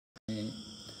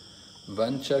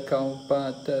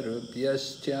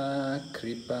Vanchakalpatarubhyascha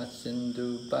kripa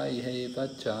sindhu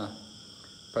bhaihevacha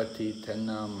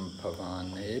patitanam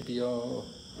pavanebhyo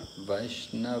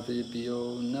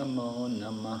vaishnavibhyo namo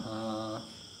namaha.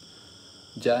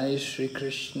 Jai Shri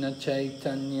Krishna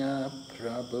Chaitanya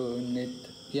Prabhu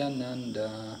Nityananda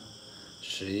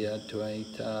Shri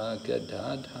Advaita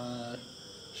Gadadhar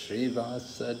Shri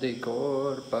Vasadi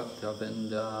Gaur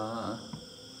Bhaktavinda.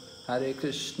 Hare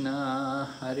Krishna,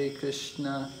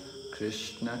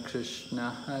 Krishna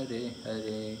Krishna, Hare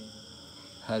Hare,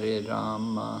 Hare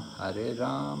Rama,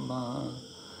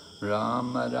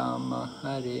 Rama Rama,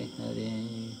 Hare Hare.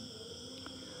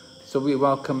 So we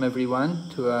welcome everyone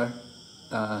to our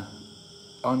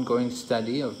ongoing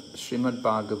study of Srimad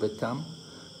Bhagavatam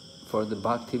for the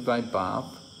Bhakti-vaibhava,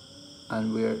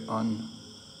 and we're on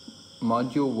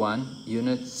Module 1,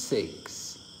 Unit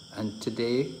 6, and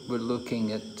today we're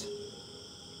looking at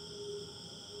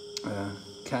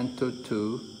Canto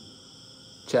 2,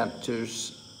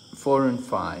 Chapters 4 and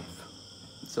 5.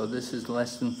 So this is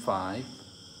Lesson 5.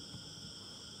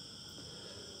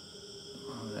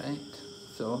 All right,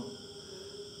 so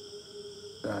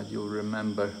you'll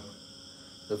remember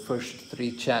the first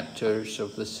 3 chapters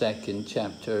of the second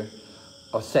chapter,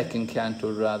 or second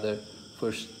canto rather.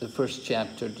 The first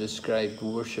chapter described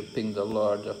worshipping the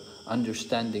Lord,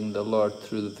 understanding the Lord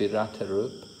through the Virata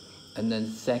Rup, and then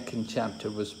the second chapter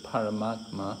was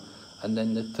Paramatma, and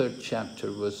then the third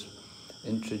chapter was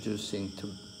introducing to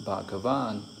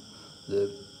Bhagavan,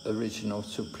 the original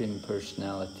Supreme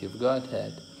Personality of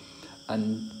Godhead.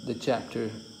 And the chapter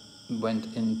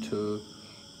went into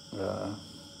the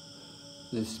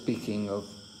speaking of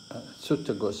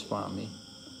Sutta Goswami,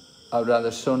 or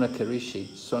rather Sonaka Rishi.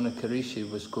 Sonaka Rishi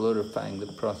was glorifying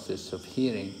the process of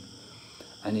hearing,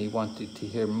 and he wanted to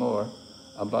hear more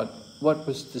about what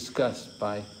was discussed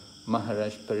by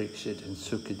Maharaj Parikshit and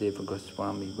Sukadeva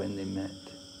Goswami when they met.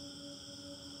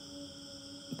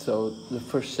 So the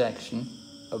first section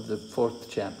of the 4th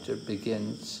chapter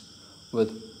begins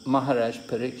with Maharaj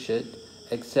Parikshit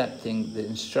accepting the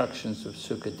instructions of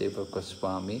Sukadeva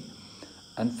Goswami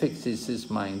and fixes his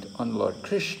mind on Lord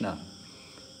Krishna.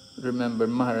 Remember,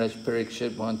 Maharaj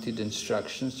Parikshit wanted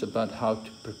instructions about how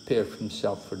to prepare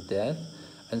himself for death,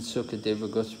 and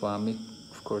Sukadeva Goswami,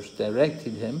 of course,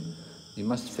 directed him, you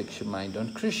must fix your mind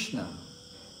on Krishna.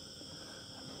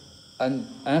 And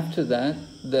after that,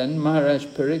 then Maharaj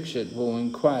Parikshit will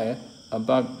inquire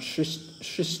about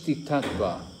Shristi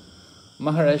Tattva.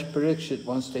 Maharaj Parikshit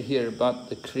wants to hear about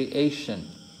the creation.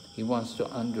 He wants to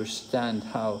understand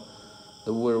how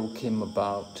the world came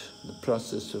about, the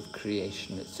process of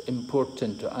creation. It's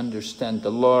important to understand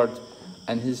the Lord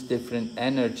and his different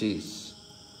energies.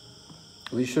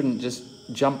 We shouldn't just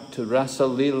jump to Rasa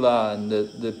Lila and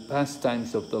the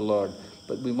pastimes of the Lord,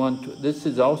 but we want to, this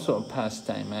is also a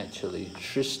pastime actually.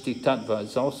 Shristi Tattva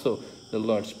is also the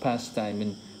Lord's pastime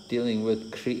in dealing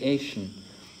with creation.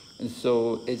 And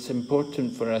so it's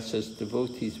important for us as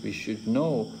devotees, we should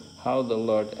know how the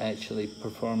Lord actually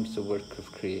performs the work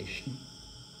of creation.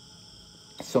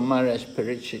 So Maharaj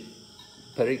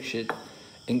Parikshit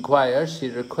inquires, he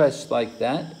requests like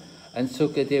that, and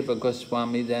Sukadeva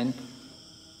Goswami then,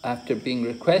 after being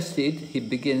requested, he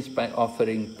begins by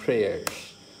offering prayers.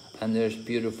 And there's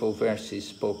beautiful verses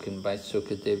spoken by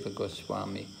Sukadeva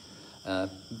Goswami,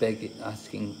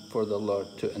 asking for the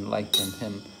Lord to enlighten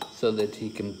him so that he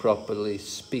can properly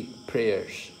speak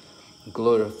prayers,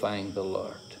 glorifying the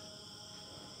Lord.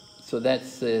 So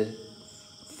that's the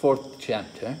 4th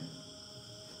chapter.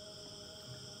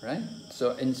 Right?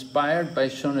 So inspired by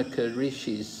Sonaka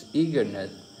Rishi's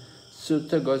eagerness,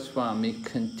 Sutta Goswami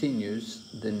continues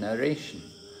the narration.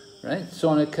 Right?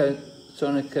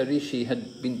 Sonaka Rishi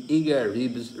had been eager.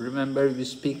 Remember, he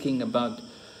was speaking about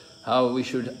how we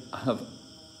should have,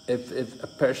 if a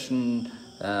person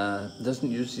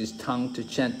doesn't use his tongue to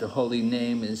chant the holy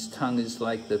name, his tongue is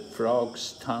like the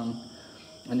frog's tongue,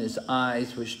 and his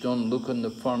eyes, which don't look on the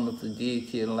form of the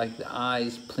deity, are like the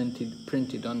eyes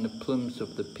printed on the plumes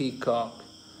of the peacock,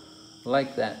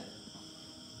 like that.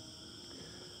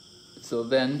 So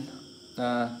then,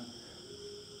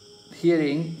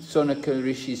 hearing Sonaka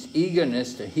Rishi's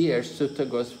eagerness to hear, Sutta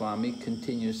Goswami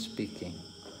continues speaking.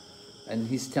 And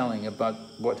he's telling about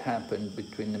what happened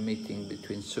between the meeting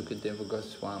between Sukadeva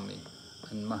Goswami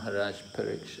and Maharaj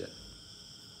Parikshit.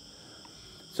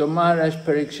 So Maharaj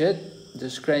Parikshit,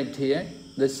 described here,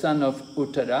 the son of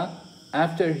Uttara,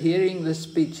 after hearing the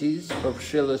speeches of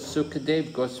Srila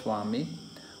Sukadeva Goswami,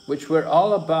 which were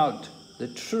all about the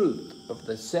truth of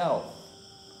the self,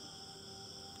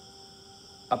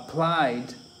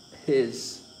 applied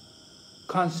his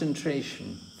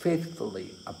concentration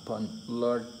faithfully upon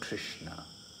Lord Krishna.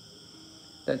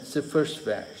 That's the first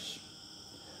verse.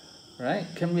 Right?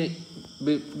 Can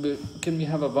we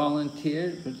have a volunteer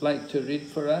who'd like to read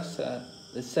for us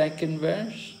the second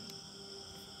verse?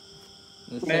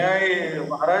 May I,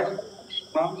 Maharaj,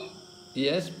 pronounce?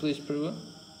 Yes, please, Prabhu.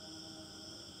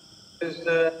 This is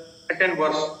the second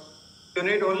verse. You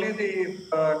need only the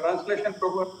translation,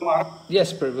 Prabhu, Maharaj?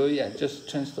 Yes, Prabhu, yeah, just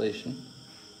translation.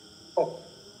 Oh,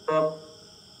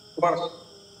 verse.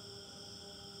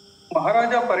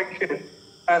 Maharaja Parikshit,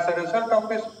 as a result of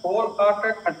his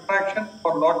wholehearted attraction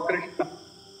for Lord Krishna,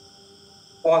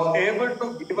 was able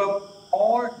to give up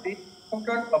all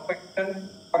deep-rooted affection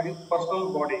for his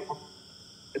personal body,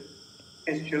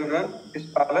 his children, his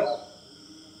palace,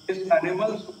 his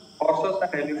animals, horses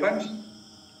and elephants,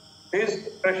 his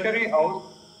treasury house,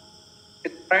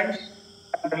 his friends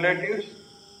and relatives,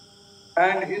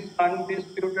 and his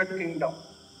undisputed kingdom.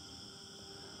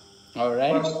 All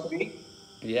right. Verse 3.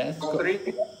 Yes. Verse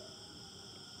 3.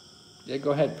 Yeah,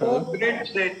 go ahead, Oh, Prabhu. great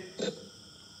sage,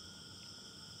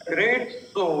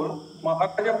 great soul,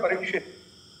 Maharaja Parikshit,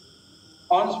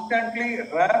 constantly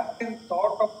wrapped in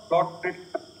thought of Lord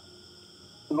Krishna,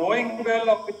 knowing well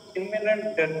of his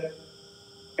imminent death,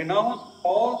 renounced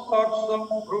all sorts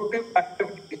of fruitive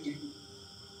activities,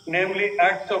 namely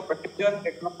acts of religion,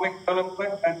 economic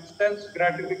development, and sense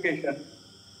gratification,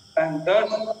 and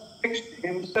thus fixed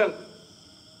himself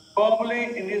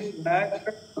firmly in his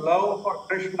natural love for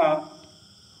Krishna,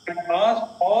 and asked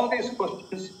all these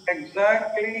questions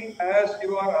exactly as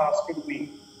you are asking me.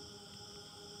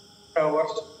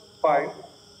 Verse 5.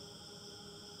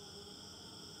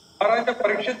 Maharaja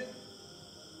Parikshit,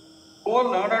 O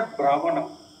learned Brahmana,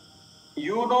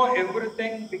 you know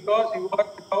everything because you are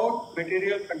without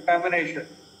material contamination.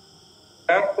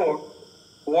 Therefore,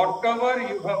 whatever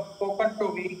you have spoken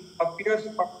to me appears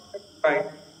perfect right.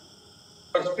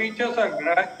 Your speeches are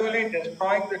gradually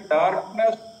destroying the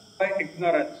darkness by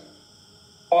ignorance,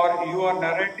 or you are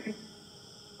narrating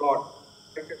God.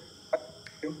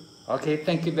 Okay,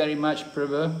 thank you very much,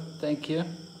 Prabhu. Thank you.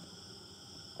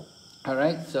 All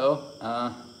right, so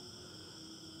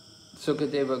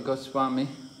Sukadeva Goswami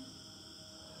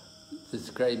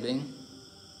describing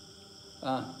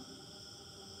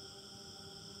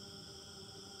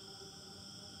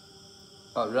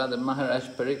or rather Maharaj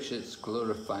Parikshit's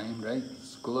glorifying, right?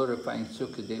 It's glorifying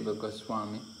Sukadeva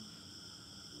Goswami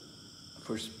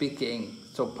for speaking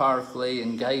so powerfully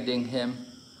and guiding him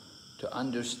to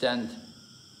understand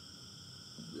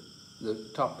the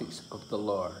topics of the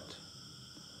Lord.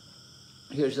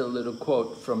 Here's a little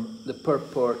quote from the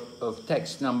purport of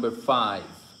text number 5.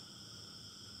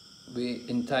 We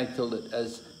entitled it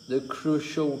as the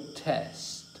crucial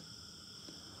test.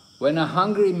 When a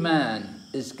hungry man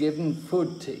is given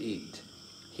food to eat,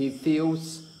 he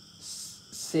feels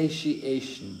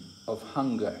satiation of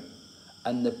hunger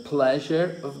and the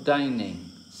pleasure of dining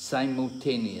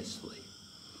simultaneously.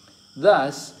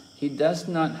 Thus, he does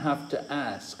not have to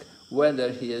ask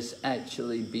whether he has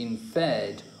actually been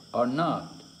fed or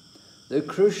not. The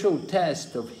crucial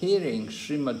test of hearing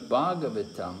Srimad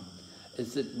Bhagavatam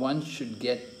is that one should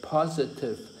get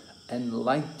positive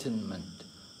enlightenment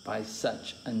by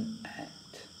such an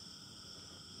act.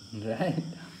 Right?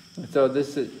 So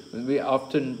this is, we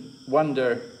often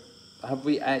wonder, have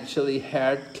we actually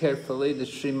heard carefully the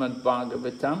Srimad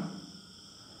Bhagavatam?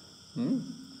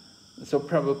 So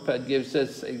Prabhupada gives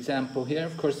this example here.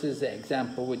 Of course, this is the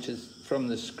example which is from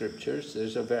the scriptures.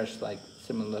 There's a verse like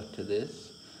similar to this.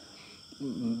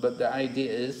 But the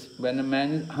idea is, when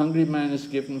a hungry man is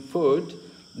given food,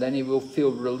 then he will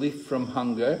feel relief from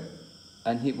hunger,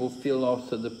 and he will feel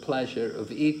also the pleasure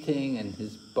of eating, and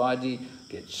his body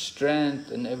gets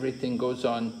strength, and everything goes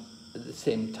on at the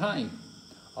same time.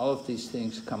 All of these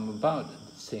things come about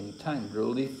at the same time.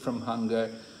 Relief from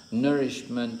hunger,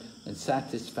 nourishment, and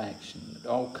satisfaction. It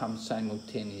all comes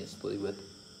simultaneously with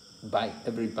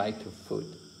every bite of food.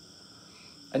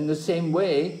 In the same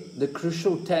way, the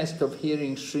crucial test of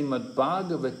hearing Srimad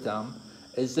Bhagavatam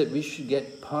is that we should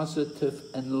get positive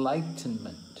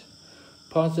enlightenment.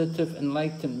 Positive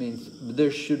enlightenment means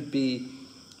there should be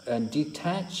a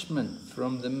detachment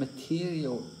from the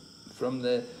material, from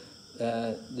the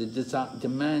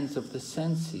demands of the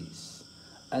senses,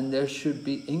 and there should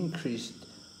be increased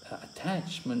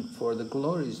attachment for the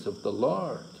glories of the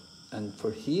Lord and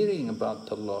for hearing about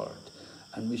the Lord.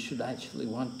 And we should actually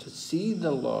want to see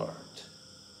the Lord.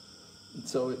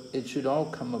 So it should all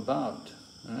come about,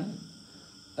 right?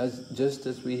 Just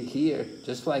as we hear,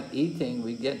 just like eating,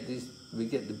 we get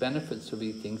the benefits of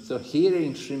eating. So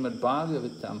hearing Srimad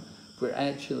Bhagavatam, if we're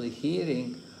actually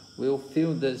hearing, we'll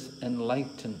feel this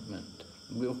enlightenment.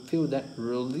 we'll feel that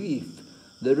relief,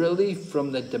 the relief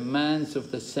from the demands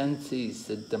of the senses,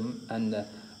 and the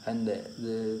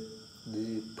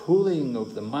pulling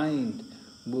of the mind.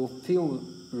 We'll feel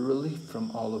relief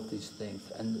from all of these things,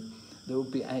 and there will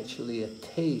be actually a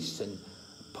taste and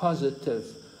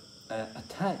positive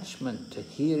attachment to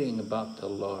hearing about the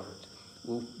Lord.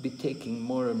 We'll be taking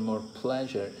more and more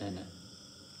pleasure in it.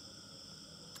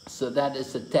 So that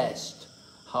is a test,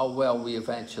 how well we have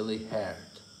actually heard.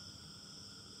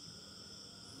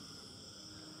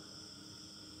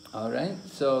 All right,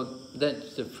 so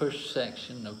that's the first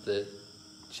section of the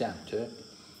chapter,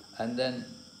 and then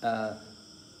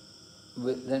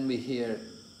we hear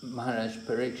Maharaj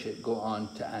Parikshit go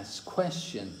on to ask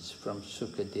questions from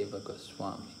Sukadeva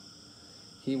Goswami.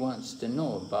 He wants to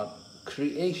know about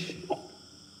creation.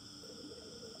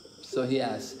 So he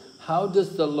asks, how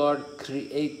does the Lord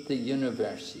create the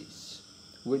universes,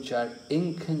 which are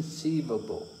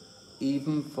inconceivable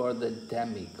even for the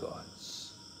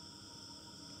demigods?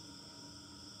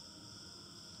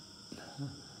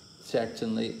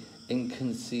 Certainly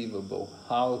inconceivable.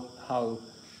 How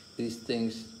these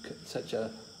things, such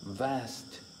a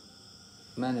vast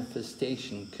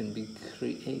manifestation, can be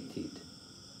created.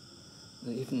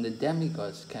 Even the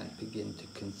demigods can't begin to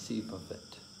conceive of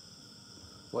it.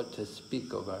 What to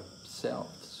speak of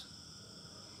ourselves?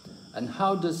 And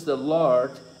how does the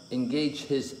Lord engage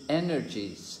his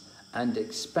energies and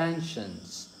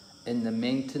expansions in the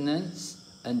maintenance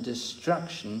and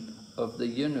destruction of the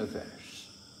universe?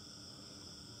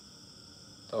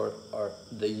 Or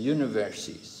the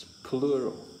universes,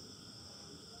 plural.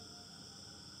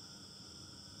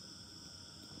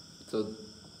 So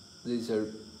these are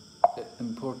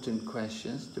important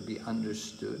questions to be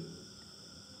understood.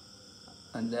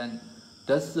 And then,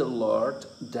 does the Lord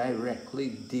directly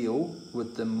deal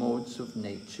with the modes of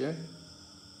nature,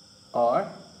 or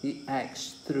he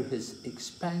acts through his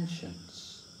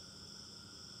expansions?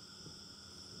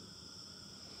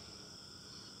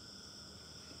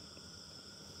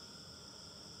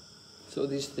 So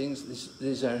these things,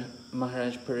 these are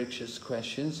Maharaj Parikshit's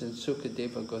questions, and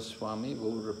Sukadeva Goswami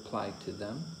will reply to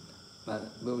them.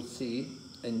 We'll see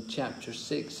in chapter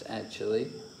 6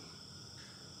 actually,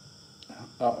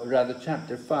 rather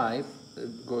chapter 5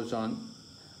 goes on,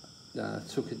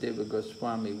 Sukadeva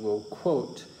Goswami will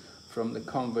quote from the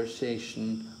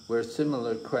conversation where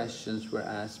similar questions were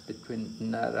asked between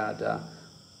Narada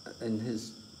and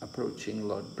his approaching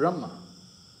Lord Brahma.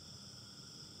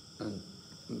 And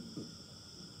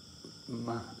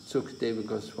Sukadeva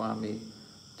Goswami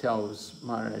tells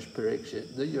Maharaj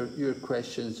Parikshit that your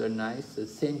questions are nice. The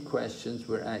same questions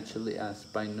were actually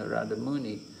asked by Narada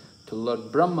Muni to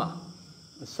Lord Brahma.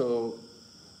 So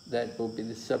that will be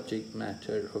the subject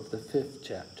matter of the 5th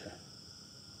chapter.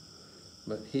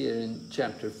 But here in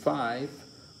chapter 5,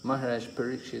 Maharaj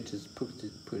Parikshit has put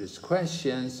his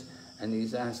questions, and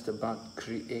he's asked about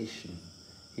creation.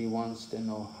 He wants to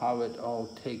know how it all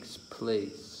takes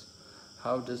place.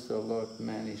 How does the Lord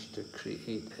manage to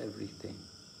create everything?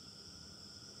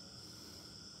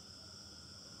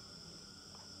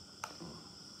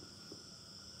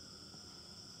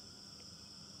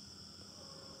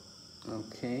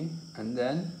 Okay, and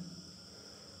then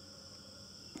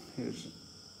here's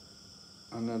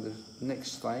another,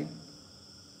 next slide.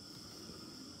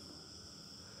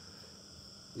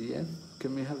 Yes,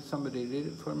 can we have somebody read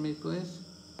it for me, please?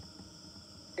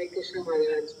 Hare Krishna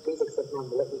Maharaj, please accept my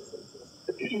blessings.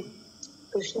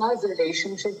 Krishna's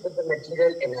relationship with the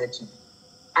material energy.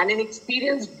 And an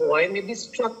experienced boy may be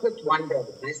struck with wonder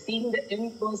by seeing the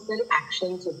impersonal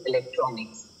actions of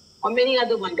electronics or many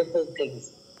other wonderful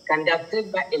things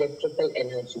conducted by electrical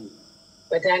energy.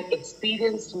 But an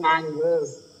experienced man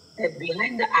knows that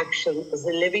behind the action is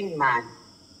a living man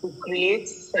who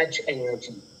creates such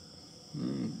energy.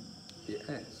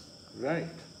 Yes, right.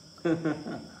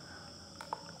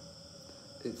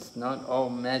 It's not all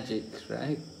magic,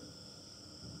 right?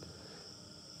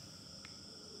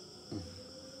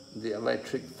 The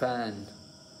electric fan.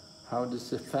 How does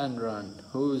the fan run?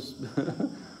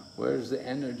 Where's the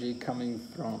energy coming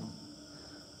from?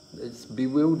 It's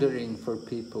bewildering for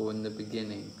people in the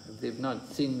beginning. If they've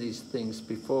not seen these things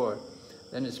before,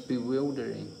 then it's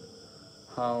bewildering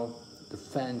how the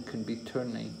fan can be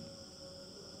turning.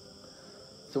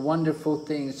 The wonderful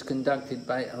things conducted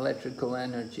by electrical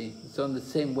energy. So in the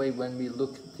same way, when we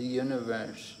look at the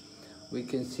universe, we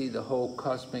can see the whole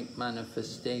cosmic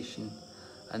manifestation,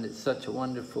 and it's such a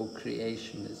wonderful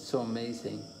creation. It's so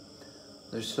amazing.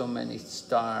 There's so many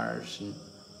stars and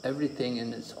everything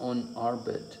in its own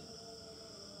orbit.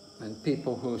 And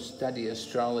people who study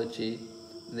astrology,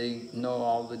 they know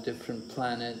all the different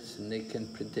planets, and they can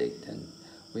predict, and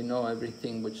We know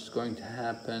everything which is going to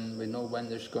happen. We know when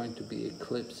there's going to be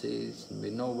eclipses. And we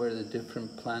know where the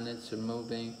different planets are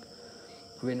moving.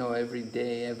 We know every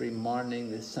day, every morning,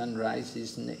 the sun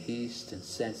rises in the east and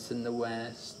sets in the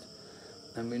west.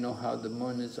 And we know how the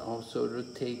moon is also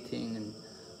rotating and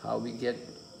how we get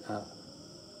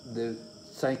the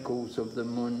cycles of the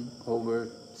moon over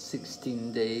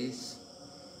 16 days.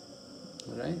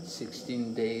 Right?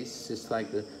 16 days, just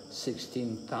like the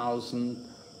 16,000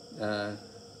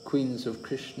 queens of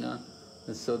Krishna.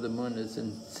 And so the moon is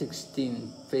in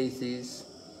 16 phases,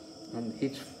 and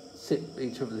each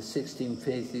of the 16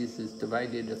 phases is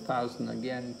divided 1,000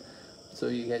 again, so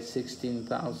you get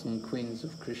 16,000 queens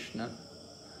of Krishna,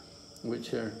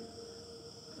 which are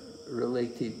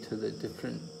related to the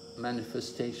different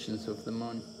manifestations of the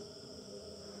moon.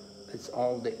 It's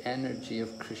all the energy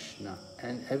of Krishna,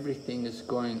 and everything is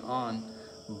going on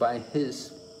by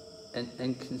his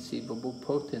inconceivable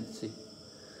potency.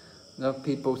 Now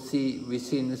we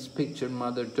see in this picture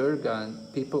Mother Durga,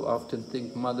 and people often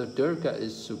think Mother Durga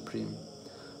is supreme.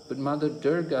 But Mother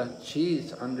Durga, she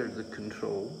is under the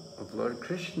control of Lord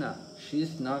Krishna. She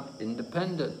is not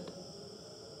independent.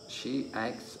 She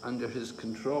acts under his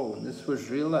control. And this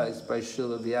was realized by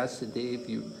Srila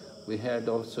Vyasadeva. We heard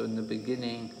also in the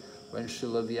beginning when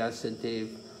Srila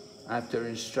Vyasadeva, after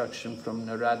instruction from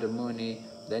Narada Muni,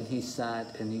 then he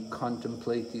sat and he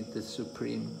contemplated the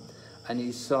Supreme. And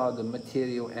he saw the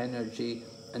material energy,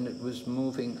 and it was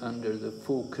moving under the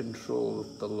full control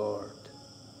of the Lord.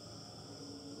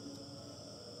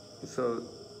 So,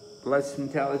 less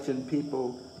intelligent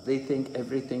people, they think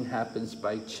everything happens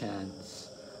by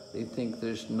chance. They think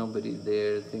there's nobody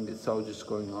there, they think it's all just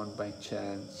going on by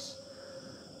chance.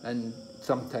 And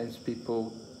sometimes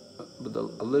people with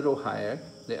a little higher,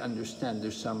 they understand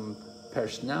there's some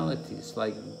personalities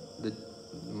like the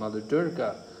Mother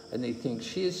Durga, and they think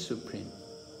she is supreme.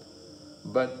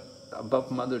 But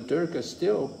above Mother Durga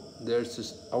still, there's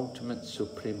this ultimate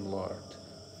Supreme Lord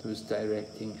who's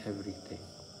directing everything.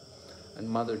 And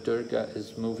Mother Durga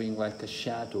is moving like a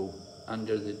shadow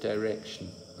under the direction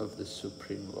of the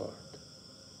Supreme Lord.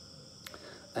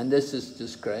 And this is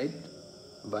described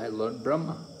by Lord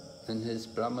Brahma in his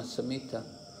Brahma Samhita.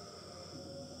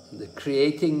 The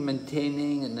creating,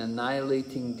 maintaining, and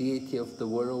annihilating deity of the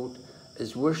world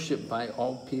is worshipped by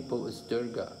all people as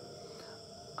Durga.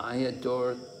 I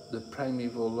adore the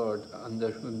primeval Lord under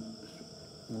whom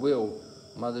will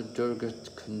Mother Durga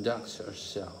conducts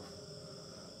herself.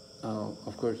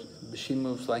 Of course, she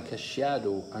moves like a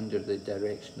shadow under the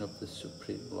direction of the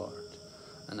Supreme Lord.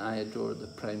 And I adore the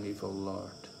primeval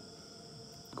Lord.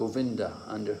 Govinda,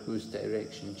 under whose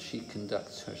direction she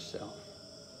conducts herself.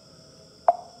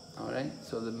 All right,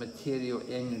 so the material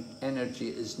energy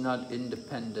is not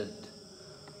independent.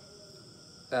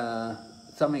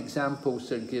 Some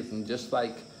examples are given, just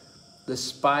like the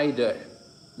spider.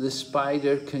 The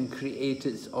spider can create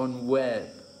its own web.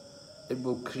 It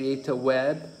will create a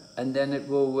web, and then it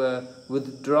will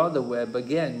withdraw the web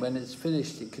again. When it's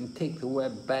finished, it can take the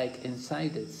web back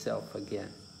inside itself again.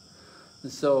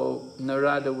 So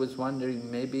Narada was wondering,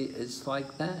 maybe it's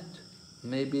like that.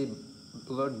 Maybe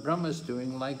Lord Brahma's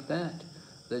doing like that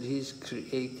he's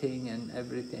creating and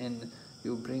everything, and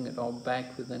he'll bring it all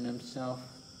back within himself.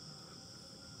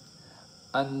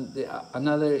 And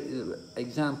another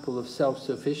example of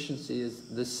self-sufficiency is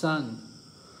the sun.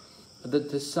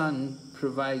 That the sun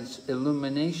provides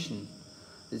illumination.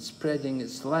 It's spreading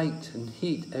its light and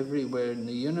heat everywhere in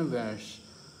the universe.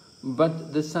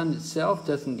 But the sun itself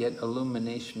doesn't get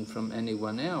illumination from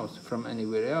anyone else, from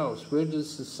anywhere else. Where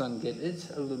does the sun get its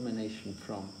illumination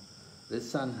from? The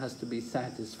sun has to be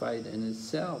satisfied in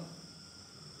itself.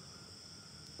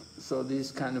 So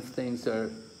these kind of things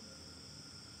are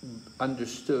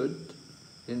understood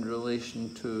in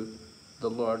relation to the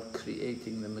Lord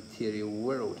creating the material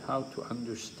world, how to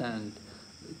understand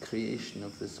the creation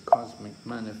of this cosmic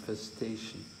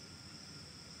manifestation.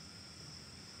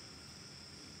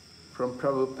 From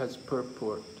Prabhupada's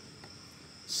purport.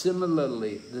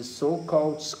 Similarly, the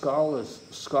so-called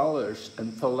scholars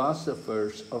and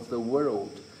philosophers of the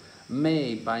world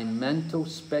may, by mental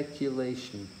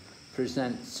speculation,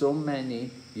 present so many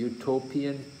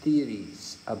utopian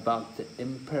theories about the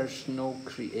impersonal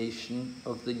creation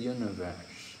of the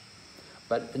universe.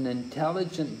 But an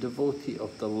intelligent devotee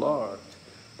of the Lord,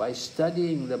 by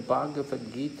studying the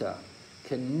Bhagavad Gita,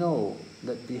 can know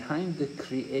that behind the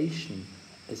creation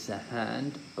is the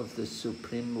hand of the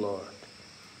Supreme Lord.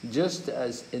 Just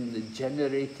as in the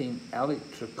generating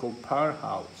electrical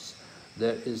powerhouse,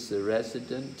 there is the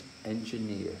resident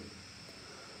engineer.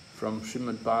 From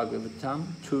Srimad Bhagavatam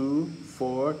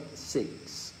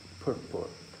 2.4.6, purport.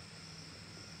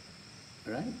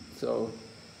 right? So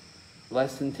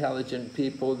less intelligent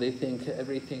people, they think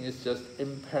everything is just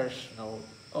impersonal.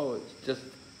 Oh, it's just,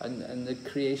 and the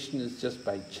creation is just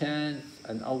by chance,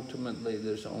 and ultimately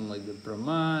there's only the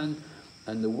Brahman,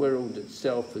 and the world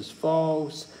itself is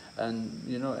false, and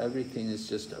you know, everything is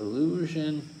just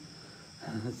illusion.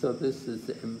 So this is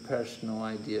the impersonal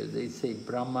idea. They say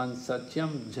Brahman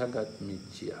Satyam Jagat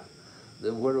Mithya.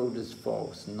 The world is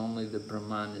false and only the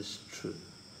Brahman is true.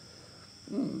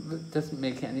 That doesn't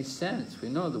make any sense. We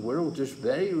know the world is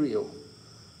very real.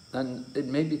 And it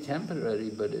may be temporary,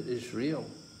 but it is real.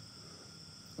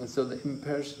 And so the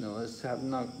impersonalists have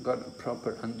not got a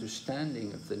proper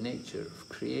understanding of the nature of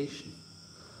creation.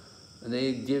 And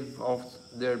they give off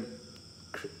their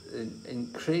in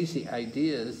crazy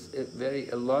ideas, very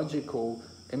illogical,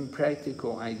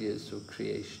 impractical ideas of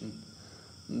creation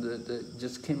that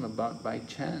just came about by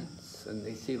chance. And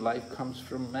they say life comes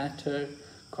from matter,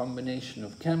 combination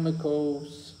of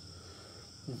chemicals.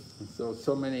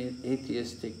 So many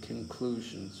atheistic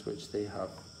conclusions which they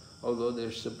have. Although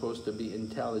they're supposed to be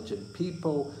intelligent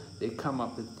people, they come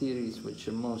up with theories which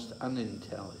are most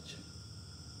unintelligent.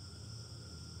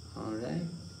 All right,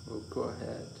 we'll go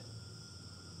ahead.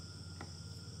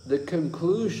 The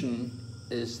conclusion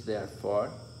is,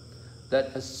 therefore,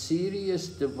 that a serious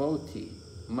devotee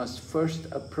must first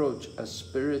approach a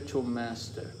spiritual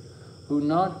master who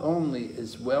not only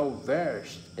is well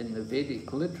versed in the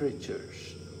Vedic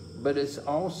literatures, but is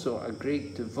also a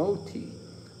great devotee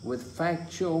with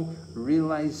factual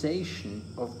realization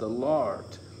of the Lord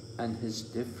and his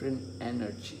different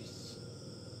energies.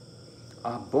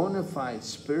 A bona fide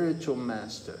spiritual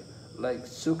master like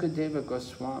Sukadeva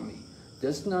Goswami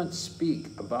does not speak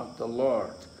about the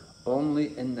Lord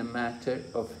only in the matter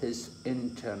of his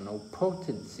internal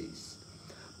potencies,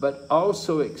 but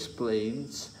also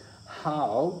explains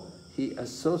how he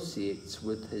associates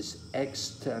with his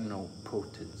external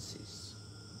potencies.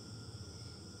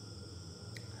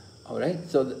 All right,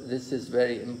 so this is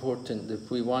very important. If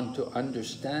we want to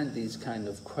understand these kind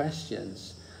of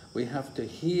questions, we have to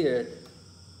hear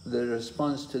the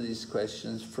response to these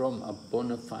questions from a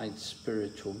bona fide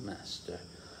spiritual master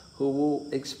who will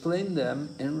explain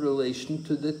them in relation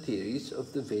to the theories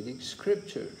of the Vedic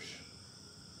scriptures.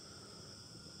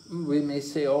 We may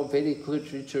say, oh, Vedic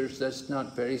literatures, that's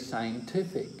not very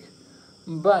scientific.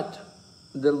 But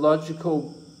the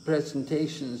logical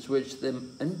presentations which the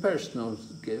impersonals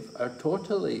give are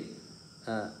totally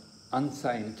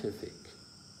unscientific.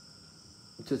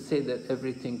 To say that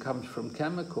everything comes from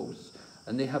chemicals,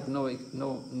 and they have no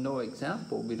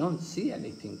example. We don't see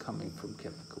anything coming from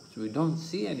chemicals. We don't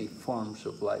see any forms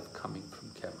of life coming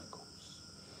from chemicals.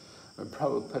 And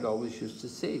Prabhupada always used to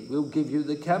say, we'll give you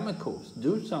the chemicals,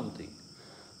 do something.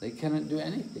 They cannot do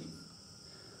anything.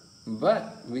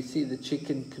 But we see the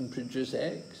chicken can produce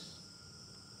eggs.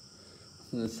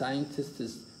 And the scientist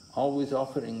is always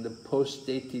offering the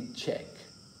post-dated check.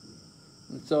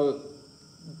 And so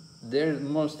they're the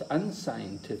most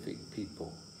unscientific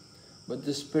people. But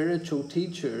the spiritual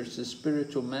teachers, the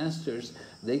spiritual masters,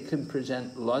 they can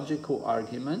present logical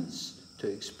arguments to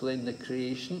explain the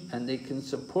creation, and they can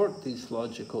support these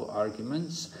logical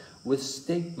arguments with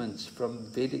statements from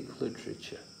Vedic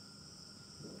literature.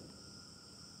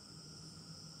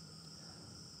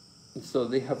 So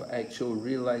they have actual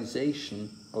realization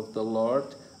of the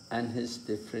Lord and his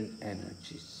different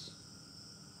energies.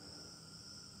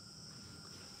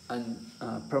 And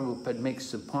Prabhupada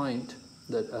makes the point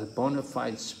that a bona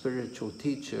fide spiritual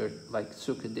teacher like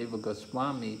Sukadeva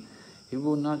Goswami, he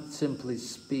will not simply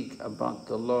speak about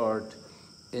the Lord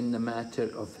in the matter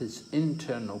of his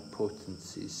internal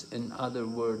potencies. In other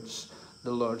words,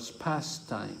 the Lord's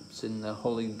pastimes in the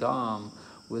holy Dham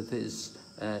with his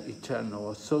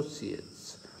eternal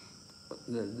associates.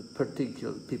 The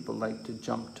particular people like to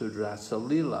jump to Rasa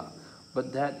Lila,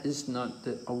 but that is not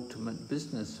the ultimate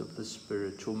business of the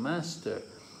spiritual master.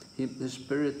 The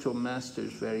spiritual master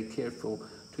is very careful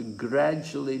to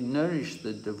gradually nourish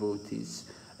the devotees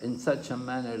in such a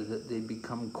manner that they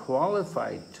become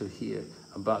qualified to hear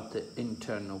about the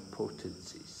internal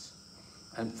potencies.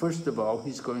 And first of all,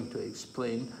 he's going to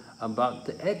explain about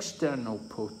the external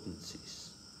potencies.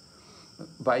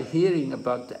 By hearing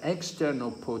about the external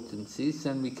potencies,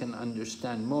 then we can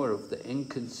understand more of the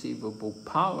inconceivable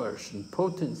powers and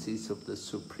potencies of the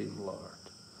Supreme Lord.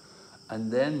 And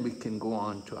then we can go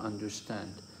on to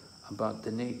understand about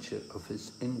the nature of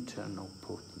his internal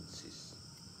potencies.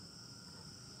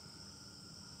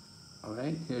 All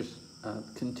right, here's a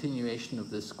continuation of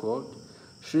this quote.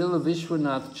 Srila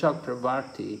Vishwanath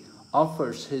Chakravarti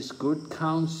offers his good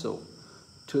counsel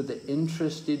to the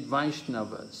interested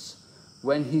Vaishnavas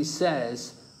when he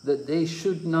says that they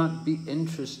should not be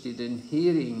interested in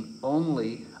hearing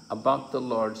only about the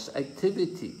Lord's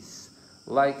activities,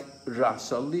 like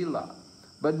Rasa Lila,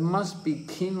 but must be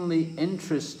keenly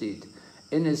interested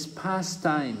in his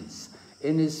pastimes,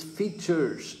 in his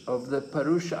features of the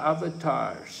Purusha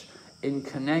avatars, in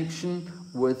connection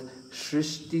with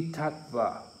Srishti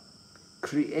Tattva,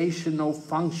 creational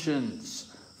functions,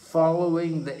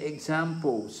 following the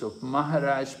examples of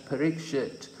Maharaj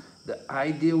Parikshit, the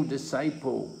ideal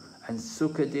disciple, and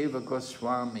Sukadeva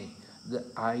Goswami, the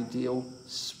ideal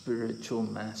spiritual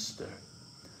master.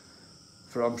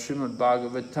 From Srimad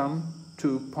Bhagavatam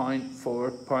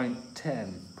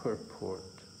 2.4.10 purport.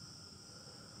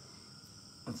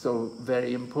 So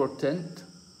very important,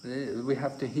 we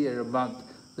have to hear about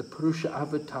the Purusha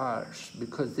avatars,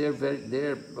 because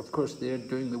of course they're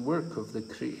doing the work of the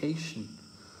creation.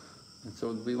 And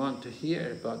so we want to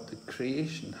hear about the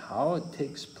creation, how it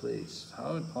takes place,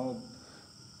 how it all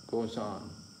goes on.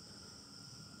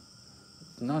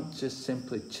 Not just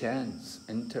simply chance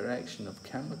interaction of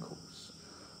chemicals,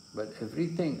 but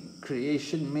everything.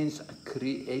 Creation means a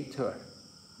creator.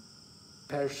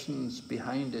 Persons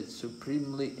behind it,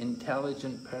 supremely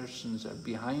intelligent persons are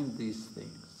behind these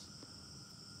things.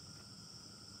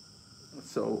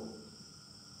 So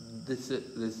this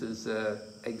is an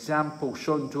example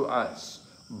shown to us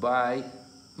by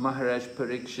Maharaj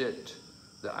Parikshit,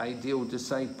 the ideal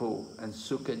disciple, and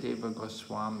Sukadeva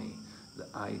Goswami, the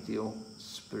ideal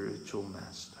spiritual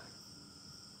master.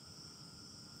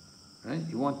 Right?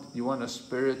 You want a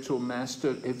spiritual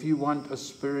master. If you want a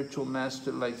spiritual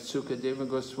master like Sukadeva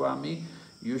Goswami,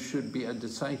 you should be a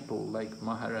disciple like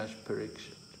Maharaj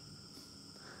Parikshit.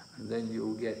 And then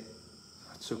you'll get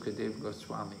Sukadeva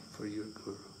Goswami for your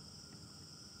guru.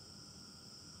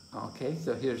 Okay,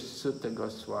 so here's Sutta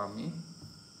Goswami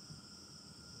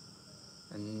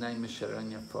in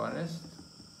Naimisharanya forest.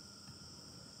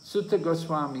 Sutta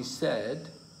Goswami said,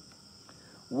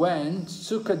 when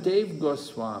Sukadeva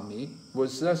Goswami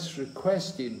was thus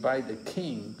requested by the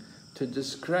king to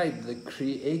describe the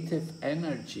creative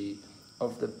energy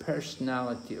of the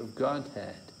personality of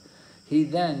Godhead, he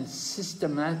then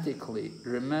systematically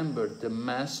remembered the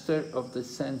master of the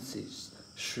senses,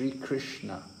 Sri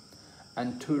Krishna,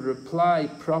 and to reply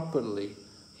properly,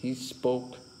 he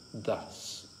spoke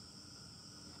thus.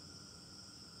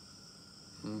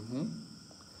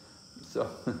 So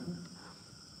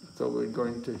we're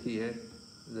going to hear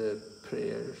the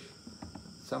prayers,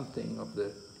 something of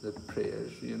the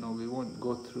prayers. You know, we won't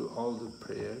go through all the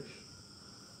prayers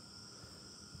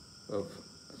of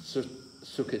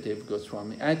Sukadeva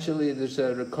Goswami. Actually, there's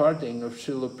a recording of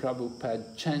Srila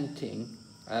Prabhupada chanting,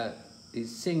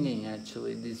 he's singing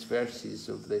actually these verses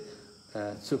of the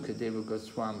Sukadeva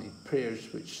Goswami,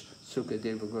 prayers which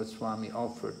Sukadeva Goswami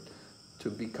offered to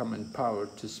become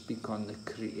empowered to speak on the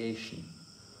creation.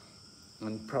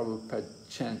 And Prabhupada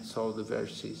chants all the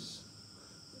verses.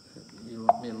 You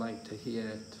may like to hear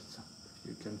it. If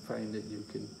you can find it, you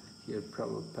can hear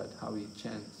Prabhupada, how he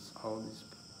chants all these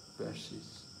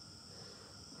verses.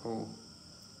 Oh.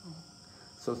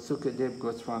 So Sukadeva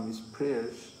Goswami's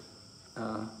prayers,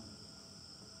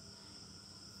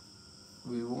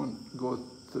 we won't go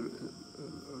through,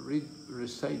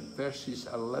 recite verses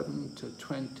 11 to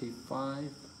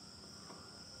 25.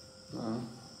 I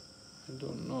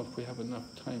don't know if we have enough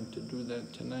time to do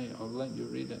that tonight. I'll let you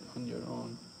read it on your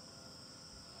own.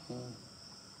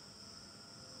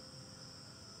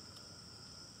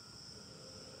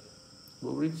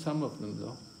 We'll read some of them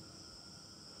though.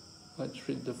 Let's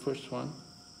read the first one.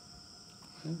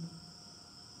 Okay.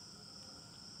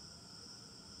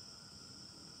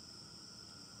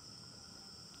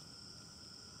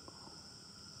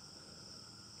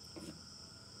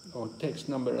 Text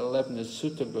number 11 is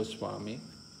Sutta Goswami.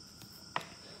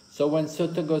 So when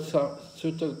Sukadeva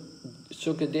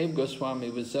Goswami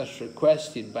was thus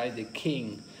requested by the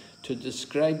king to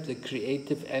describe the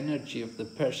creative energy of the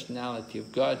personality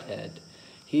of Godhead,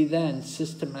 he then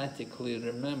systematically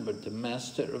remembered the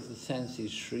master of the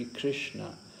senses, Sri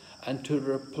Krishna, and to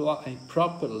reply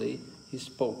properly, he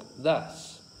spoke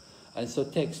thus. And so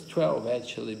text 12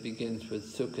 actually begins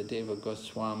with Sukadeva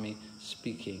Goswami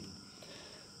speaking.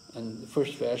 And the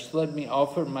first verse, let me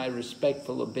offer my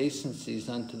respectful obeisances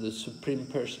unto the Supreme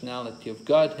Personality of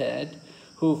Godhead,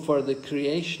 who for the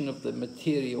creation of the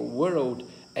material world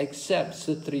accepts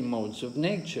the three modes of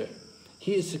nature.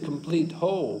 He is a complete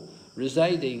whole,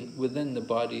 residing within the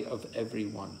body of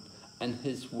everyone, and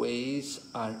his ways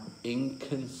are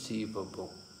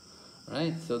inconceivable.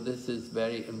 Right? So this is a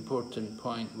very important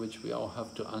point which we all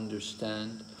have to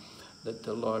understand, that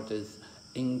the Lord is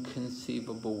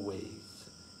inconceivable ways.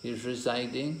 He is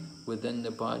residing within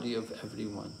the body of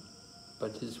everyone,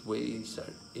 but his ways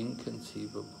are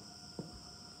inconceivable.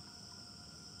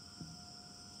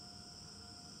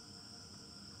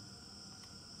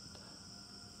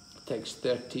 Text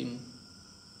 13.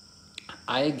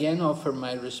 I again offer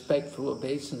my respectful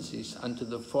obeisances unto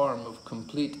the form of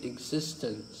complete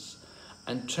existence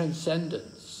and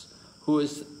transcendence, who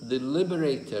is the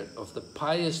liberator of the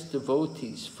pious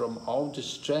devotees from all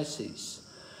distresses,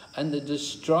 and the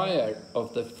destroyer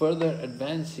of the further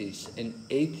advances in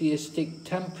atheistic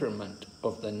temperament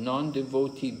of the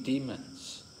non-devotee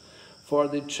demons. For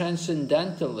the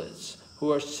transcendentalists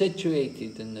who are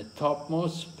situated in the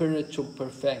topmost spiritual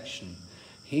perfection,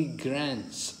 he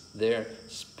grants their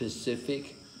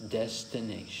specific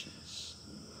destinations.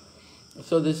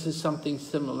 So this is something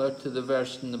similar to the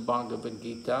verse in the Bhagavad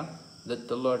Gita, that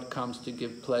the Lord comes to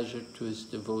give pleasure to his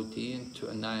devotee and to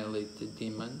annihilate the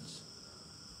demons.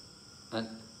 At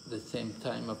the same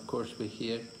time, of course, we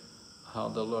hear how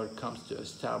the Lord comes to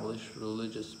establish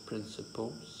religious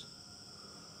principles.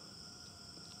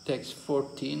 Text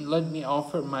 14, let me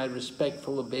offer my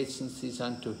respectful obeisances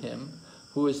unto him,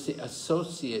 who is the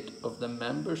associate of the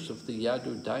members of the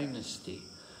Yadu dynasty,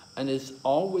 and is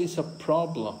always a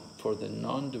problem for the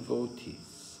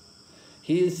non-devotees.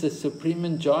 He is the supreme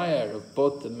enjoyer of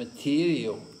both the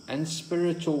material and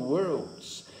spiritual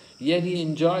worlds, yet he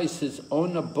enjoys his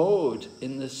own abode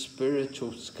in the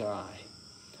spiritual sky.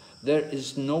 There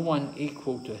is no one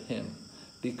equal to him,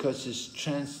 because his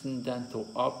transcendental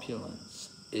opulence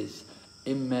is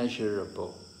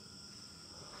immeasurable.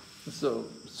 So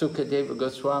Sukadeva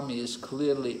Goswami has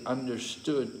clearly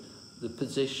understood the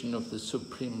position of the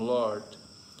Supreme Lord,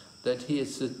 that he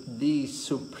is the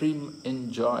supreme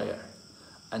enjoyer,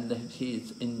 and that he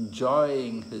is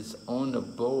enjoying his own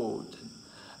abode,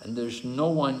 and there's no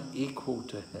one equal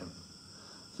to him.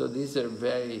 So these are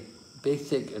very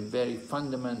basic and very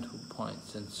fundamental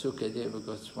points, and Sukadeva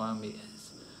Goswami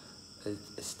is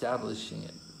establishing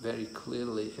it very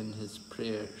clearly in his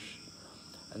prayers.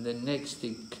 And then next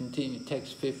he continues,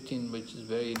 text 15, which is a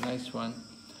very nice one.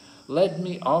 Let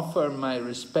me offer my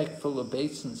respectful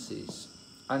obeisances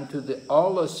unto the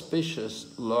all-auspicious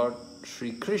Lord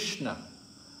Sri Krishna,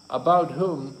 about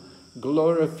whom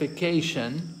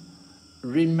glorification,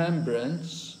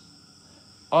 remembrance,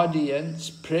 audience,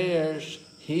 prayers,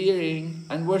 hearing,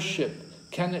 and worship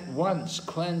can at once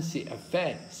cleanse the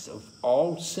effects of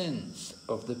all sins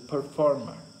of the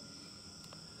performer.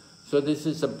 So this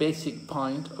is a basic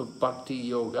point of Bhakti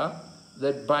Yoga,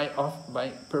 that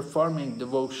by performing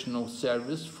devotional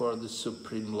service for the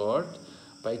Supreme Lord,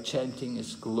 by chanting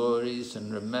his glories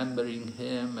and remembering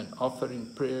him and offering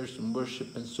prayers and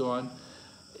worship and so on,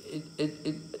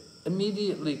 it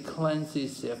immediately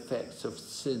cleanses the effects of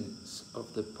sins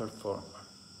of the performer.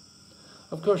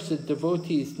 Of course, the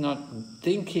devotee is not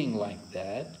thinking like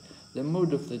that. The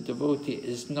mood of the devotee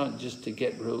is not just to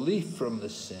get relief from the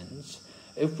sins.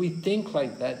 If we think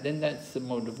like that, then that's the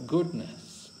mode of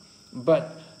goodness.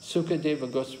 But Sukadeva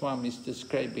Goswami is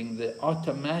describing the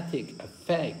automatic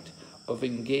effect of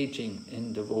engaging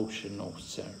in devotional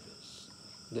service,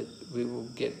 that we will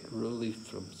get relief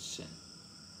from sin.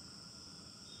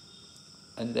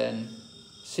 And then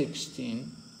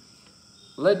 16,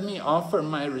 let me offer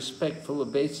my respectful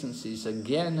obeisances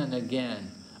again and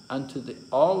again unto the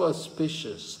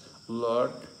all-auspicious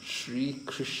Lord Sri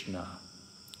Krishna,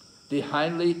 the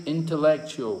highly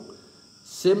intellectual,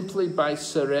 simply by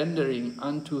surrendering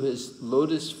unto his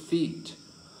lotus feet,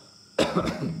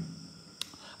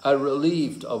 are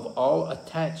relieved of all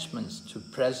attachments to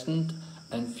present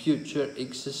and future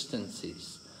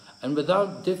existences, and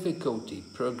without difficulty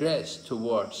progress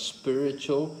towards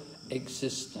spiritual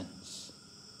existence.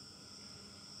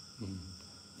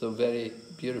 So very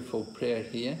beautiful prayer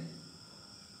here,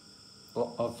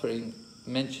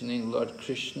 mentioning Lord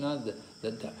Krishna,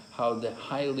 how the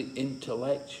highly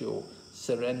intellectual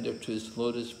surrender to his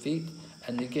lotus feet,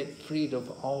 and they get freed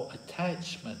of all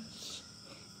attachments,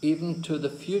 even to the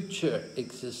future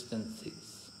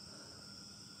existences.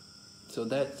 So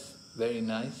that's very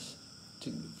nice,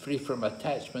 to free from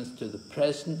attachments to the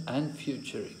present and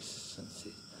future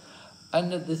existences.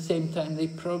 And at the same time they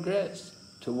progress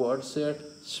towards their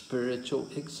spiritual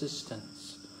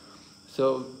existence.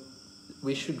 So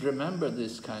we should remember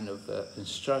this kind of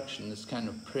instruction, this kind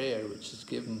of prayer which is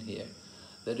given here,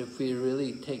 that if we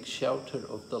really take shelter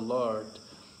of the Lord,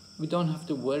 we don't have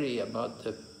to worry about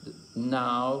the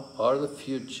now or the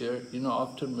future. You know,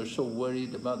 often we're so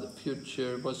worried about the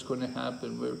future, what's going to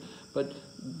happen. But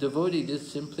devotee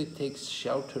just simply takes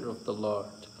shelter of the Lord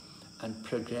and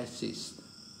progress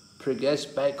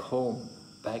back home,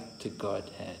 back to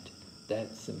Godhead.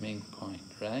 That's the main point,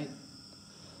 right?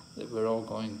 That we're all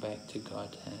going back to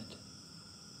Godhead.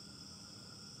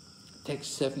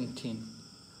 Text 17.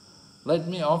 Let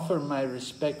me offer my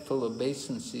respectful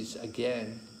obeisances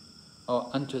again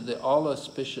unto the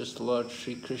all-auspicious Lord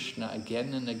Sri Krishna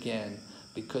again and again,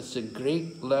 because the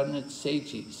great learned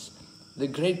sages, the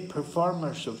great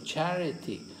performers of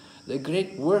charity, the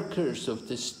great workers of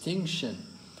distinction,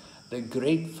 the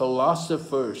great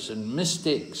philosophers and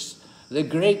mystics, the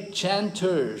great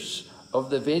chanters of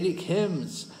the Vedic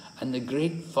hymns, and the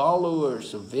great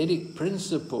followers of Vedic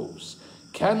principles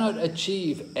cannot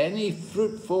achieve any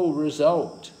fruitful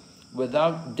result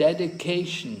without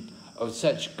dedication of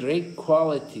such great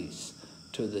qualities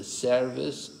to the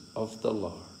service of the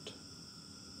Lord.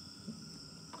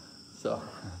 So,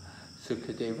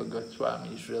 Sukadeva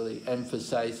Goswami is really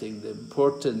emphasizing the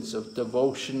importance of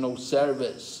devotional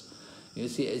service. You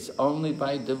see, it's only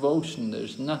by devotion,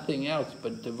 there's nothing else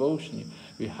but devotion.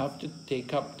 You have to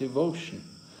take up devotion.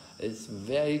 It's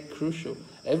very crucial.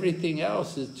 Everything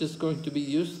else is just going to be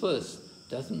useless.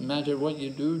 Doesn't matter what you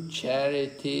do,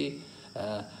 charity,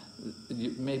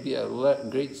 you may be a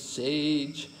great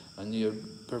sage, and you're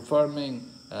performing,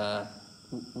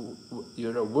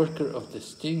 you're a worker of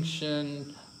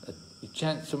distinction, you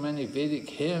chant so many Vedic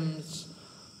hymns,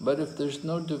 but if there's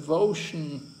no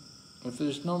devotion, if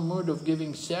there's no mood of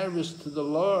giving service to the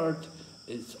Lord,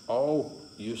 it's all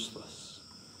useless.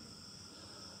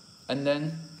 And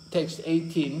then text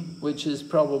 18, which is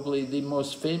probably the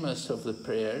most famous of the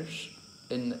prayers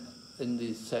in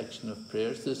this section of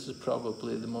prayers. This is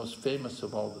probably the most famous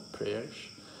of all the prayers,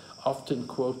 often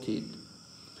quoted.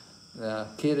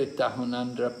 Kirita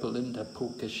Hunandra Pulinda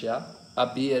Pukasha,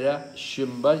 Abira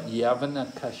Shumba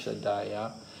Yavana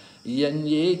Kashadaya,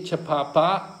 Yanye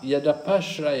Chapapa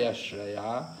Yadapashraya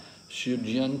Shraya,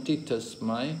 Shurjanti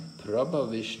Tasmai Prabha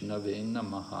Vishnave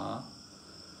Namaha.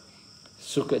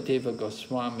 Sukadeva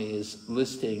Goswami is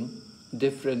listing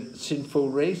different sinful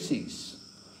races,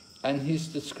 and he's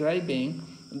describing,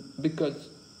 because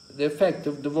the effect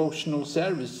of devotional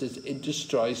service is it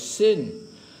destroys sin.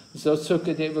 So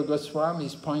Sukadeva Goswami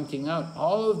is pointing out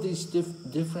all of these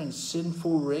different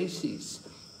sinful races,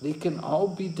 they can all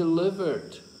be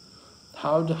delivered.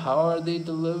 How are they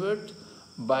delivered?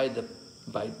 By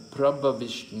Prabha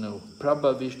Vishnu.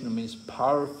 Prabha Vishnu means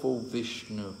powerful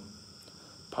Vishnu.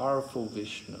 Powerful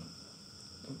Vishnu.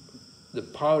 The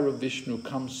power of Vishnu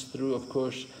comes through, of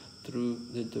course, through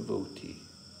the devotee,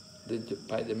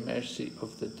 by the mercy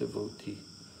of the devotee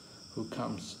who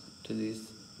comes to these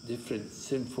different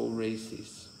sinful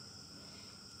races.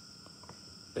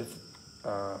 If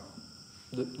I'll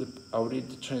read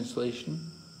the translation.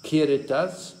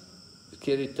 Kiritas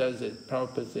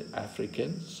Prabhupada's the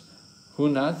Africans.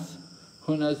 Hunas,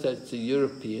 that's the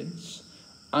Europeans.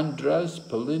 Andras,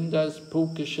 Pulindas,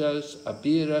 Pulkashas,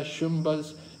 Abira,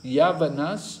 Shumbas,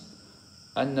 Yavanas,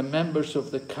 and the members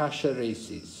of the Kasha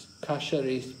races. Kasha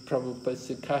race, Prabhupada,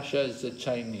 the Kasha is the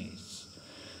Chinese.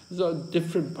 So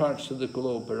different parts of the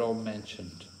globe are all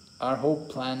mentioned. Our whole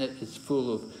planet is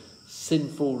full of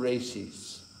sinful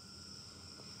races.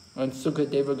 And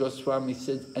Sukadeva Goswami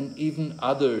said, and even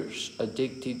others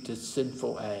addicted to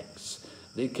sinful acts,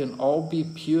 they can all be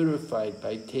purified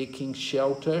by taking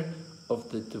shelter of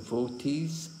the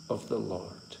devotees of the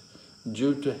Lord,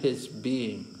 due to his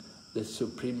being the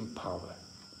supreme power.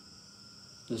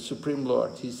 The Supreme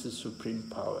Lord, he's the supreme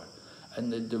power.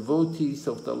 And the devotees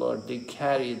of the Lord, they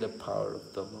carry the power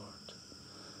of the Lord.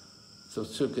 So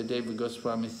Sukadeva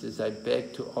Goswami says, I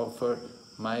beg to offer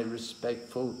my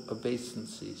respectful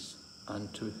obeisances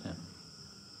unto him.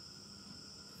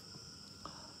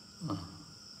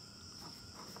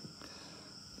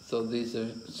 So these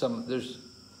are there's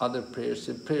other prayers.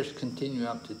 The prayers continue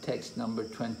up to text number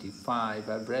 25.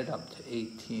 I've read up to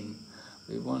 18.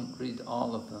 We won't read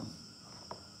all of them.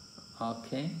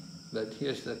 Okay, but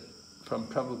here's from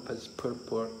Prabhupada's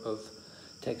purport of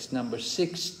text number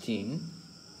 16.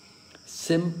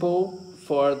 Simple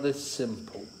for the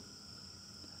simple.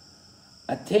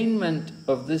 Attainment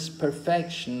of this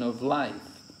perfection of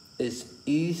life is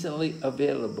easily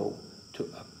available to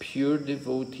a pure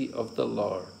devotee of the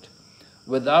Lord,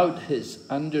 without his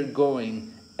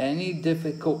undergoing any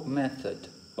difficult method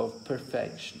of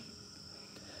perfection.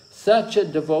 Such a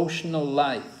devotional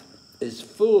life is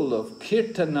full of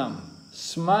kirtanam,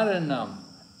 smaranam,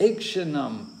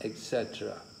 ikshanam,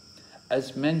 etc.,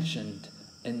 as mentioned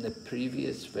in the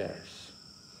previous verse.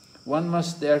 One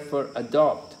must therefore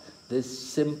adopt this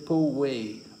simple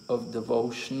way of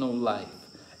devotional life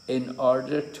in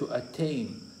order to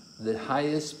attain the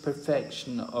highest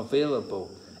perfection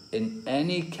available in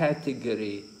any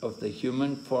category of the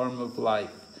human form of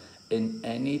life, in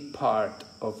any part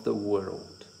of the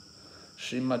world.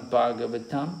 Srimad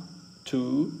Bhagavatam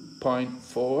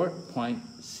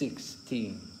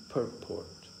 2.4.16 purport.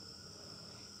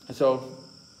 So,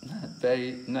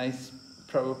 very nice.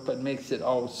 Prabhupada makes it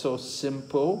all so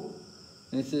simple.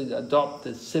 He says, adopt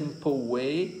the simple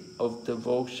way of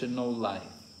devotional life.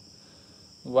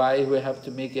 Why we have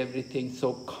to make everything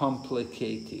so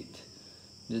complicated?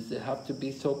 Does it have to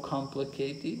be so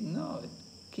complicated? No,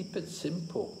 keep it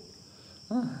simple.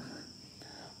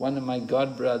 One of my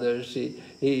godbrothers,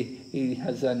 he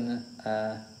has an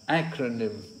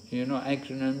acronym. You know,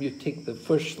 acronym, you take the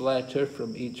first letter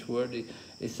from each word.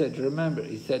 He said, remember,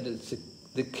 he said it's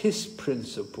the KISS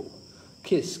principle.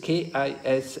 KISS,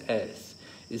 K-I-S-S.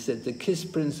 He said the KISS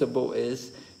principle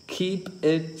is keep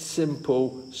it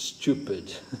simple,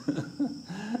 stupid.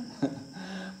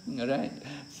 Right?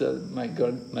 So my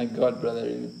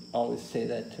godbrother would always say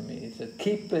that to me. He said,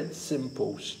 keep it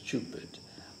simple, stupid.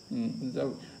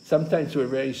 So sometimes we're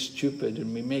very stupid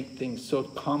and we make things so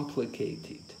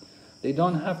complicated. They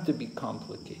don't have to be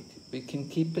complicated. We can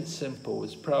keep it simple,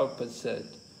 as Prabhupada said.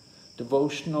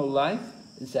 Devotional life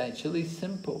is actually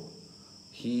simple.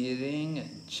 Hearing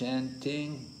and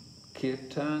chanting,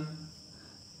 kirtan,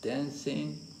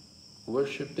 dancing,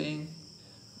 worshipping,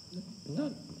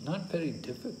 not very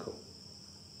difficult.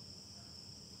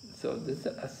 So this is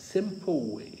a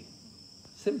simple way.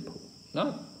 Simple.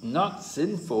 Not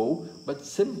sinful, but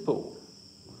simple.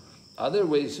 Other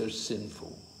ways are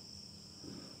sinful.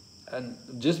 And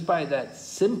just by that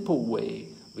simple way,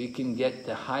 we can get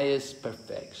the highest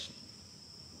perfection.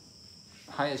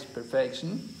 Highest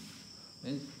perfection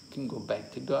means you can go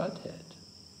back to Godhead.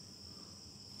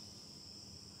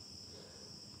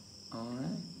 All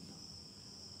right.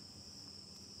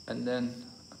 And then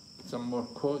some more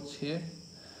quotes here.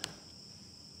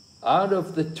 Out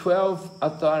of the 12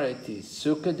 authorities,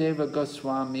 Sukadeva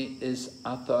Goswami is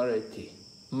authority.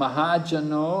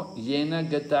 Mahajano Yena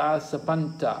Gata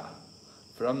Sapanta,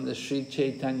 from the Sri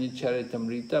Chaitanya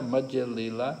Charitamrita, Madhya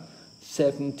Lila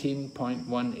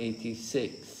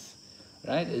 17.186.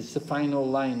 Right? It's the final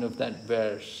line of that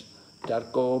verse.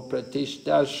 Tarko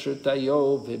Pratishta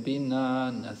Shrutayo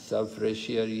Vibina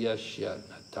Nasavrashiryasya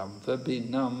Natam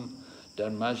Vibinam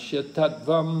Dharmasya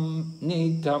Tattvam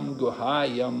Nitam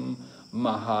Guhayam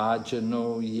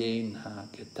Mahajano Yena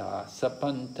Gata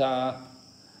Sapanta.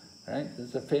 Right?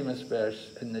 There's a famous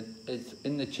verse, it's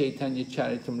in the Chaitanya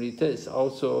Charitamrita, it's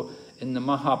also in the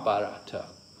Mahabharata.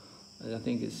 I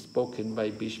think it's spoken by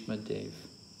Bhishma Dev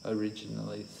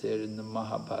originally, it's there in the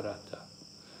Mahabharata.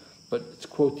 But it's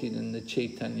quoted in the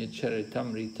Chaitanya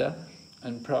Charitamrita,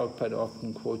 and Prabhupada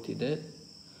often quoted it.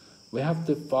 We have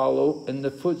to follow in the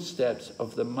footsteps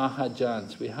of the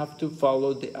Mahajans. We have to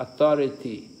follow the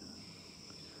authority.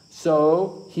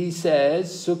 So he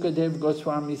says, Sukadeva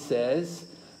Goswami says,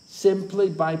 simply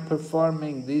by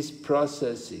performing these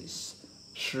processes,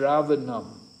 Shravanam,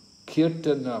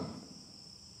 Kirtanam,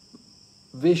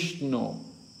 Vishnu,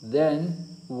 then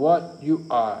what you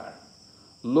are,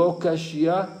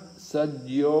 Lokashya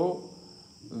Sadyo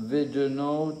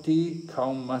Vidunoti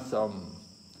Kaumasam.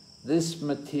 This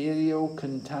material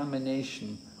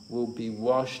contamination will be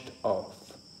washed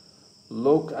off.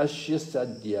 Lokashya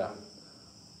Sadya.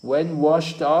 When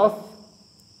washed off,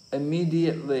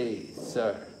 immediately,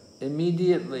 sir.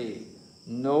 Immediately.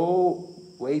 No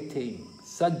waiting.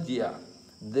 Sadya.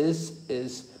 This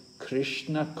is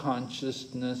Krishna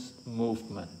consciousness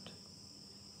movement.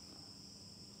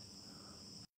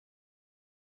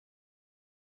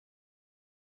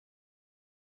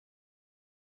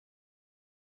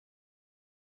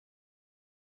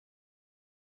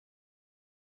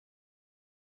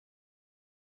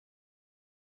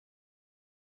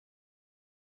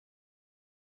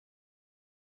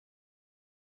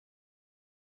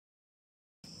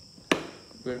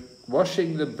 We're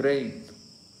washing the brain.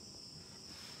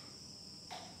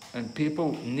 And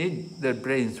people need their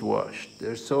brains washed.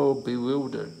 They're so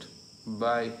bewildered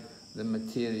by the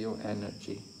material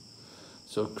energy.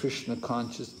 So Krishna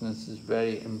consciousness is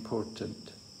very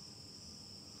important.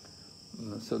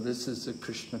 So this is the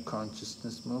Krishna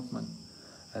consciousness movement.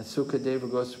 And Sukadeva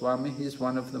Goswami, he's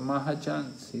one of the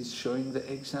Mahajans. He's showing the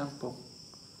example.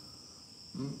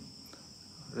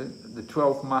 The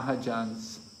 12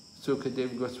 Mahajans,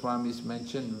 Sukadeva Goswami is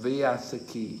mentioned,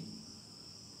 Vyasaki.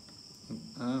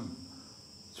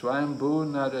 Swayambhu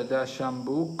Narada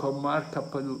Shambhu Komar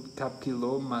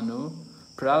Kapilo Manu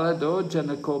Pralado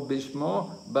Janako Bhishmo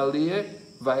Baliye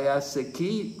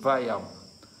Vyasaki Vayam.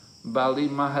 Bali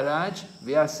Maharaj,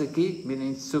 Vyasaki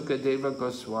meaning Sukadeva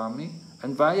Goswami,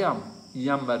 and Vayam,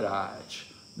 Yamaraj.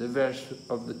 The verse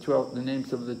of the 12, the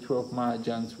names of the 12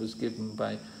 Mahajans was given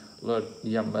by Lord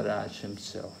Yamaraj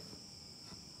himself.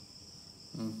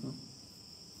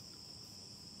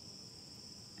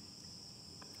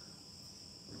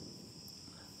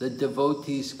 The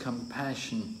devotee's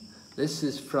compassion. This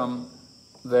is from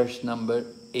verse number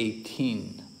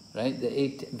 18,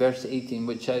 right? Verse 18,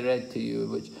 which I read to you,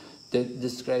 which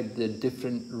described the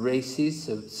different races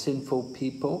of sinful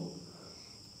people.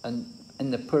 And in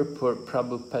the purport,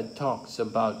 Prabhupada talks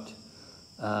about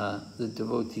the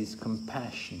devotee's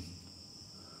compassion.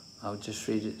 I'll just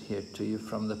read it here to you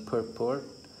from the purport.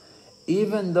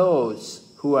 Even those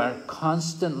who are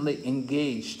constantly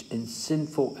engaged in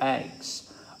sinful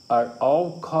acts are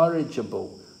all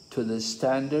corrigible to the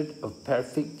standard of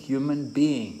perfect human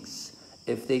beings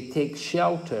if they take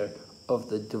shelter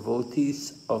of the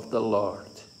devotees of the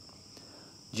Lord.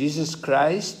 Jesus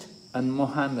Christ and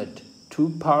Muhammad, two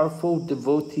powerful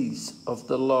devotees of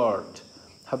the Lord,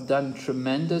 have done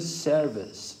tremendous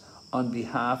service on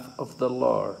behalf of the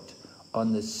Lord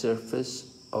on the surface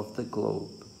of the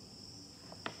globe.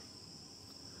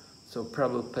 So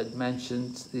Prabhupada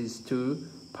mentions these two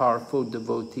powerful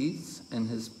devotees in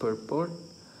his purport,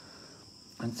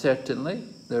 and certainly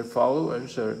their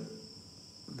followers are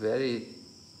very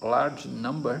large in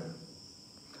number.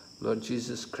 Lord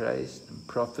Jesus Christ and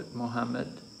Prophet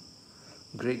Muhammad,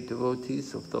 great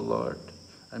devotees of the Lord,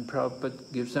 and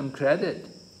Prabhupada gives them credit.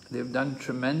 They've done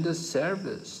tremendous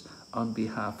service on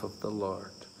behalf of the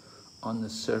Lord on the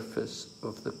surface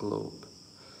of the globe.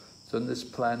 So on this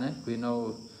planet we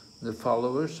know the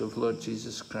followers of Lord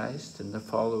Jesus Christ and the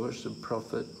followers of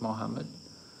Prophet Muhammad,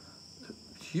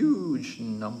 huge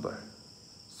number,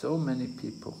 so many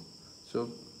people.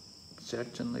 So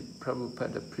certainly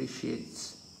Prabhupada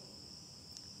appreciates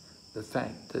the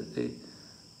fact that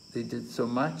they did so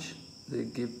much. They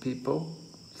give people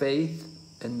faith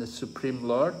in the Supreme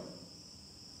Lord.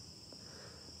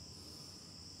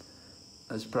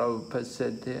 As Prabhupada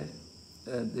said there,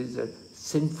 these are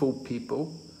sinful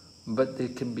people, but they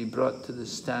can be brought to the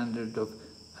standard of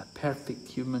perfect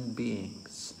human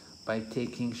beings by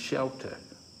taking shelter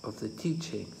of the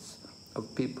teachings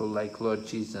of people like Lord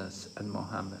Jesus and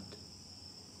Muhammad.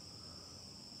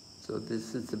 So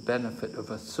this is the benefit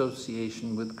of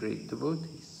association with great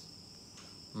devotees.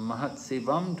 Mahat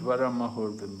Sevam Dvara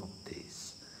Mahur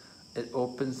Vimuktes. It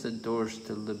opens the doors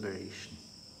to liberation.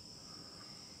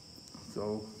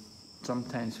 So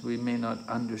sometimes we may not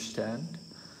understand.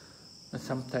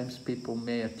 Sometimes people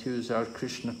may accuse our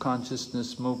Krishna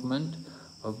consciousness movement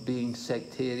of being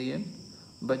sectarian,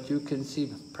 but you can see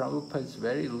Prabhupada's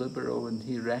very liberal and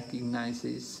he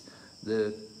recognizes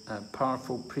the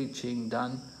powerful preaching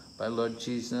done by Lord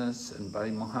Jesus and by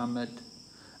Muhammad,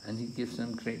 and he gives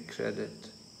them great credit.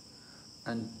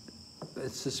 And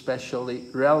it's especially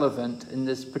relevant in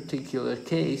this particular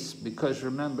case because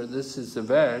remember, this is the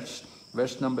verse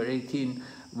number 18,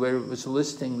 where it was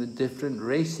listing the different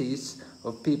races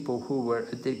of people who were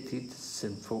addicted to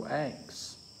sinful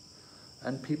acts.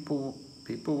 And people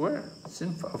were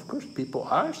sinful. Of course, people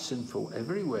are sinful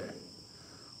everywhere.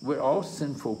 We're all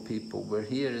sinful people. We're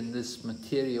here in this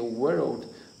material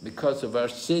world because of our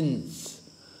sins.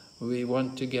 We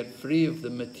want to get free of the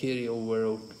material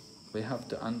world. We have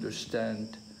to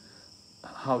understand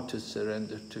how to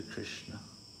surrender to Krishna.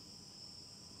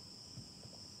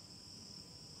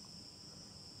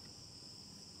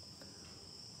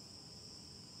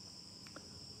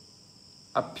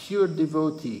 A pure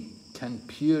devotee can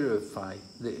purify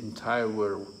the entire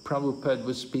world. Prabhupada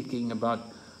was speaking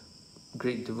about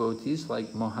great devotees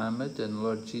like Muhammad and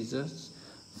Lord Jesus.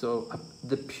 So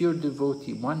the pure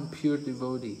devotee, one pure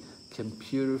devotee, can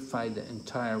purify the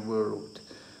entire world.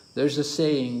 There's a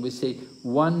saying, we say,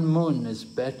 one moon is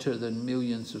better than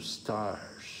millions of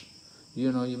stars.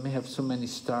 You know, you may have so many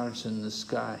stars in the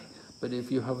sky, but if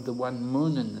you have the one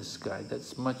moon in the sky,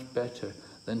 that's much better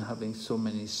than having so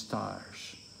many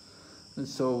stars. And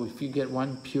so if you get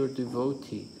one pure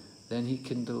devotee, then he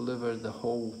can deliver the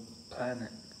whole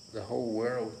planet, the whole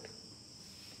world.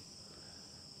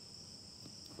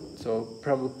 So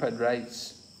Prabhupada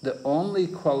writes, the only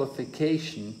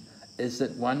qualification is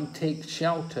that one takes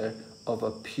shelter of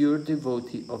a pure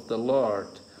devotee of the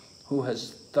Lord who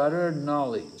has thorough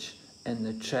knowledge in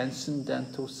the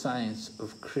transcendental science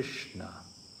of Krishna.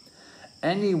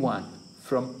 Anyone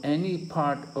from any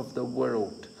part of the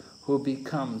world who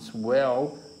becomes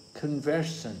well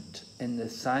conversant in the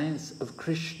science of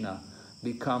Krishna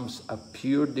becomes a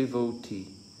pure devotee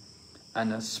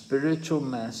and a spiritual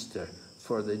master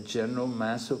for the general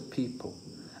mass of people,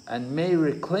 and may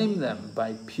reclaim them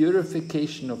by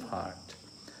purification of heart.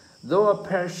 Though a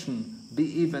person be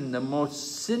even the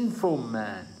most sinful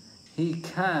man, he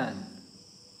can.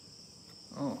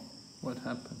 Oh, what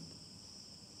happened?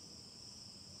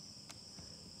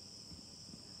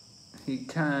 He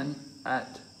can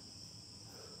at,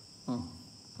 oh,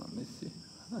 let me see.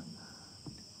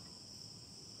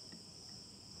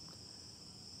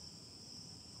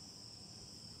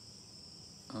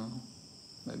 Oh,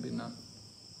 maybe not.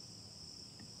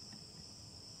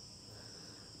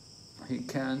 He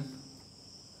can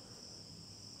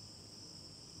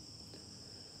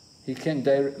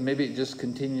maybe it just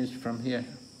continues from here.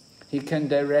 He can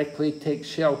directly take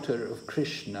shelter of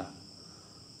Krishna,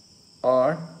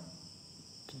 or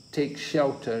to take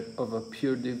shelter of a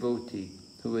pure devotee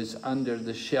who is under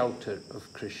the shelter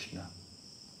of Krishna.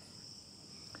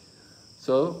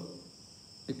 So,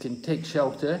 you can take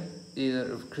shelter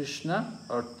either of Krishna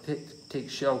or take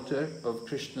shelter of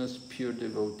Krishna's pure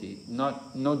devotee.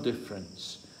 No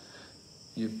difference.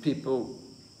 You people,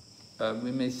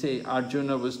 we may say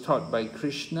Arjuna was taught by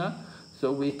Krishna,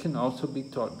 so we can also be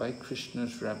taught by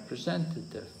Krishna's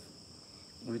representative.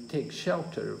 We take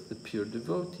shelter of the pure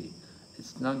devotee.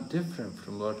 It's not different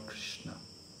from Lord Krishna.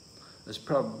 As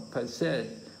Prabhupada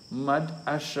said, Mad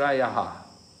Ashrayaha.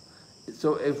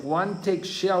 So if one takes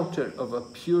shelter of a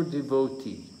pure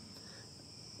devotee,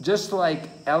 just like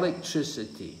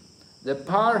electricity, the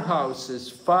powerhouse is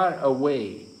far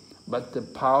away, but the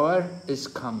power is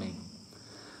coming.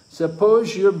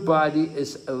 Suppose your body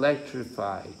is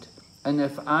electrified, and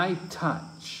if I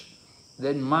touch,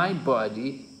 then my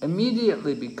body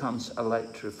immediately becomes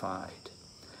electrified.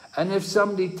 And if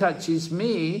somebody touches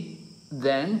me,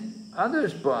 then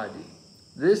others' body.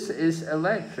 This is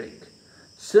electric.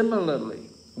 Similarly,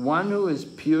 one who is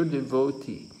pure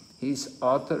devotee, he's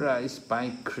authorized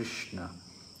by Krishna.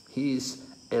 He's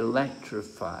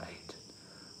electrified.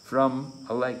 From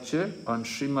a lecture on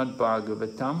Srimad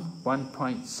Bhagavatam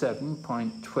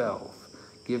 1.7.12,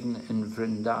 given in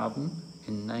Vrindavan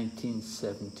in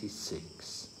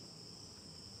 1976.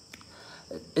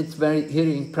 It's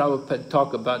hearing Prabhupada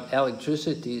talk about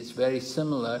electricity is very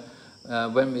similar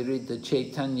when we read the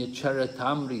Chaitanya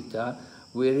Charitamrita.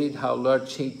 We read how Lord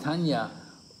Chaitanya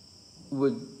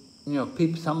would,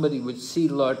 somebody would see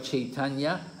Lord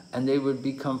Chaitanya and they would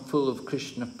become full of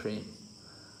Krishna prema.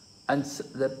 And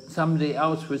somebody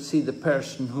else would see the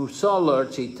person who saw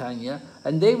Lord Chaitanya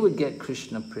and they would get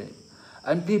Krishna prema.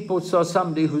 And people saw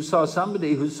somebody who saw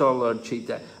Lord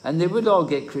Chaitanya and they would all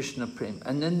get Krishna prema.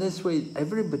 And then this way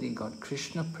everybody got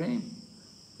Krishna prema.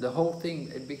 The whole thing,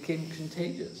 it became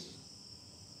contagious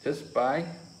just by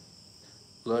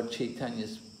Lord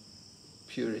Chaitanya's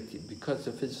purity, because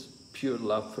of his pure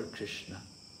love for Krishna.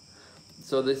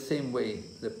 So the same way,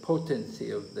 the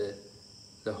potency of the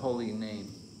holy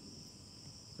name,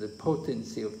 the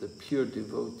potency of the pure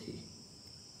devotee.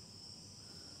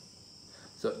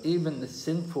 So even the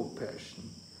sinful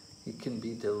person, he can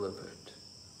be delivered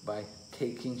by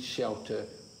taking shelter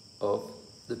of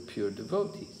the pure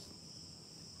devotees.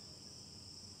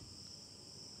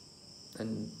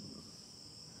 And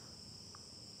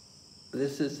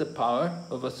this is the power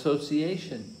of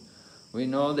association. We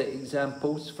know the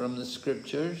examples from the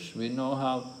scriptures. We know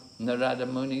how Narada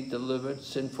Muni delivered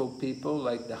sinful people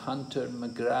like the hunter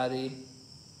Magrari.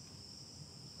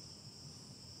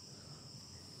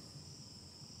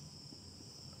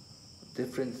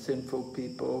 Different sinful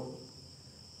people.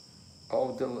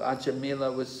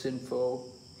 Ajamila was sinful.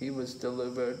 He was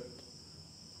delivered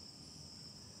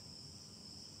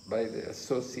by the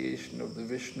association of the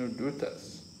Vishnu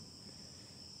Dutas.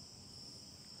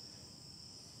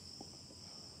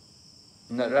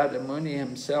 Narada Muni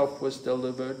himself was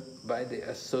delivered by the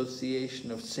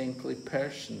association of saintly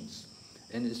persons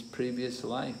in his previous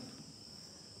life.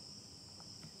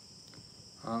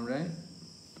 All right?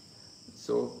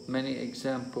 So many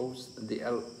examples, the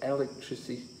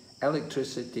electricity,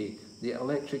 the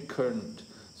electric current.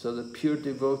 So the pure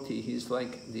devotee, he's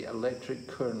like the electric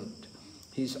current.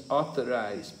 He's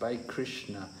authorized by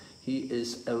Krishna. He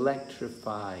is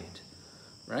electrified.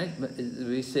 Right?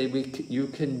 We say you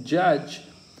can judge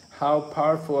how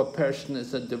powerful a person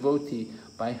is a devotee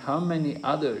by how many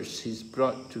others he's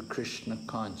brought to Krishna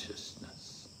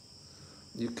consciousness.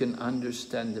 You can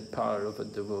understand the power of a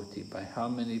devotee by how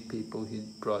many people he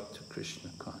brought to Krishna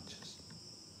consciousness.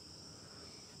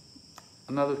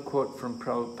 Another quote from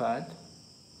Prabhupada.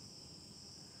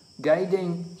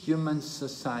 Guiding human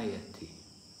society.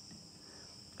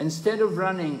 Instead of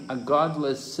running a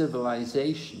godless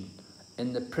civilization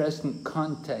in the present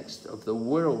context of the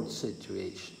world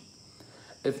situation,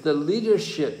 if the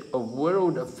leadership of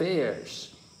world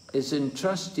affairs is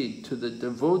entrusted to the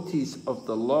devotees of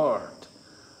the Lord,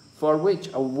 for which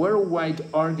a worldwide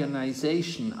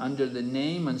organization under the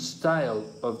name and style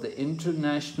of the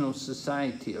International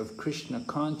Society of Krishna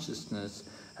Consciousness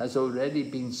has already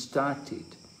been started.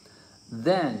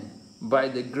 Then, by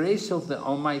the grace of the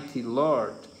Almighty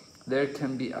Lord, there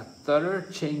can be a thorough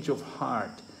change of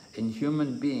heart in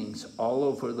human beings all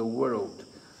over the world,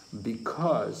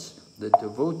 because the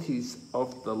devotees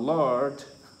of the Lord,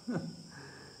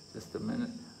 just a minute,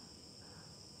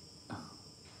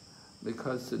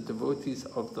 because the devotees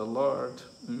of the Lord,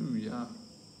 ooh, yeah,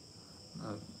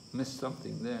 I missed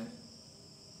something there.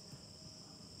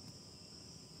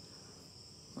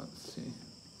 Let's see.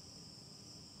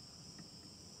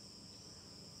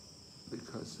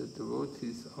 Because the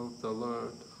devotees of the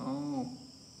Lord, oh,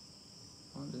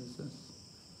 what is this?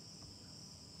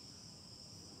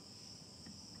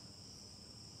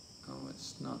 Oh,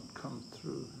 it's not come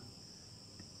through.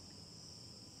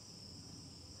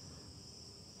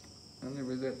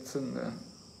 Anyway, that's in the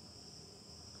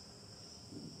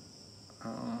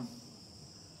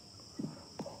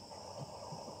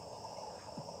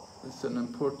it's an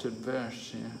imported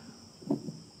verse here.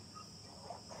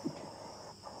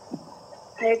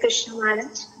 Hare Krishna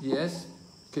Maharaj. Yes?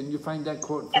 Can you find that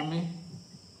quote for me?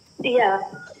 Yeah.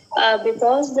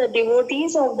 Because the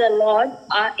devotees of the Lord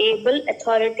are able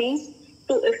authorities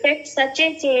to effect such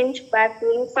a change by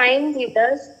purifying the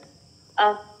dust.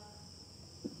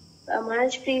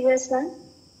 Maharaj, previous one?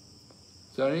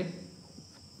 Sorry?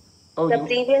 Oh, the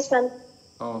previous one.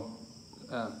 Oh,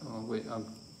 wait, let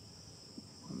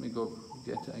me go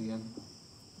get it again.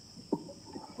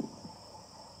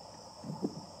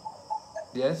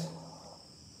 Yes?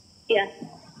 Yeah.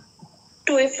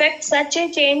 To effect such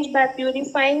a change by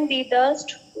purifying the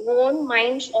dust-worn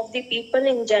minds of the people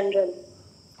in general.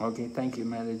 Okay, thank you,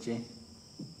 Maraji.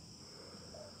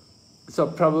 So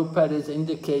Prabhupada is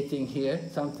indicating here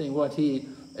something what he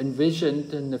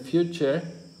envisioned in the future,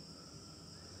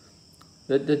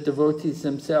 that the devotees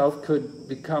themselves could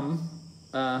become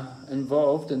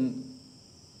involved in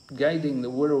guiding the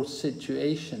world's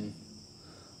situation,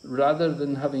 rather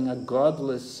than having a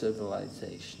godless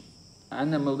civilization,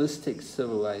 animalistic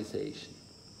civilization.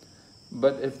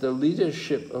 But if the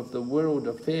leadership of the world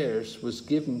affairs was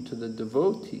given to the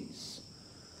devotees,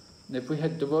 if we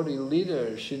had devotee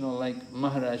leaders, you know, like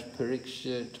Maharaj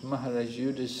Parikshit, Maharaj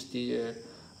Yudhisthira,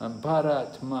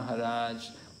 Bharat Maharaj,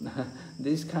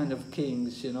 these kind of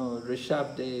kings, you know,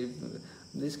 Rishabdev,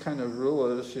 these kind of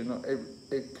rulers, you know,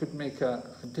 it could make a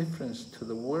difference to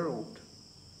the world.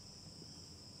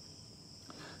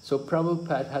 So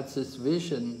Prabhupada had this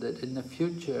vision that in the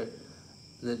future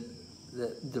that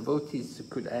the devotees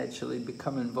could actually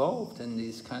become involved in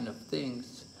these kind of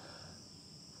things.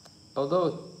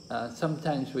 Although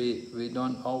sometimes we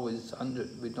don't always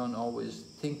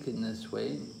think in this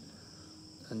way,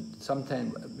 and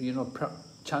sometimes, you know,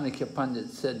 Chanakya Pandit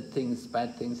said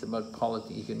bad things about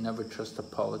politics. You can never trust a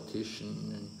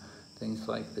politician and things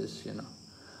like this, you know.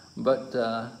 But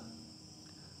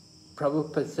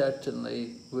Prabhupada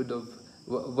certainly would have,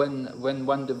 when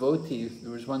one devotee,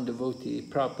 there was one devotee,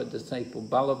 Prabhupada disciple,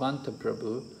 Balavanta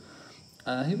Prabhu,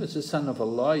 he was the son of a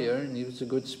lawyer and he was a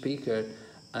good speaker,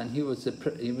 and he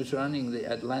was running the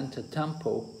Atlanta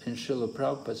temple in Srila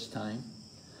Prabhupada's time,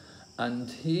 and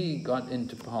he got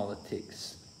into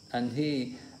politics, and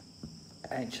he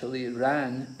actually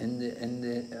ran in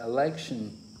the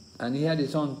election, and he had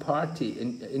his own party,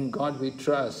 in God We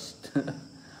Trust.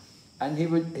 And he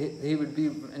would be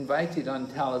invited on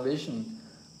television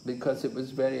because it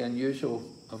was very unusual.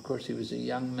 Of course, he was a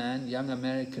young man, young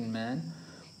American man,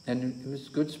 and he was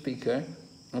a good speaker.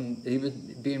 And he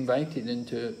would be invited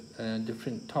into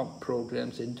different talk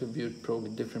programs, interviewed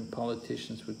programs, different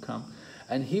politicians would come.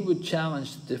 And he would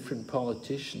challenge the different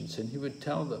politicians, and he would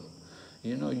tell them,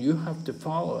 you know, you have to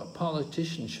follow, a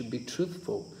politician should be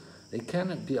truthful. They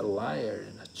cannot be a liar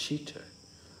and a cheater.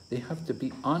 They have to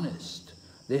be honest.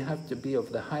 They have to be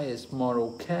of the highest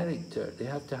moral character. They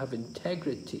have to have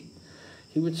integrity.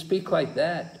 He would speak like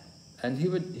that, and he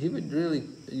would really,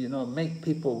 you know, make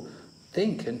people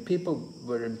think, and people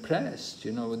were impressed,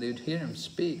 you know, when they'd hear him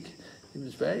speak. He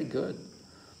was very good.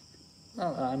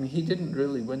 Well, I mean, he didn't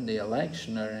really win the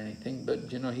election or anything,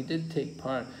 but, you know, he did take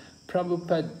part.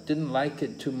 Prabhupada didn't like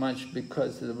it too much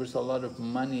because there was a lot of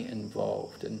money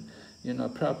involved, and, you know,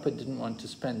 Prabhupada didn't want to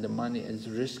spend the money. It's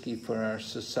risky for our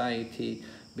society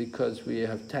because we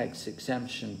have tax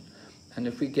exemption. And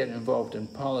if we get involved in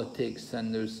politics,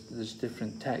 then there's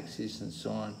different taxes and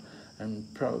so on. And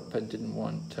Prabhupada didn't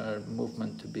want our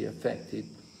movement to be affected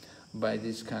by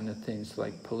these kind of things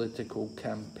like political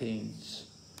campaigns.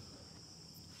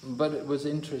 But it was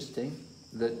interesting.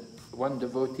 that one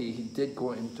devotee, he did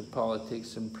go into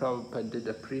politics, and Prabhupada did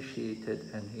appreciate it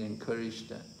and he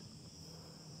encouraged it.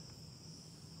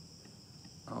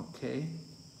 Okay.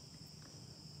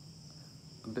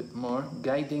 A bit more.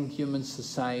 Guiding human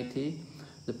society.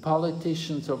 The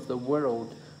politicians of the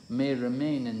world may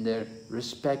remain in their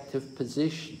respective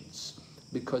positions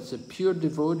because the pure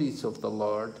devotees of the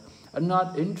Lord are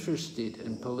not interested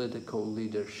in political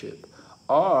leadership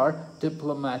or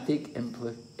diplomatic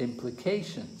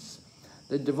implications.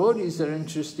 The devotees are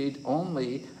interested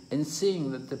only in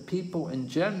seeing that the people in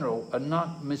general are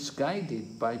not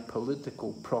misguided by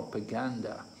political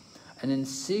propaganda, and in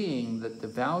seeing that the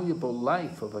valuable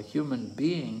life of a human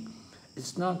being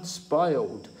is not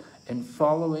spoiled in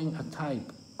following a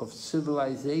type of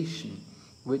civilization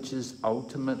which is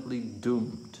ultimately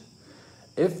doomed.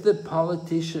 If the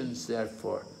politicians,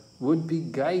 therefore, would be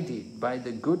guided by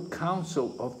the good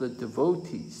counsel of the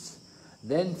devotees,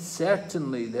 then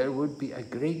certainly there would be a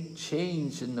great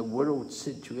change in the world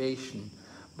situation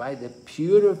by the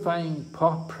purifying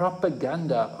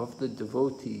propaganda of the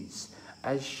devotees,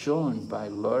 as shown by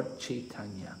Lord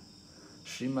Chaitanya.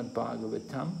 Srimad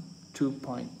Bhagavatam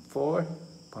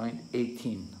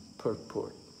 2.4.18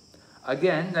 purport.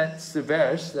 Again, that's the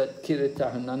verse that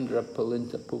Kiritahanandra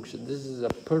Palinta Puksha. This is a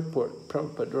purport.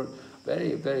 Prabhupada wrote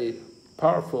very, very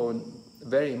powerful and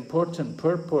very important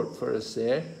purport for us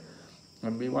there.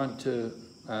 And we want to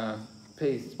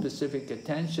pay specific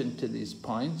attention to these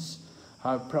points,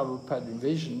 how Prabhupada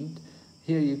envisioned.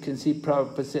 Here you can see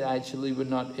Prabhupada said, actually, we're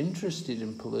not interested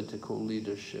in political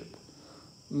leadership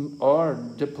or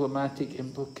diplomatic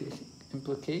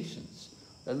implications.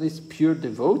 At least pure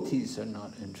devotees are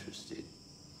not interested.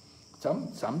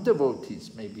 Some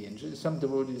devotees may be interested. Some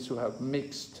devotees who have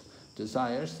mixed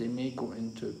desires, they may go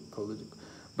into political.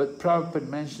 But Prabhupada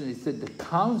mentioned, he said, the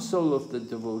counsel of the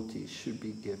devotees should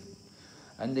be given.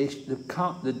 And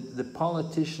the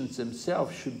politicians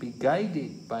themselves should be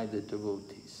guided by the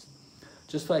devotees.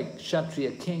 Just like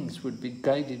Kshatriya kings would be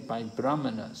guided by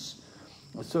Brahmanas.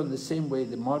 So in the same way,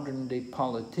 the modern day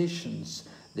politicians,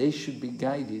 they should be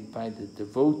guided by the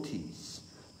devotees.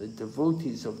 The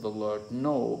devotees of the Lord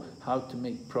know how to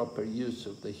make proper use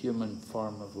of the human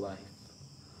form of life.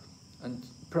 And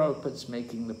Prabhupada's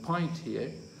making the point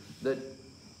here that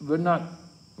we're not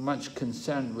much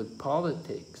concerned with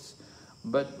politics,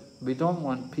 but we don't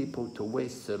want people to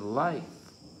waste their life.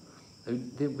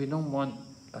 We don't want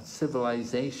a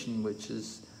civilization which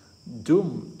is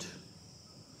doomed.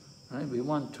 Right? We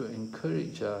want to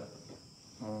encourage a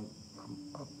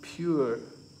pure,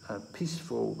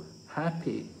 peaceful,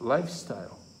 happy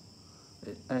lifestyle.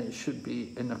 It should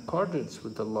be in accordance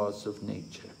with the laws of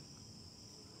nature.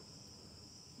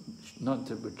 Not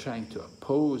that we're trying to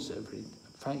oppose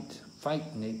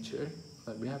fight nature,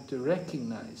 but we have to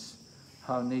recognize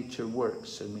how nature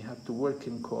works, and we have to work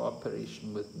in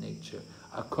cooperation with nature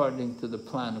according to the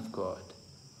plan of God.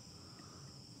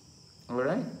 All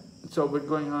right? So we're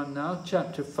going on now,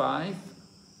 chapter 5,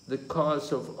 the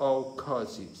cause of all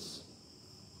causes.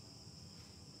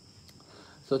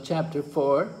 So chapter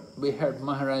 4, we heard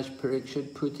Maharaj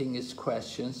Parikshit putting his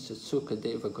questions to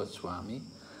Sukadeva Goswami.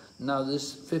 Now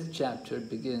this 5th chapter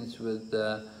begins with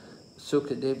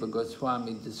Sukadeva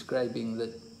Goswami describing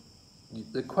that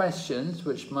the questions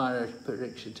which Maharaj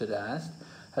Parikshit had asked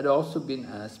had also been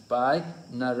asked by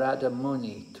Narada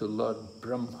Muni to Lord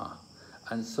Brahma.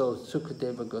 And so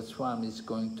Sukadeva Goswami is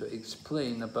going to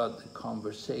explain about the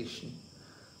conversation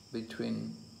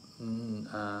between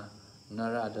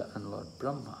Narada and Lord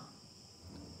Brahma.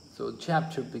 So the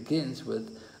chapter begins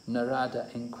with Narada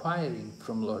inquiring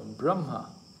from Lord Brahma.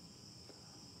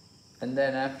 And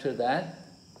then after that,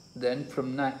 then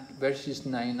from verses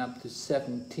 9 up to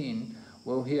 17,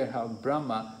 we'll hear how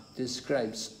Brahma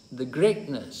describes the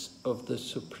greatness of the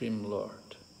Supreme Lord.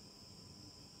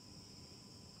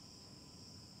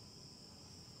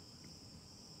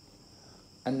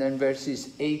 And then verses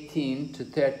 18 to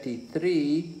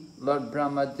 33, Lord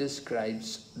Brahma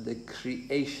describes the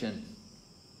creation.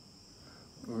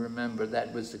 Remember,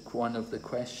 that was one of the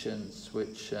questions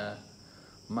which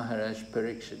Maharaj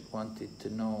Parikshit wanted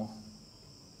to know.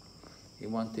 He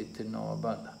wanted to know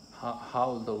about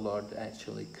how the Lord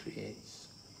actually creates.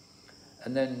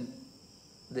 And then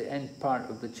the end part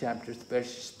of the chapter,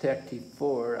 verses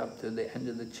 34 up to the end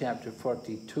of the chapter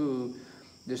 42,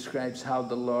 describes how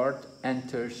the Lord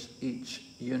enters each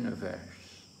universe.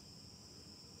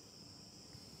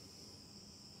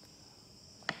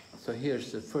 So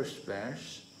here's the first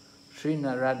verse. Sri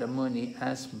Narada Muni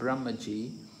asked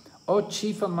Brahmaji, O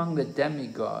chief among the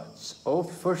demigods, O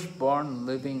firstborn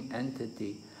living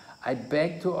entity, I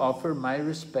beg to offer my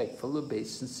respectful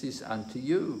obeisances unto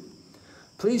you.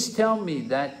 Please tell me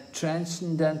that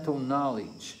transcendental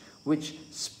knowledge which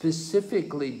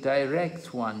specifically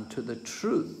directs one to the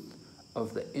truth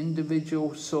of the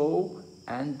individual soul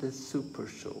and the super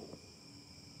soul.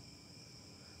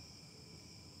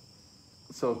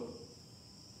 So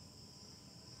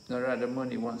Narada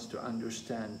Muni wants to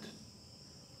understand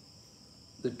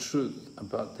the truth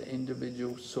about the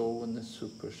individual soul and the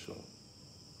super soul.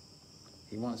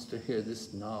 He wants to hear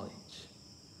this knowledge.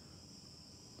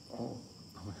 Oh,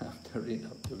 I have to read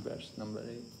up to verse number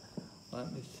 8.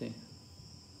 Let me see.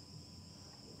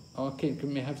 Okay,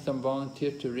 can we have some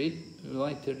volunteer to read? Would you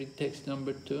like to read text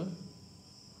number 2?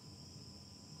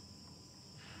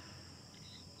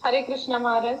 Hare Krishna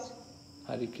Maharaj.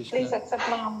 Hare Krishna. Please accept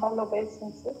my humble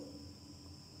obeisances.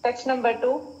 Text number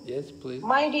 2. Yes, please.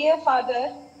 My dear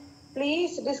Father,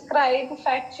 please describe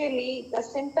factually the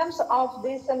symptoms of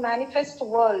this manifest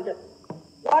world.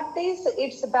 What is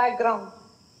its background?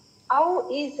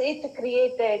 How is it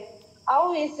created?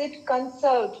 How is it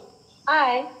conserved?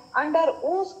 And under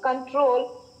whose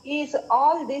control is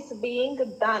all this being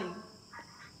done?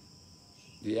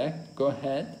 Yeah, go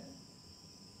ahead.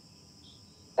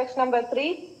 Text number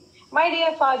 3. My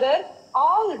dear Father,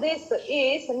 all this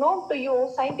is known to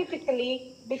you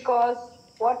scientifically because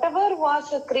whatever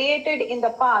was created in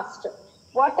the past,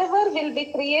 whatever will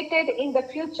be created in the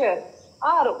future,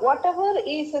 or whatever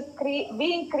is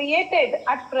being created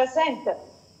at present,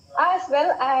 as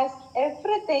well as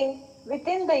everything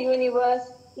within the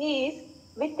universe is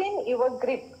within your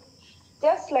grip,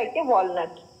 just like a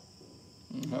walnut.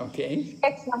 Okay.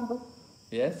 Text number.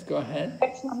 Yes, go ahead.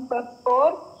 Text number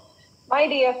 4. My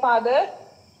dear Father,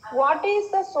 what is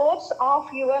the source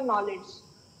of your knowledge?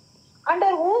 Under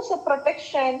whose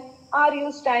protection are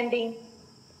you standing?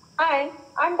 And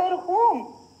under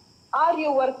whom are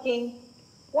you working?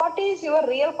 What is your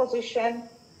real position?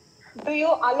 Do you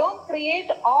alone create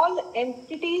all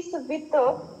entities with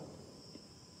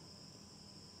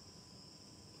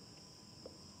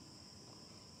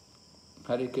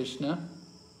Hare Krishna.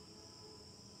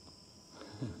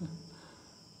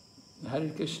 Hare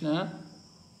Krishna.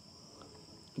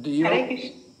 Do you? Hare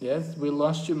Krishna. Yes, we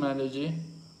lost you, Mataji.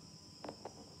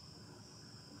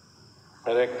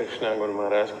 Hare Krishna, Guru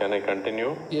Maharaj. Can I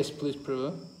continue? Yes, please,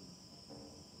 Prabhu.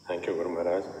 Thank you, Guru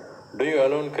Maharaj. Do you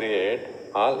alone create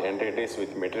all entities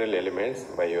with material elements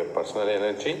by your personal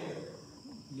energy?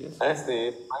 Yes. As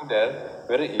the spider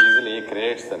very easily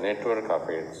creates the network of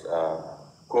its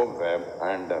cobweb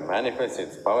and manifests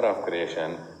its power of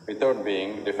creation without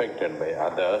being defected by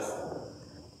others,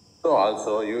 so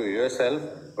also you yourself,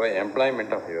 by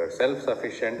employment of your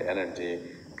self-sufficient energy,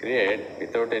 create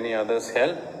without any other's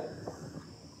help.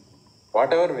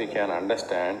 Whatever we can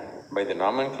understand by the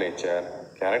nomenclature,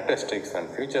 characteristics and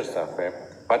features of a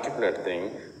particular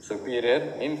thing,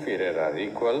 superior, inferior or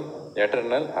equal,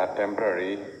 eternal or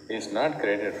temporary, is not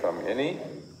created from any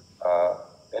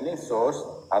source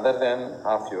other than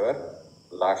of your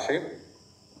Lordship,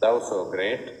 thou so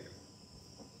great.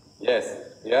 Yes,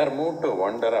 we are moved to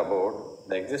wonder about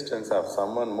the existence of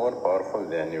someone more powerful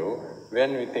than you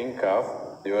when we think of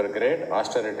your great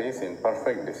austerities in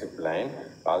perfect discipline,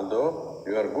 although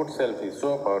your good self is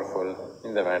so powerful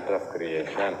in the matter of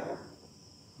creation.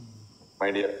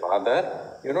 My dear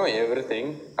Father, you know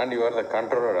everything and you are the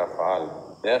controller of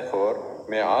all. Therefore,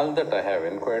 may all that I have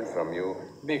inquired from you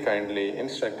be kindly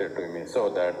instructed to me so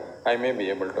that I may be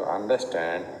able to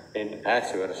understand it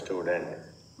as your student.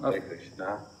 Hare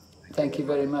Krishna. Thank you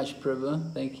very much,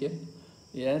 Prabhu. Thank you.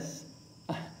 Yes,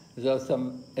 there are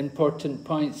some important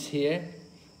points here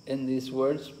in these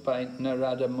words by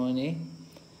Narada Muni.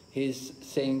 He's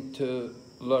saying to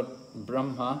Lord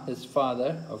Brahma, his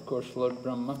father, of course Lord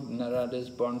Brahma, Narada is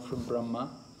born from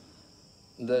Brahma,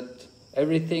 that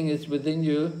everything is within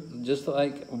you, just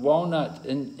like a walnut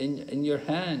in your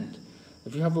hand.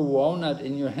 If you have a walnut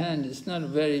in your hand, it's not a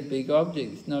very big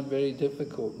object, it's not very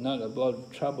difficult, not a lot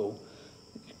of trouble.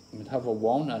 You would have a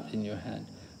walnut in your hand.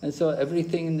 And so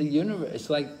everything in the universe, it's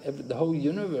like the whole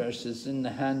universe is in the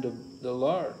hand of the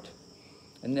Lord.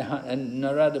 And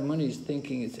Narada Muni is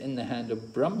thinking it's in the hand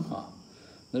of Brahma.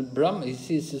 That Brahma, he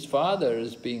sees his father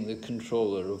as being the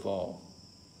controller of all.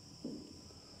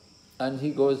 And he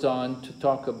goes on to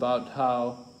talk about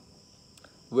how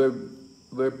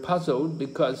we're puzzled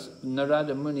because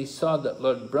Narada Muni saw that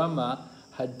Lord Brahma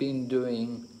had been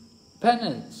doing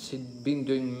penance, he'd been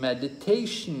doing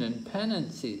meditation and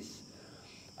penances.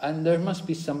 And there must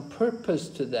be some purpose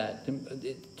to that.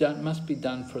 It must be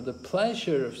done for the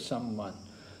pleasure of someone.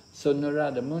 So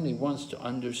Narada Muni wants to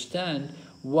understand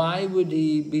Why would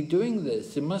he be doing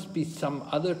this? It must be some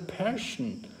other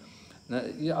person. Now,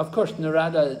 of course,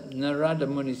 Narada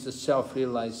Muni is a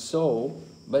self-realized soul,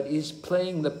 but he's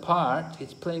playing the part,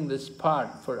 he's playing this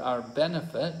part for our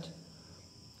benefit.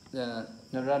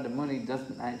 Narada Muni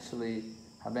doesn't actually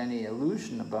have any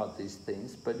illusion about these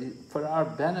things, but for our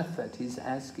benefit, he's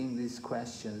asking these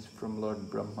questions from Lord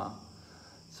Brahma,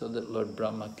 so that Lord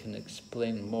Brahma can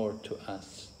explain more to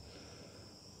us.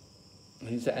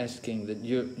 He's asking that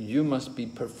you must be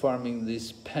performing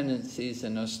these penances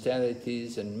and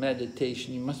austerities and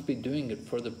meditation. You must be doing it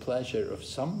for the pleasure of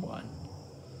someone.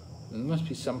 There must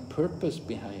be some purpose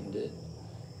behind it.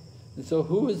 And so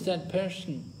who is that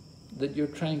person that you're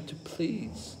trying to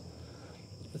please?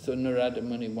 So Narada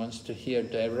Muni wants to hear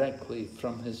directly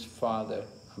from his father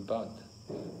about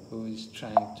who he's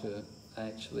trying to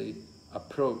actually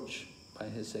approach by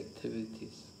his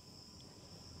activities.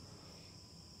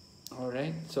 All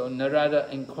right, so Narada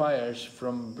inquires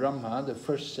from Brahma, the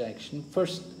first section.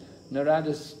 First,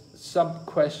 Narada's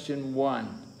sub-question 1.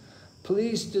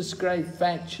 Please describe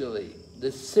factually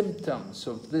the symptoms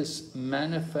of this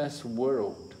manifest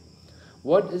world.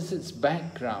 What is its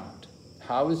background?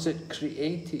 How is it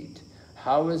created?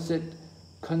 How is it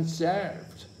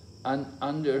conserved? And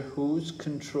under whose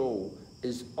control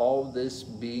is all this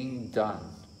being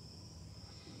done?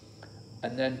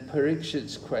 And then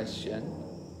Parikshit's question,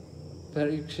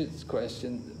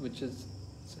 which is,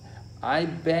 I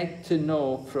beg to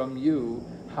know from you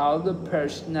how the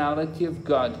personality of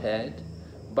Godhead,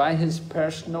 by his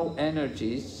personal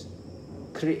energies,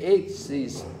 creates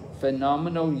these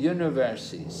phenomenal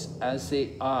universes as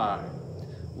they are,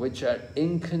 which are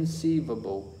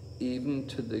inconceivable even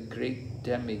to the great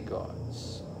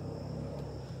demigods.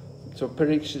 So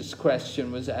Parikshit's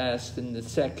question was asked in the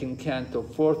 2nd canto,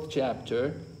 4th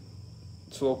chapter,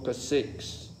 sloka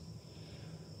 6.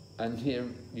 And here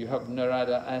you have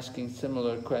Narada asking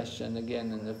similar question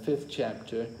again in the 5th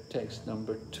chapter, text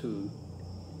number 2.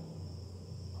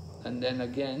 And then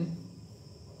again,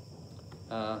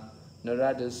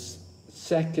 Narada's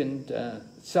second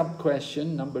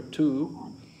sub-question, number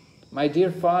 2. My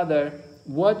dear Father,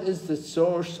 what is the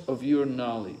source of your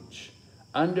knowledge?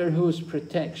 Under whose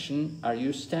protection are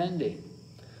you standing?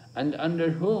 And under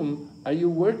whom are you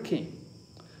working?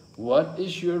 What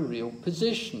is your real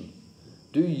position?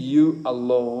 Do you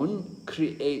alone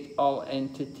create all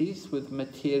entities with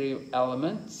material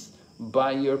elements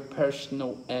by your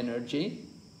personal energy?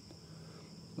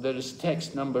 There is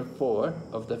text number 4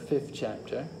 of the 5th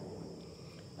chapter.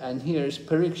 And here's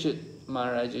Parikshit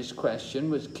Maharaj's question,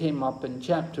 which came up in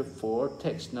chapter 4,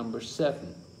 text number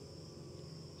 7.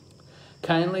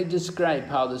 Kindly describe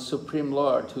how the Supreme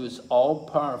Lord, who is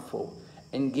all-powerful,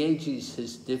 engages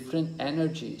his different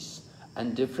energies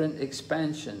and different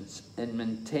expansions in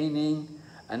maintaining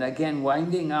and again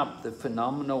winding up the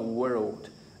phenomenal world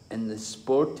in the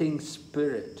sporting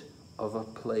spirit of a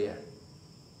player.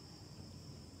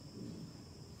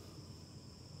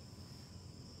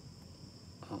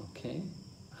 Okay.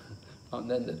 And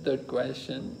then the 3rd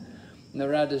question,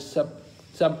 Narada's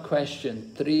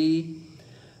sub-question 3.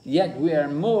 Yet we are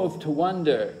moved to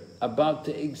wonder about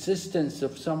the existence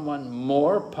of someone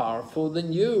more powerful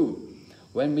than you,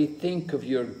 when we think of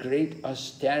your great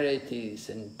austerities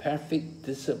and perfect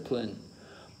discipline,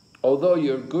 although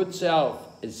your good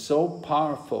self is so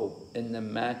powerful in the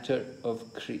matter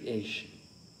of creation.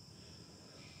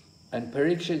 And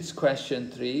Parikshit's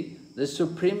question 3, the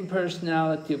Supreme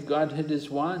Personality of Godhead is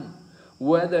one,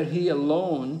 whether he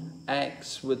alone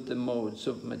acts with the modes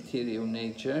of material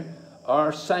nature,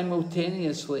 or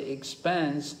simultaneously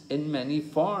expands in many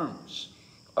forms,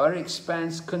 or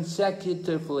expands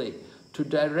consecutively to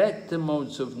direct the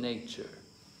modes of nature.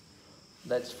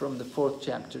 That's from the 4th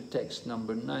chapter, text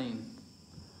number 9.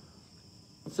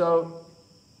 So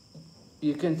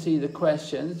you can see the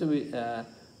questions.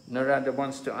 Narada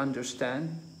wants to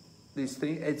understand these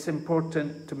things. It's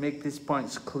important to make these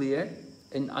points clear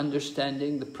in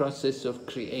understanding the process of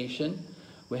creation.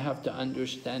 We have to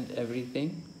understand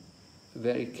everything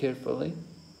very carefully.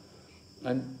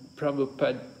 And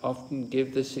Prabhupada often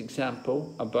gave this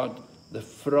example about the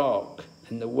frog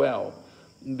in the well,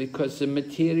 because the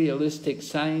materialistic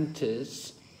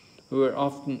scientists, who are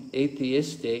often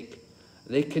atheistic,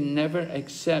 they can never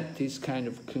accept these kind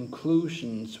of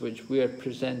conclusions which we are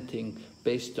presenting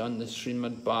based on the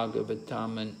Srimad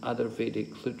Bhagavatam and other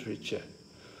Vedic literature.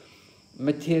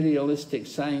 Materialistic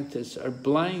scientists are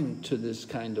blind to this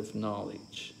kind of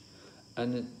knowledge,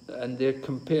 and they're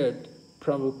compared,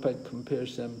 Prabhupada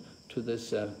compares them to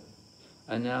this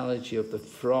analogy of the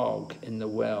frog in the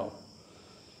well.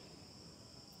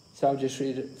 So I'll just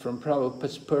read it from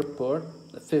Prabhupada's purport,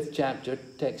 the 5th chapter,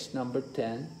 text number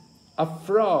 10. A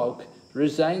frog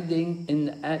residing in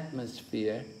the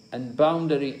atmosphere and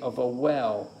boundary of a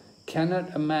well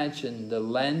cannot imagine the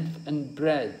length and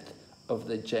breadth of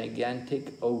the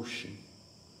gigantic ocean.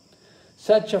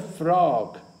 Such a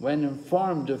frog, when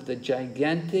informed of the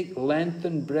gigantic length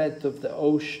and breadth of the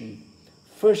ocean,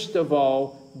 first of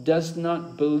all, does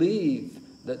not believe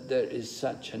that there is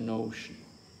such an ocean.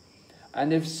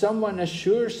 And if someone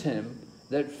assures him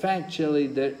that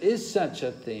factually there is such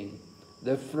a thing,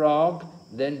 the frog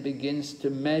then begins to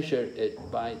measure it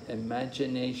by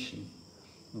imagination,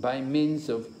 by means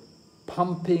of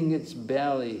pumping its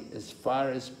belly as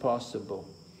far as possible,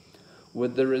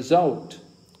 with the result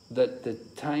that the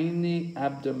tiny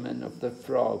abdomen of the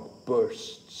frog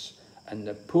bursts and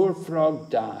the poor frog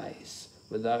dies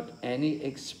without any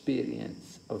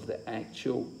experience of the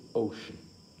actual ocean.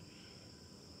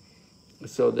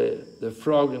 So the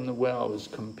frog in the well is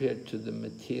compared to the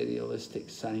materialistic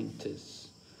scientists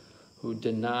who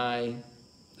deny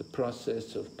the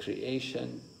process of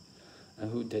creation and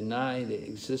who deny the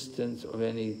existence of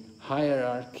any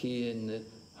hierarchy in the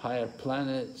higher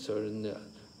planets, or in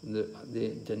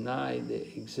they deny the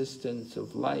existence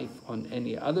of life on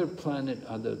any other planet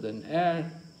other than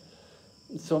Earth.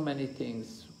 So many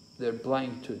things they're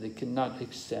blind to, they cannot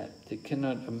accept, they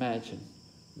cannot imagine,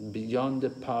 beyond the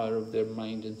power of their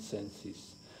mind and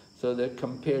senses. So they're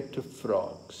compared to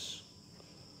frogs.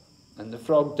 And the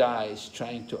frog dies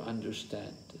trying to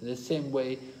understand. In the same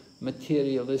way,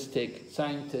 materialistic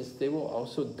scientists, they will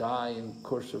also die in the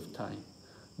course of time,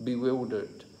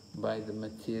 bewildered by the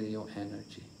material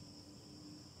energy.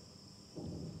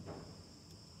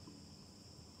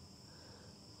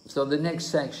 So the next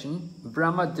section,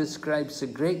 Brahma describes the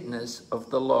greatness of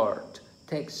the Lord.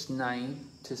 Text 9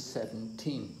 to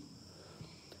 17.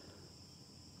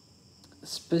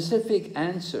 Specific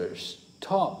answers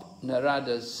top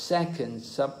Narada's second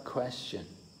sub-question.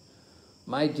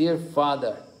 My dear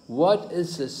father, what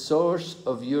is the source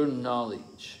of your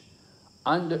knowledge?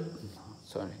 Under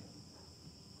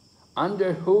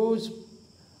whose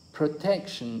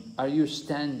protection are you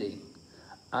standing?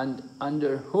 And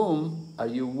under whom are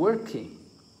you working?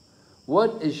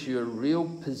 What is your real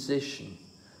position?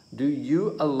 Do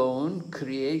you alone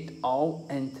create all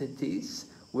entities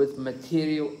with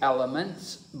material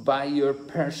elements by your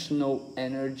personal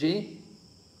energy?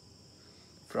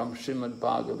 From Srimad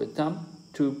Bhagavatam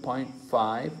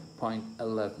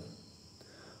 2.5.11.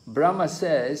 Brahma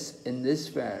says in this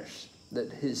verse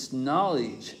that his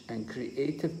knowledge and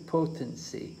creative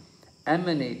potency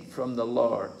emanate from the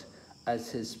Lord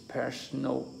as his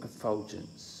personal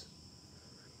effulgence.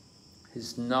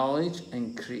 His knowledge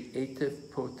and creative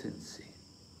potency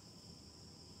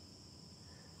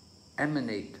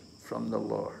emanate from the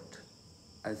Lord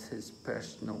as his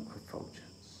personal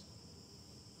effulgence.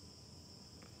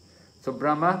 So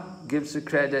Brahma gives the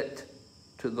credit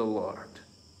to the Lord.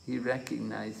 He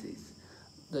recognizes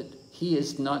that he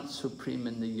is not supreme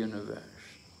in the universe,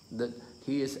 that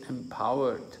he is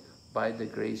empowered by the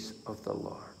grace of the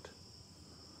Lord.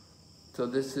 So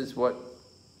this is what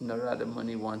Narada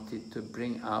Muni wanted to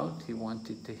bring out. He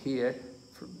wanted to hear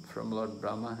from Lord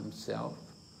Brahma himself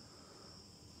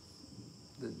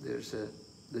that there's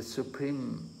the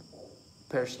supreme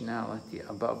personality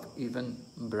above even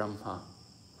Brahma.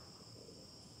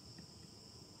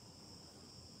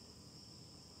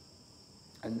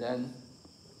 And then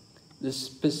the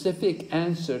specific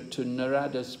answer to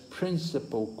Narada's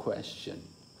principal question.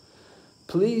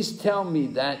 Please tell me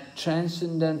that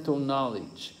transcendental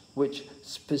knowledge which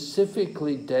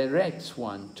specifically directs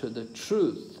one to the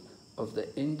truth of the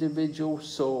individual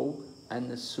soul and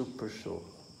the super soul.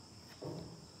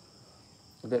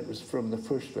 That was from the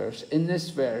first verse. In this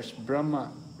verse,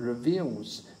 Brahma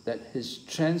reveals that his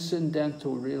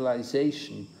transcendental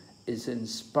realization is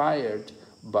inspired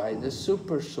by the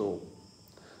super soul.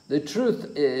 The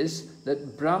truth is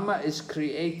that Brahma is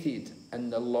created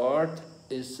and the Lord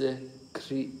is the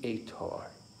creator.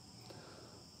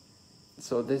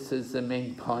 So this is the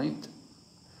main point.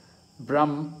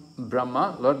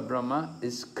 Brahma, Lord Brahma,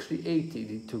 is created.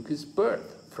 He took his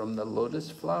birth from the lotus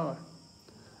flower.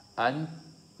 And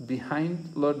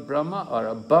behind Lord Brahma, or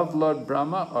above Lord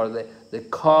Brahma, or the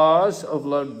cause of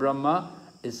Lord Brahma,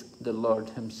 is the Lord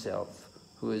himself,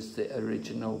 who is the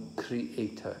original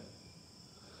creator.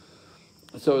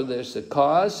 So there's the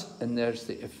cause and there's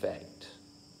the effect.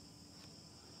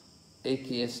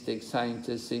 Atheistic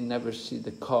scientists, they never see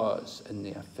the cause and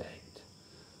the effect.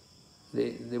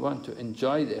 They want to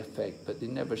enjoy the effect, but they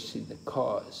never see the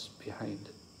cause behind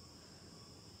it.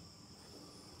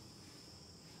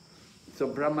 So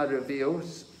Brahma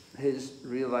reveals his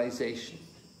realization,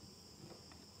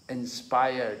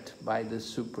 inspired by the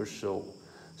Super Soul.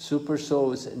 Super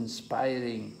Soul is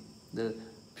inspiring the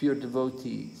pure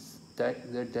devotees.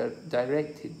 They're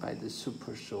directed by the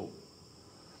Super Soul.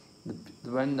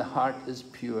 When the heart is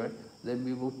pure, then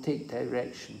we will take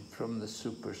direction from the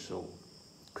Super Soul.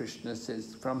 Krishna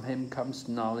says, from him comes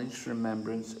knowledge,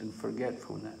 remembrance, and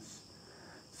forgetfulness.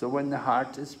 So when the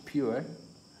heart is pure,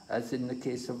 as in the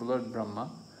case of Lord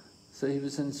Brahma, so he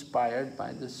was inspired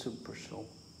by the Super Soul.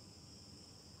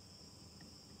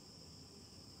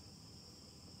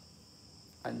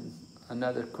 And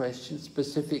another question,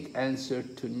 specific answer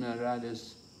to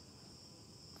Narada's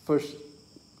first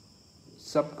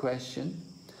sub-question.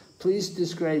 Please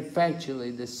describe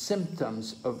factually the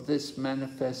symptoms of this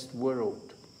manifest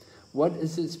world. What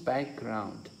is its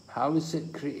background? How is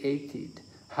it created?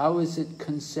 How is it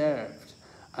conserved?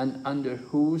 And under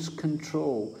whose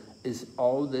control is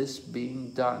all this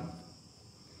being done?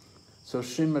 So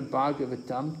Srimad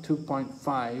Bhagavatam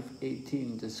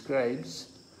 2.5:18 describes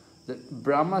that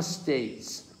Brahma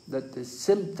states that the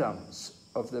symptoms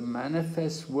of the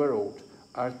manifest world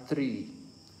are three: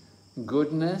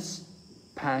 goodness,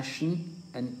 passion,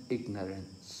 and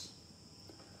ignorance.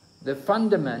 The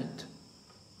fundament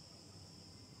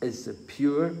is the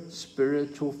pure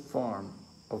spiritual form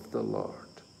of the Lord.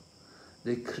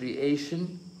 The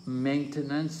creation,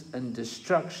 maintenance, and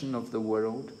destruction of the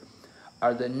world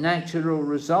are the natural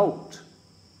result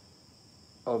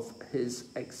of his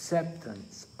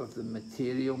acceptance of the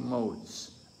material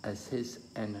modes as his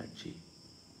energy.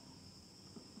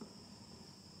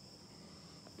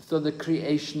 So the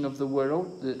creation of the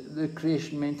world, the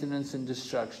creation, maintenance, and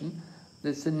destruction,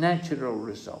 that's the natural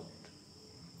result.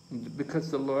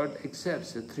 Because the Lord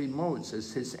accepts the three modes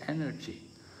as his energy.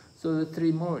 So the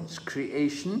three modes,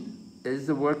 creation is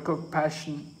the work of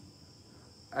passion,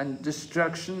 and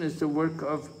destruction is the work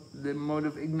of the mode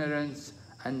of ignorance,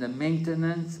 and the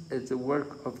maintenance is the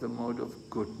work of the mode of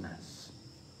goodness.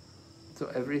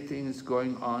 So everything is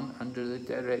going on under the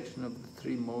direction of the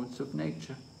three modes of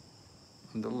nature.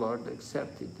 And the Lord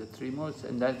accepted the three modes,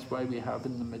 and that's why we have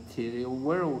in the material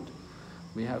world,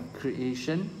 we have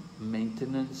creation,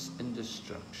 maintenance, and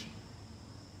destruction.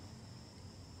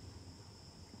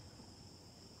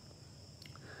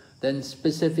 Then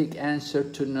specific answer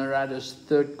to Narada's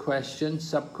third question,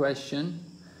 sub-question.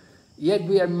 Yet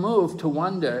we are moved to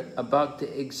wonder about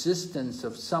the existence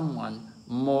of someone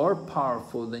more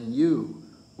powerful than you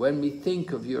when we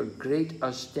think of your great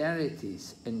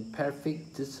austerities in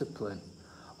perfect discipline,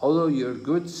 although your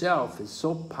good self is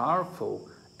so powerful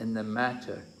in the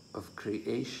matter of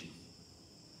creation.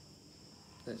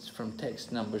 That's from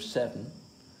text number 7.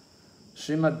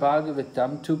 Srimad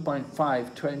Bhagavatam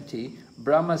 2.5:20,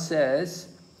 Brahma says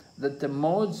that the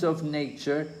modes of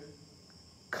nature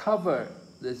cover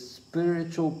the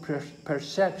spiritual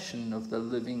perception of the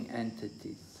living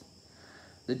entities.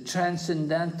 The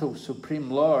transcendental Supreme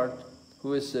Lord,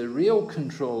 who is the real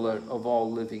controller of all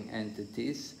living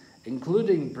entities,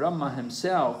 including Brahma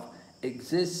himself,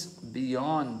 exists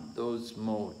beyond those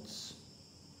modes.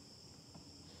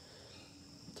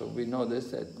 So we know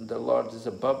this, that the Lord is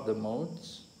above the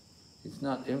modes. He's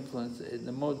not influenced.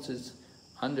 The modes is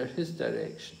under his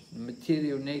direction. The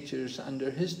material nature is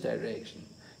under his direction.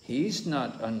 He's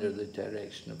not under the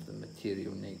direction of the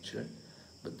material nature,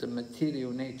 but the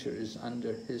material nature is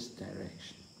under his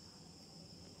direction.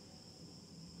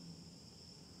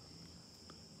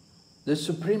 The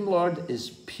Supreme Lord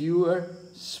is pure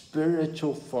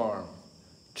spiritual form,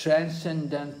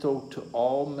 transcendental to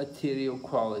all material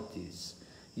qualities.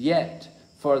 Yet,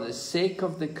 for the sake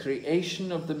of the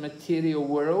creation of the material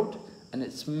world and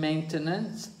its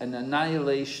maintenance and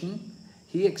annihilation,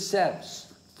 he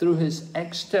accepts through his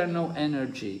external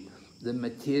energy the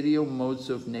material modes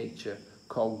of nature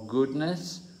called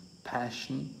goodness,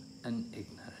 passion, and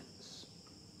ignorance.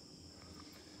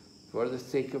 For the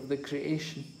sake of the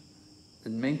creation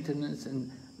and maintenance,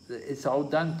 and it's all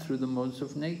done through the modes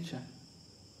of nature.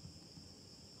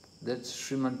 That's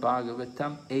Srimad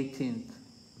Bhagavatam, 18th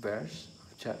verse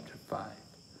of chapter 5.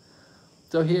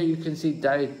 So here you can see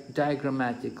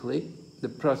diagrammatically the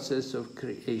process of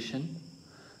creation.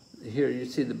 Here you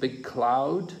see the big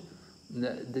cloud,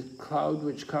 the cloud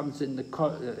which comes in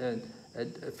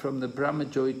from the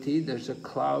Brahmajyoti. There's a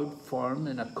cloud formed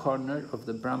in a corner of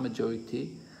the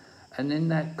Brahmajyoti, and in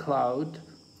that cloud,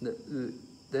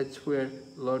 that's where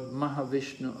Lord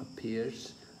Mahavishnu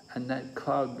appears, and that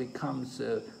cloud becomes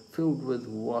filled with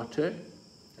water.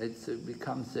 It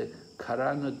becomes the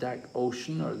Karanodak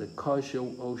ocean, or the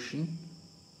causal ocean.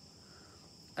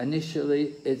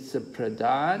 Initially, it's a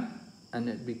pradhan, and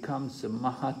it becomes the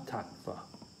Mahatattva.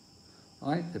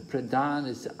 Right? The Pradhan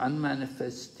is the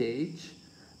unmanifest stage,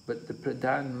 but the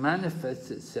Pradhan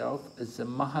manifests itself as the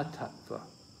Mahatattva.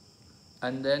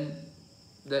 And then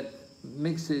that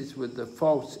mixes with the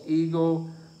false ego.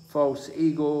 False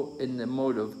ego in the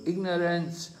mode of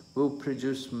ignorance will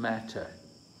produce matter.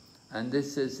 And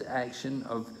this is the action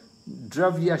of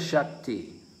Dravya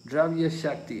Shakti. Dravya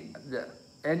Shakti, the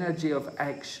energy of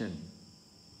action.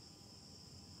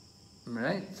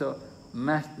 Right? So,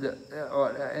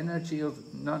 or energy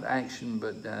of, not action,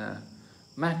 but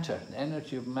matter, the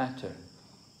energy of matter.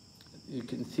 You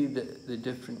can see the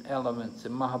different elements,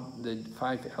 the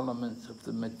 5 elements of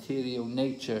the material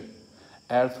nature: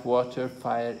 earth, water,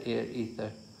 fire, air,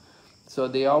 ether. So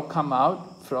they all come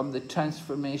out from the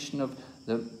transformation of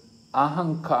the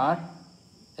ahankar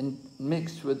and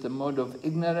mixed with the mode of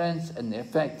ignorance and the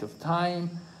effect of time,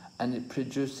 and it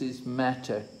produces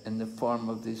matter in the form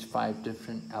of these 5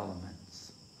 different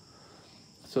elements.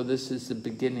 So this is the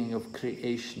beginning of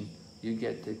creation. You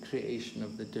get the creation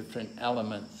of the different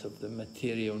elements of the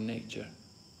material nature.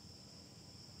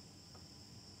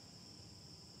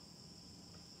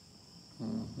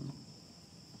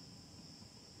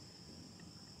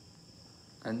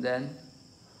 And then,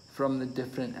 from the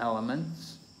different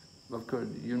elements, of course,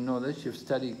 you know this, you've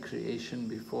studied creation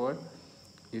before.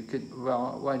 You could,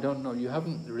 well, I don't know, you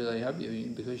haven't really, have you?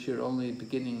 Because you're only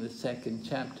beginning the 2nd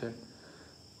chapter.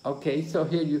 Okay, so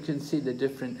here you can see the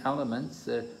different elements,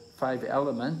 the 5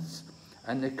 elements,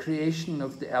 and the creation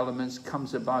of the elements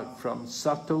comes about from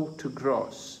subtle to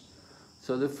gross.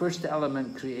 So the first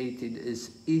element created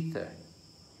is ether.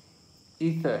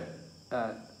 Ether.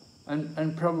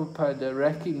 And Prabhupada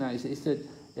recognized, he said,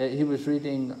 he was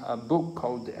reading a book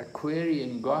called the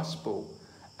Aquarian Gospel,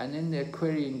 and in the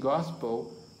Aquarian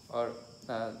Gospel, or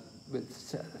with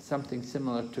something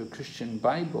similar to a Christian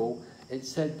Bible, it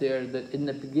said there that in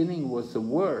the beginning was the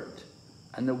Word,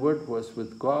 and the Word was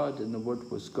with God, and the Word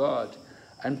was God.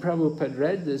 And Prabhupada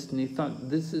read this and he thought,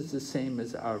 this is the same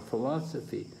as our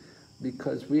philosophy,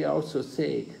 because we also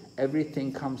say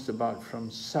everything comes about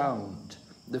from sound.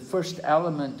 The first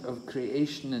element of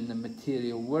creation in the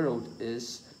material world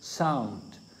is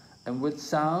sound. And with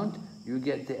sound, you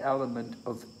get the element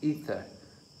of ether.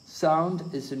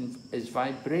 Sound is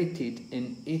vibrated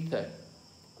in ether.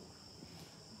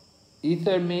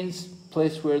 Ether means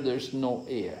place where there's no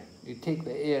air. You take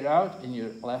the air out and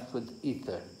you're left with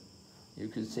ether. You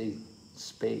could say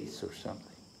space or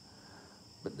something.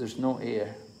 But there's no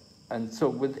air. And so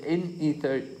within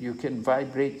ether, you can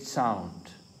vibrate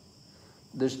sound.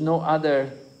 There's no other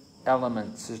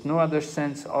elements, there's no other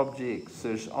sense objects,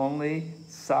 there's only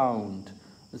sound.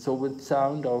 And so with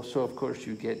sound also, of course,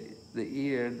 you get the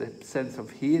ear, the sense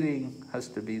of hearing has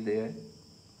to be there.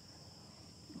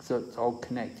 So it's all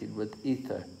connected with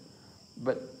ether.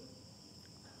 But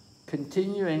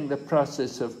continuing the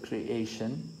process of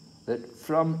creation, that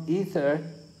from ether,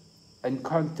 in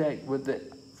contact with the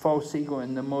false ego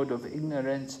in the mode of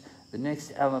ignorance, the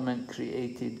next element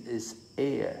created is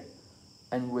air.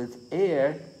 And with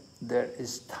air, there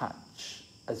is touch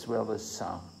as well as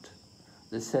sound.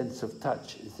 The sense of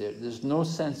touch is there. There's no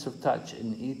sense of touch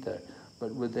in ether,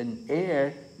 but within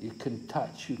air, you can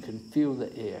touch, you can feel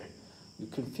the air. You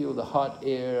can feel the hot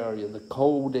air or the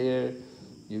cold air.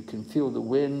 You can feel the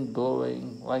wind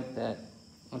blowing like that.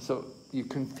 And so you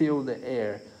can feel the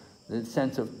air. The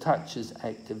sense of touch is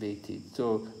activated.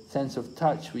 So sense of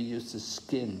touch, we use the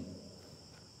skin.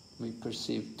 We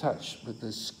perceive touch with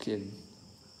the skin.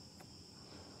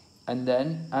 And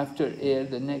then, after air,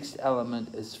 the next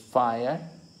element is fire.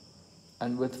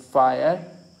 And with fire,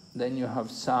 then you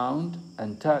have sound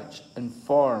and touch and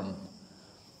form.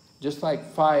 Just like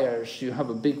fires, you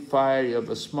have a big fire, you have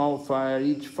a small fire.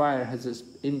 Each fire has its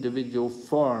individual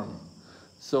form.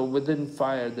 So within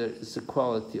fire, there is the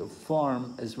quality of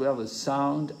form as well as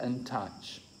sound and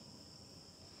touch.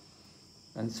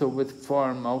 And so with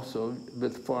form also,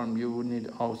 you will need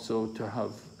also to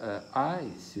have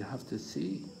eyes. You have to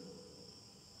see.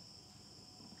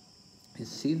 You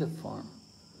see the form.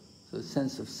 So a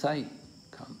sense of sight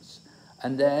comes.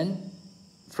 And then,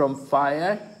 from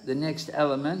fire, the next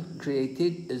element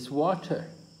created is water.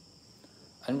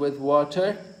 And with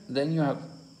water, then you have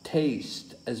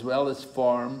taste, as well as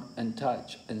form and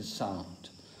touch and sound.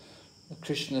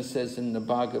 Krishna says in the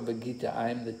Bhagavad Gita, I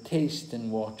am the taste in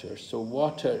water. So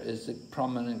water is the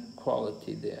prominent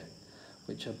quality there,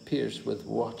 which appears with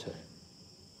water.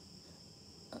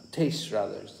 Taste,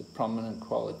 rather, is the prominent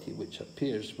quality which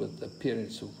appears with the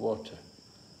appearance of water.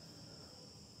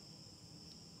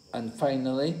 And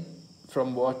finally,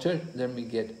 from water, then we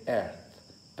get earth.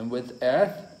 And with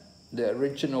earth, the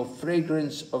original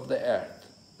fragrance of the earth,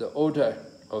 the odor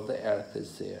of the earth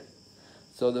is there.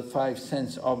 So the 5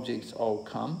 sense objects all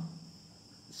come: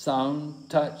 sound,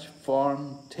 touch,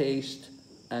 form, taste,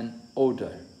 and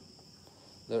odor.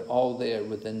 They're all there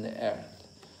within the earth.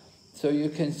 So you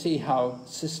can see how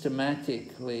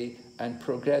systematically and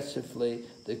progressively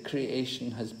the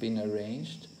creation has been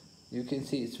arranged. You can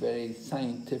see it's very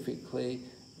scientifically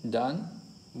done.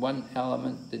 One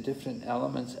element, the different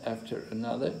elements after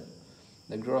another.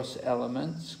 The gross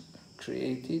elements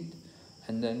created,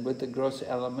 and then with the gross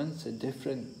elements, the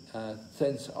different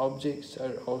sense objects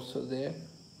are also there.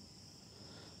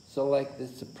 So like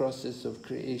this, the process of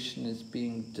creation is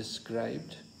being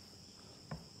described.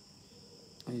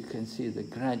 You can see the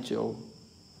gradual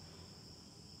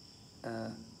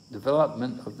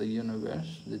development of the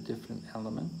universe, the different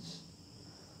elements.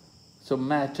 So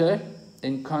matter,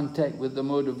 in contact with the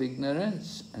mode of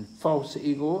ignorance, and false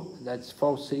ego, that's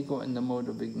false ego in the mode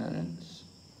of ignorance.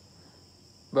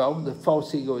 Well, the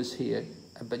false ego is here,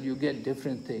 but you get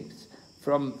different things.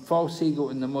 From false ego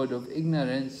in the mode of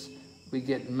ignorance, we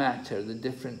get matter, the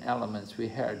different elements. We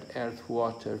heard earth,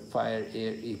 water, fire,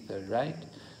 air, ether, right?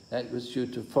 That was due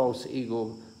to false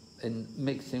ego in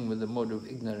mixing with the mode of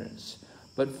ignorance.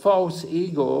 But false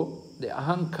ego, the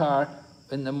ahankar,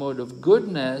 in the mode of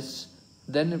goodness,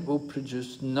 then it will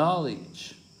produce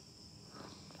knowledge.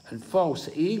 And false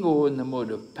ego in the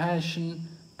mode of passion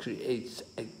creates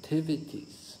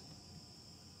activities.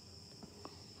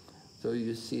 So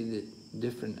you see the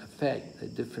different effect, the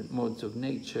different modes of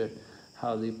nature,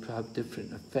 how they have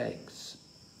different effects.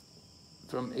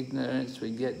 From ignorance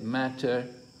we get matter,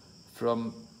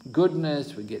 from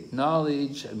goodness we get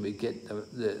knowledge, and we get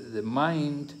the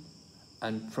mind,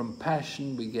 and from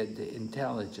passion we get the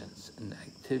intelligence and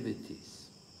activities.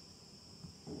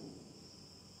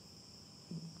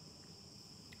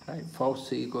 Right?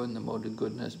 False ego in the mode of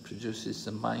goodness produces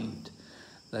the mind.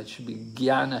 That should be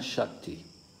jnana shakti.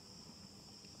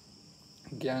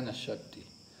 Jnana shakti.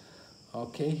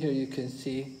 Okay, here you can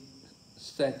see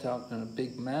set out on a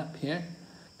big map here.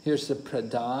 Here's the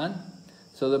pradhan.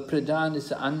 So the pradhan is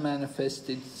the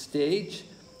unmanifested stage,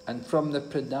 and from the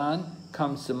pradhan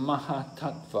comes the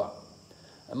mahatattva.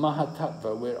 A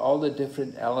mahatattva, where all the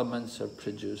different elements are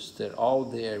produced. They're all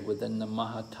there within the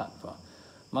mahatattva.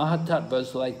 Mahatattva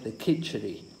is like the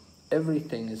khichdi.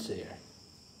 Everything is there.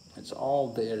 It's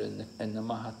all there in the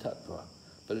mahatattva.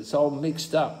 But it's all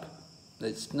mixed up.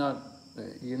 It's not,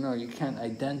 you know, you can't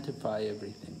identify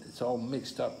everything. It's all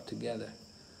mixed up together.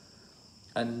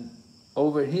 And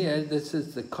over here, this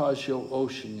is the causal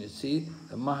ocean, you see?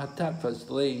 The mahatattva is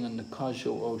laying on the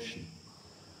causal ocean.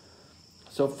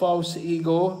 So false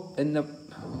ego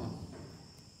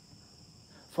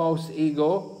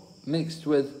mixed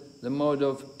with the mode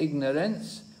of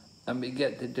ignorance, and we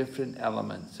get the different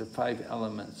elements. The 5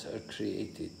 elements are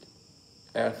created: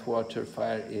 earth, water,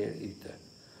 fire, air, ether.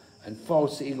 And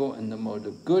false ego in the mode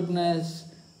of goodness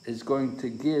is going to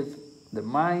give the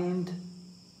mind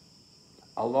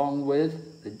along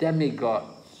with the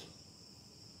demigods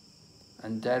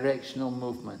and directional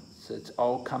movements. It's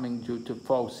all coming due to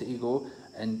false ego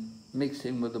and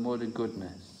mixing with the mode of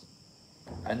goodness.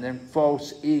 And then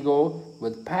false ego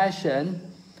with passion,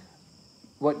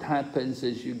 what happens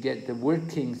is you get the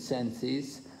working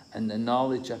senses and the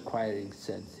knowledge acquiring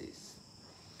senses.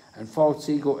 And false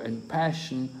ego and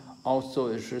passion also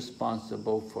is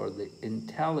responsible for the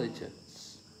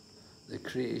intelligence. The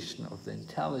creation of the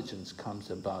intelligence comes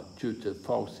about due to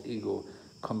false ego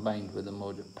combined with the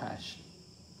mode of passion.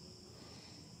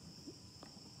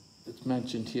 It's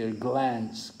mentioned here,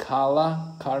 glands,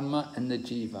 kala, karma, and the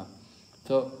jiva.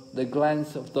 So the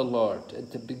glance of the Lord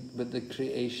with the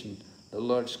creation, the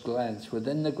Lord's glance.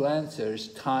 Within the glance there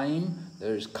is time,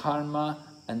 there is karma,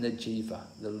 and the jiva,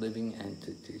 the living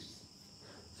entities.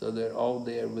 So they're all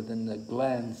there within the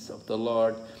glance of the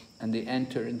Lord, and they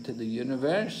enter into the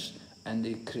universe and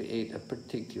they create a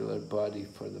particular body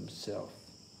for themselves.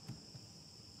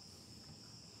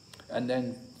 And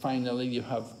then finally you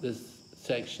have this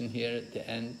section here at the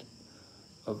end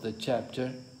of the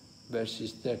chapter,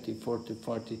 verses 34 to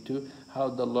 42, how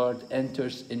the Lord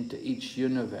enters into each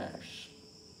universe.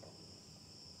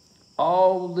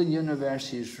 All the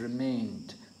universes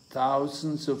remained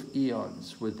thousands of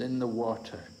eons within the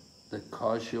water, the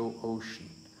causal ocean,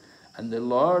 and the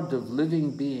Lord of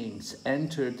living beings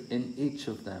entered in each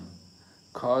of them,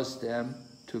 caused them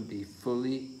to be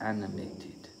fully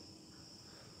animated.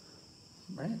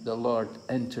 Right? The Lord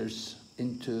enters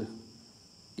into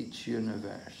each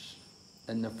universe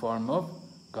in the form of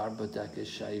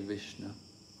Garbhodakashaya Vishnu.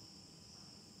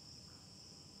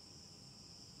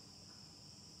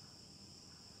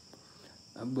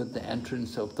 with the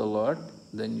entrance of the Lord,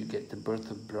 then you get the birth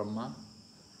of Brahma,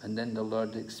 and then the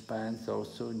Lord expands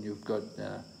also, and you've got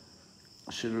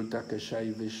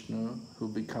Shirudakashai Vishnu, who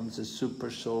becomes a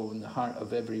super soul in the heart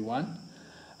of everyone.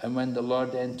 And when the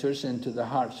Lord enters into the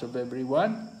hearts of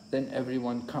everyone, then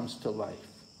everyone comes to life.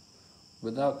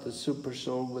 Without the super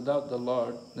soul, without the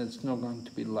Lord, there's not going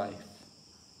to be life.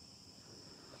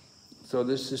 So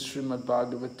this is Srimad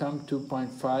Bhagavatam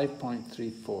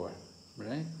 2.5.34,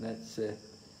 right? That's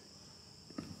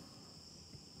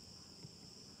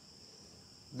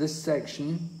this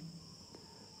section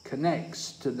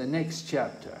connects to the next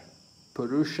chapter,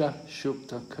 Purusha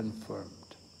Shukta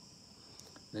confirmed.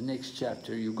 The next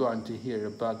chapter you go on to hear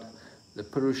about the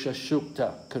Purusha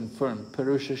Shukta confirmed.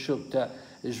 Purusha Shukta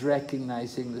is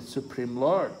recognizing the Supreme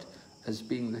Lord as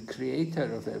being the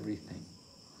creator of everything.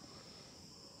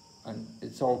 And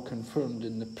it's all confirmed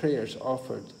in the prayers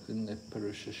offered in the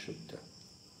Purusha Shukta.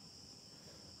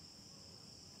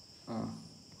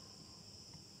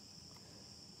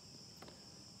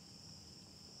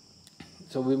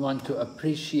 So we want to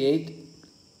appreciate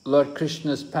Lord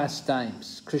Krishna's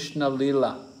pastimes, Krishna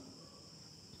Lila.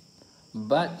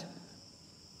 But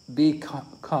be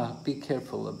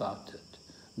careful about it.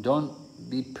 Don't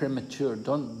be premature.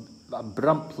 Don't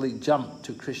abruptly jump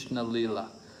to Krishna Lila.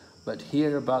 But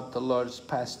hear about the Lord's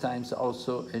pastimes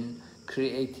also in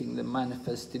creating the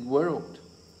manifested world.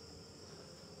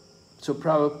 So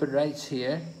Prabhupada writes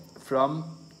here from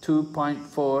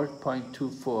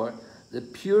 2.4.24, the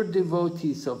pure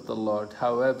devotees of the Lord,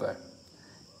 however,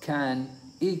 can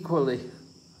equally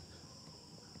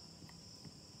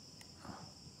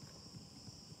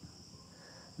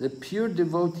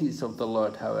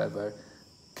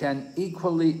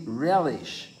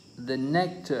relish the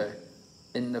nectar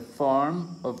in the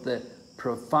form of the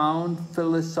profound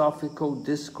philosophical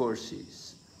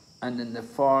discourses and in the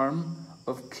form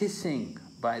of kissing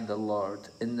by the Lord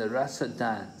in the rasa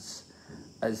dance,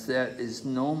 as there is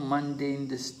no mundane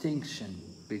distinction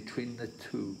between the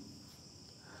two.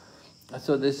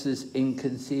 So this is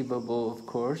inconceivable, of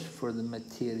course, for the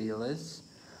materialists,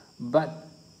 but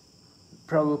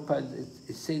Prabhupada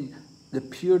is saying the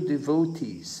pure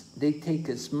devotees, they take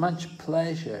as much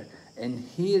pleasure in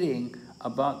hearing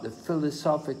about the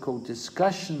philosophical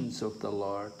discussions of the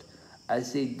Lord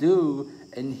as they do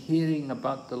in hearing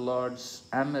about the Lord's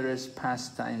amorous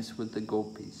pastimes with the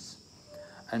gopis.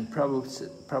 And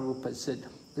Prabhupada said,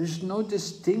 there's no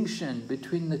distinction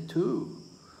between the two.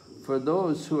 For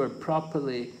those who are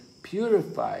properly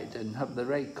purified and have the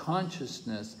right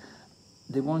consciousness,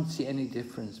 they won't see any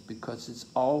difference because it's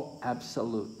all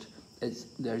absolute.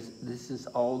 This is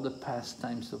all the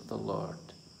pastimes of the Lord.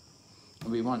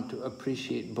 We want to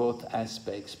appreciate both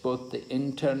aspects, both the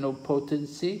internal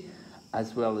potency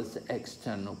as well as the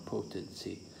external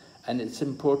potency. And it's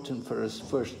important for us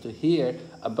first to hear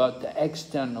about the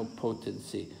external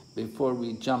potency before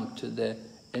we jump to the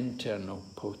internal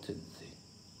potency.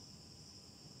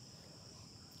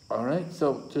 All right,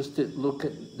 so just to look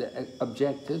at the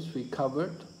objectives we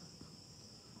covered.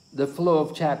 The flow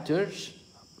of chapters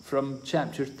from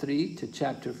chapter 3 to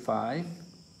chapter 5.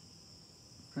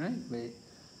 Right, we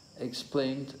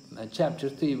explained, chapter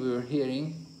 3 we were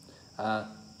hearing,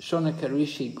 Shonaka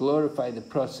Rishi glorified the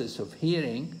process of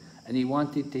hearing, and he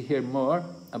wanted to hear more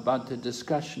about the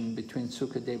discussion between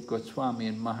Sukadeva Goswami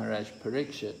and Maharaj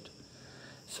Parikshit.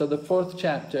 So the 4th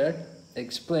chapter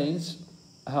explains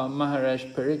how Maharaj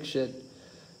Parikshit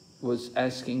was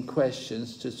asking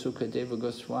questions to Sukadeva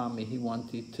Goswami. He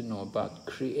wanted to know about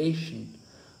creation,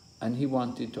 and he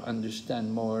wanted to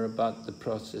understand more about the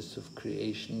process of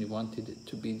creation. He wanted it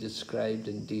to be described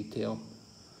in detail.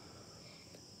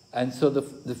 And so the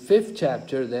 5th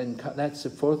chapter, then, that's the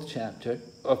 4th chapter.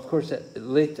 Of course,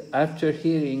 after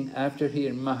hearing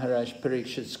Maharaj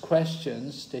Parikshit's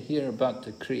questions to hear about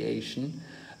the creation,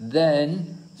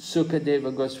 then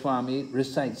Sukadeva Goswami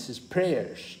recites his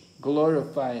prayers,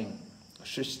 glorifying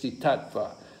Shrishti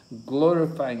Tattva,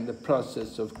 glorifying the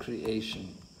process of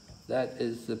creation. That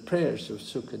is the prayers of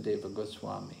Sukadeva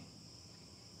Goswami.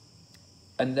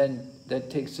 And then that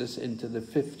takes us into the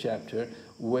 5th chapter,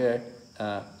 where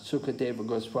Sukadeva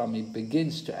Goswami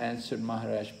begins to answer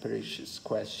Maharaj Parikshit's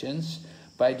questions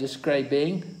by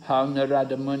describing how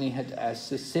Narada Muni had asked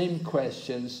the same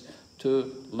questions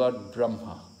to Lord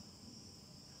Brahma.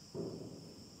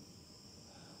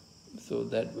 So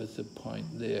that was the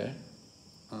point there.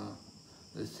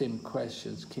 The same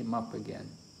questions came up again.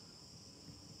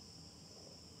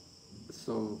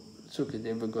 So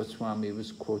Sukadeva Goswami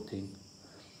was quoting.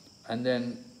 And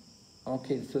then,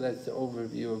 okay, so that's the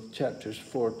overview of chapters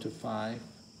 4 to 5.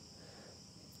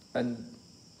 And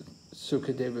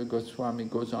Sukadeva Goswami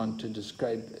goes on to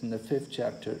describe in the 5th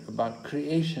chapter about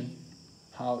creation,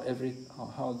 how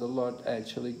the Lord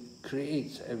actually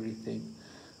creates everything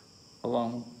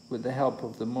along with the help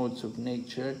of the modes of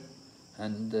nature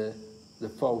and the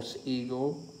false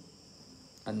ego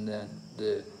and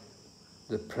the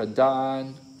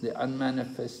pradhan, the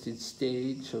unmanifested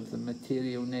stage of the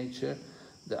material nature.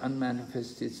 The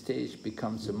unmanifested stage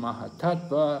becomes the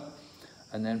mahatattva,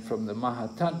 and then from the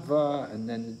mahatattva, and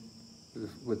then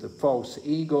with the false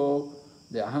ego,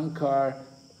 the ahankar,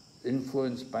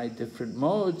 influenced by different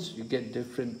modes, you get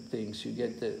different things. You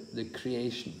get the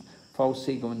creation. False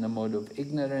ego in the mode of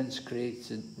ignorance creates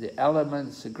the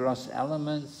elements, the gross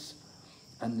elements,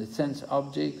 and the sense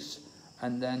objects,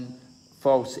 and then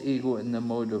false ego in the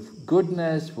mode of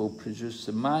goodness will produce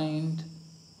the mind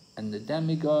and the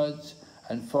demigods,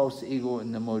 and false ego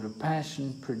in the mode of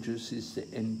passion produces the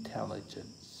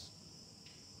intelligence.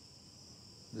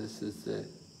 This is the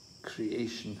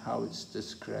creation, how it's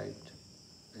described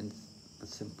in a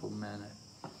simple manner.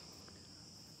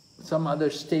 Some other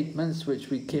statements which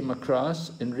we came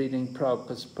across in reading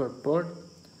Prabhupada's purport.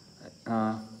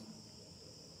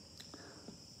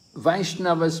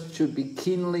 Vaishnavas should be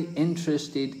keenly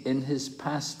interested in his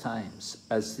pastimes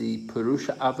as the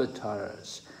Purusha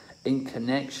avatars in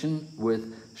connection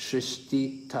with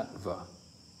Srishti Tattva.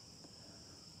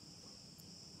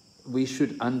 We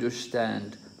should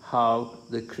understand how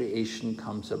the creation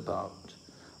comes about.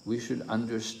 We should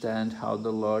understand how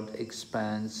the Lord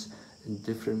expands in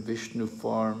different Vishnu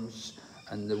forms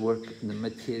and the work in the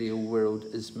material world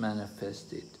is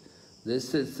manifested.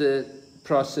 This is the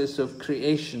process of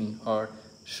creation, or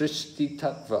Srishti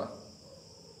Tattva.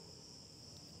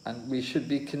 And we should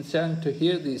be concerned to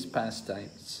hear these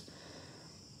pastimes.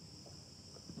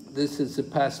 This is the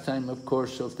pastime, of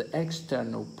course, of the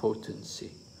external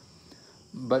potency.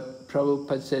 But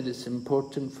Prabhupada said it's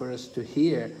important for us to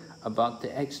hear about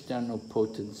the external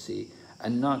potency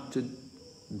and not to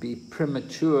be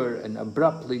premature and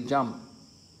abruptly jump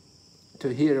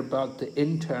to hear about the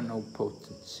internal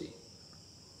potency.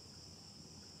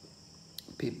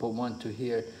 People want to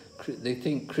hear, they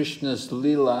think Krishna's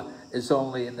Leela is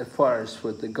only in the forest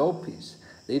with the gopis.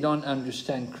 They don't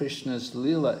understand Krishna's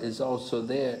Leela is also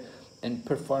there in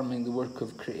performing the work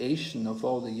of creation of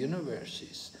all the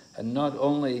universes. And not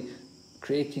only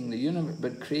creating the universe,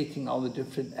 but creating all the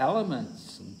different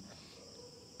elements.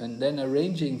 And then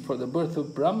arranging for the birth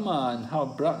of Brahma and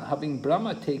how having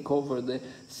Brahma take over the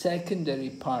secondary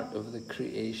part of the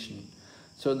creation.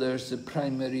 So there's the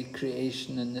primary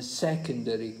creation and the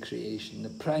secondary creation. The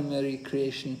primary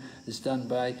creation is done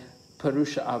by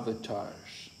Purusha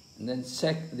avatars. And then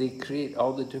they create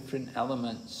all the different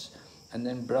elements. And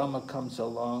then Brahma comes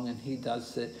along and he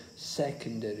does the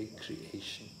secondary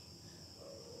creation.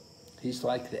 He's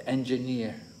like the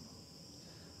engineer.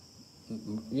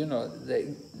 You know,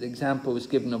 the example was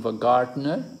given of a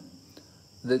gardener.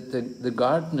 The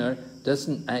gardener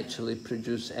doesn't actually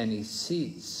produce any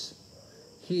seeds.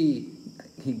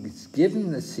 He's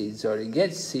given the seeds, or he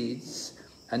gets seeds,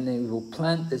 and then he will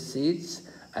plant the seeds,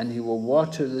 and he will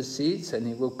water the seeds, and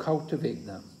he will cultivate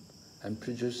them and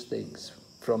produce things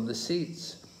from the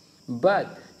seeds.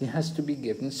 But he has to be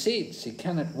given seeds. He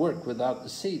cannot work without the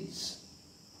seeds.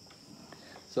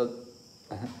 So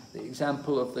the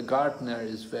example of the gardener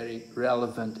is very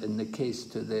relevant in the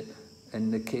case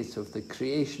of the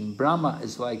creation.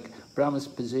 Brahma's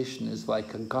position is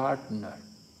like a gardener.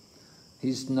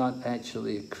 He's not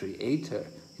actually a creator.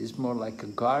 He's more like a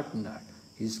gardener.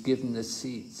 He's given the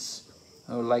seeds.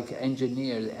 Or like an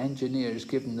engineer. The engineer is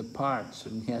given the parts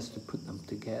and he has to put them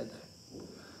together.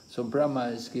 So Brahma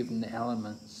is given the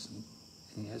elements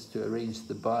and he has to arrange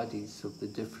the bodies of the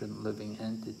different living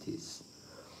entities.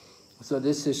 So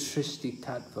this is Srishti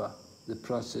Tattva, the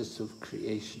process of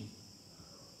creation.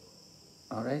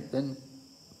 All right, then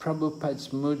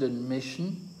Prabhupada's mood and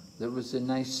mission, there was a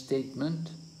nice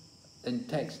statement in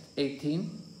text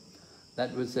 18.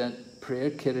 That was a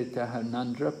prayer, Kirita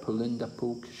Hanandra Pulinda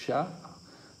Pukasha,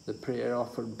 the prayer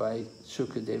offered by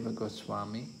Sukadeva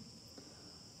Goswami.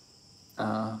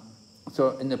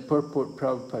 So in the purport,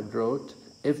 Prabhupada wrote,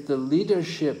 if the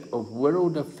leadership of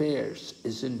world affairs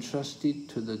is entrusted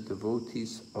to the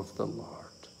devotees of the Lord.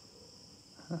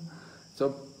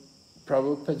 So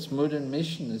Prabhupada's mood and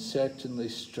mission is certainly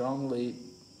strongly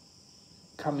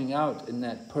coming out in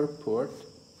that purport,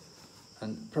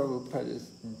 and Prabhupada is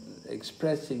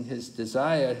expressing his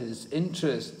desire, his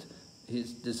interest,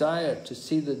 his desire to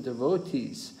see the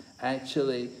devotees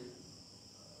actually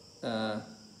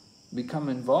become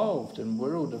involved in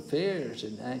world affairs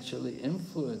and actually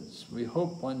influence. We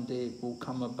hope one day it will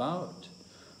come about.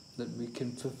 that we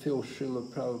can fulfill Srila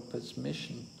Prabhupada's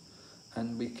mission,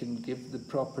 and we can give the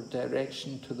proper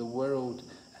direction to the world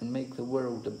and make the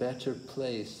world a better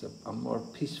place, a more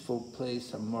peaceful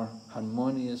place, a more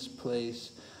harmonious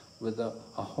place, with a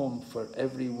home for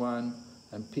everyone,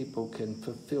 and people can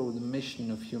fulfill the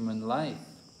mission of human life,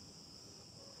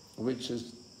 which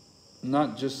is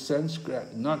not just sense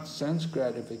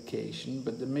gratification,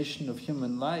 but the mission of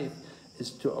human life is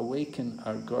to awaken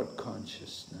our God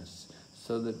consciousness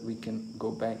so that we can go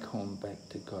back home, back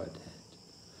to Godhead.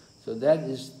 So that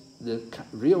is the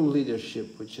real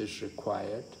leadership which is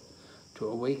required to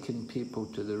awaken people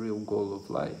to the real goal of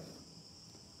life.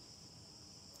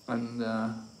 And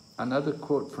another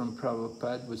quote from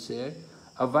Prabhupada was there,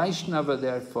 a Vaishnava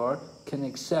therefore can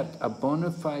accept a bona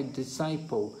fide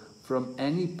disciple from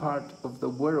any part of the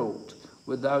world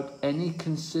without any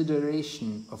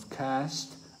consideration of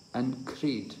caste and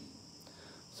creed.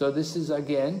 So this is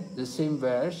again the same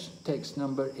verse, text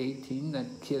number 18, that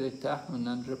Kirita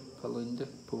Manandra Palinda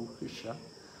Purusha.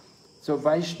 So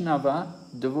Vaishnava,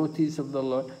 devotees of the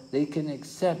Lord, they can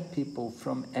accept people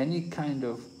from any kind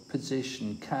of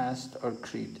position, caste or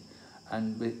creed,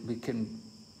 and we can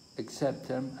accept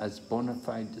them as bona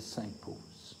fide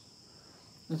disciples.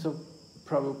 And so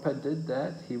Prabhupada did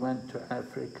that. He went to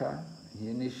Africa, he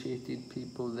initiated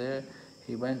people there,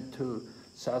 he went to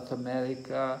South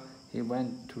America, he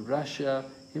went to Russia,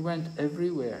 he went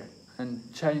everywhere. And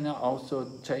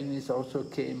Chinese also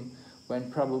came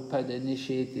when Prabhupada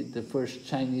initiated the first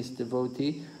Chinese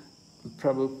devotee.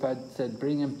 Prabhupada said,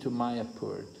 bring him to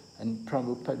Mayapur. And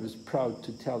Prabhupada was proud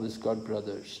to tell his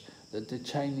godbrothers that the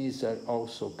Chinese are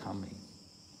also coming.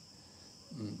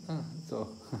 So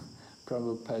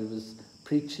Prabhupada was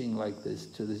preaching like this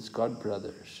to his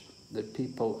godbrothers, that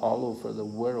people all over the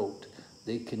world,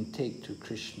 they can take to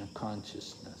Krishna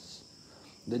consciousness.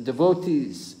 The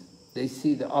devotees, they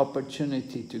see the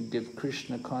opportunity to give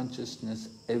Krishna consciousness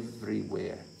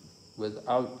everywhere,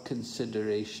 without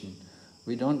consideration.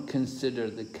 We don't consider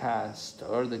the caste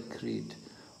or the creed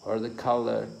or the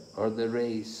color or the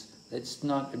race. It's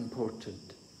not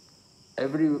important.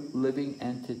 Every living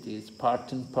entity is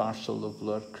part and parcel of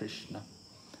Lord Krishna,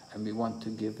 and we want to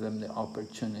give them the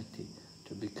opportunity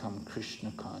to become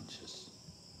Krishna conscious.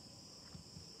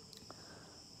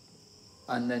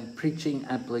 And then preaching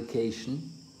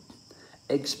application.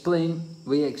 We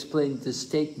explained the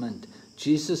statement,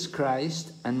 Jesus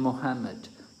Christ and Muhammad,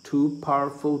 two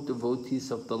powerful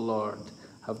devotees of the Lord,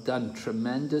 have done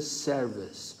tremendous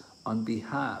service on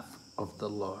behalf of the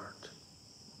Lord.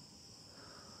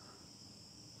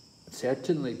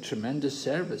 Certainly tremendous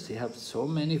service. They have so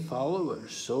many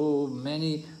followers, so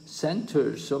many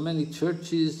centers, so many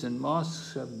churches and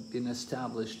mosques have been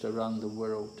established around the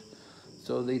world.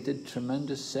 So they did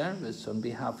tremendous service on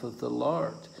behalf of the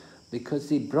Lord, because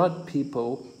they brought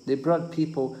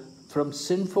people from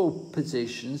sinful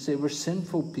positions. They were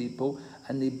sinful people,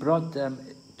 and they brought them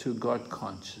to God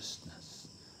consciousness.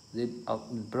 They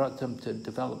brought them to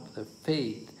develop their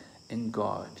faith in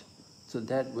God. So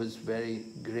that was very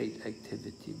great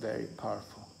activity, very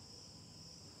powerful.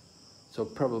 So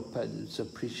Prabhupada is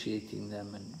appreciating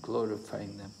them and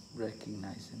glorifying them,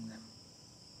 recognizing them.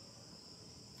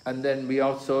 And then we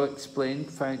also explained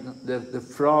the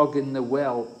frog in the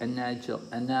well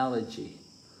analogy.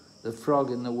 The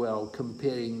frog in the well,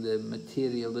 comparing the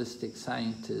materialistic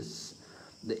scientists,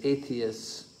 the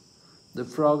atheists. The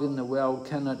frog in the well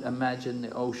cannot imagine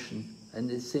the ocean. In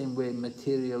the same way,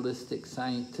 materialistic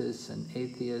scientists and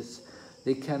atheists,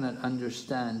 they cannot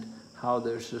understand how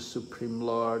there's a Supreme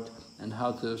Lord, and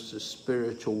how there's a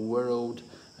spiritual world,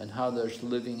 and how there's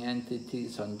living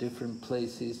entities on different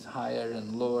places, higher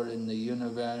and lower in the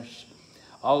universe.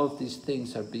 All of these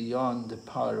things are beyond the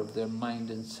power of their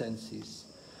mind and senses.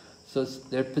 So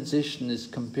their position is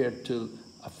compared to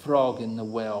a frog in the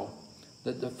well,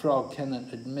 that the frog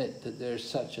cannot admit that there's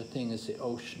such a thing as the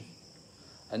ocean.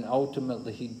 And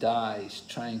ultimately he dies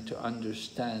trying to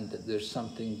understand that there's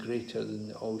something greater than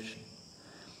the ocean.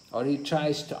 Or he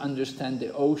tries to understand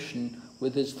the ocean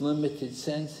with his limited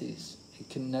senses. He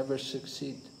can never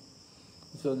succeed.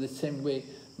 So the same way,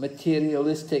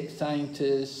 materialistic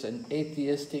scientists and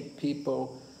atheistic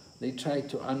people, they try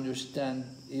to understand,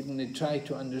 even they try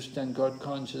to understand God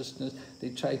consciousness, they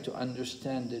try to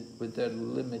understand it with their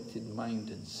limited mind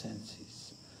and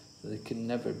senses. So they can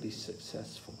never be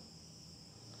successful.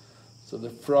 So the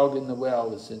frog in the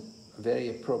well is a very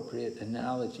appropriate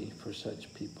analogy for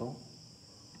such people.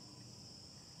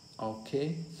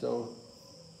 Okay, so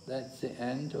that's the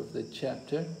end of the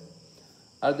chapter.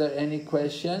 Are there any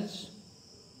questions?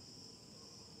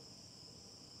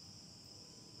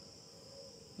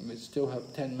 We still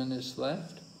have 10 minutes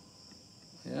left.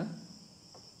 Yeah?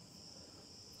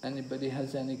 Anybody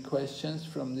has any questions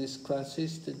from these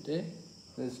classes today?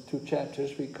 There's 2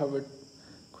 chapters we covered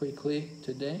quickly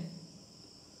today.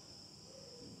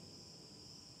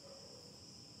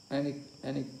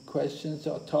 Any questions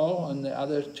at all on the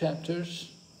other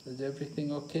chapters? Is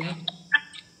everything okay?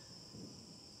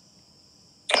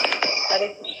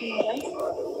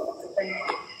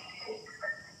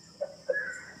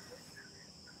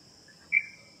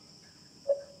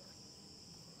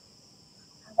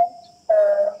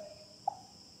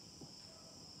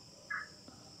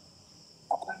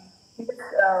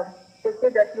 This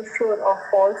that you showed of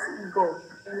false ego,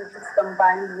 and it is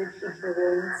combined with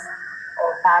ignorance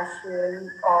or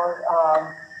passion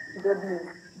or goodness,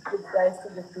 which rise to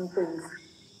different things.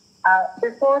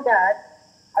 Before that,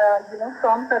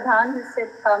 from Pradhan he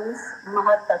said comes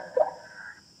Mahatattva.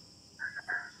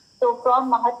 So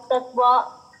from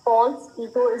Mahatattva, false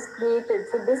ego is created.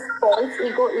 So this false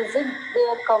ego, is it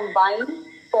their combined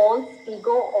false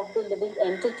ego of the living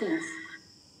entities?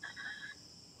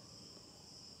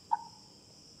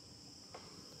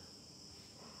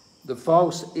 The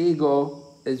false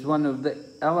ego is one of the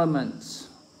elements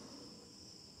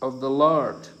of the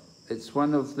Lord. It's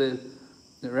one of the,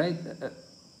 right?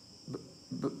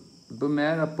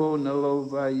 Bumerapo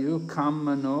nalovayu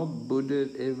kamano buddha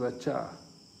evacha.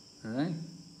 Right?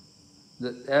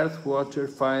 The earth, water,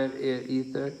 fire, air,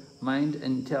 ether, mind,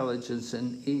 intelligence,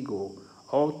 and ego.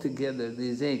 Altogether,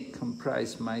 these 8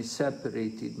 comprise my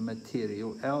separated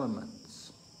material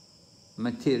elements,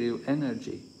 material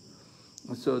energy.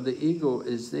 So the ego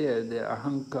is there, the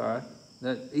ahankar,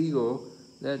 that ego,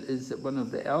 that is one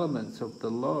of the elements of the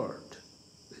Lord.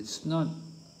 It's not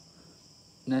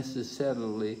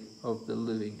necessarily of the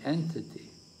living entity,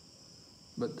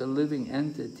 but the living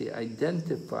entity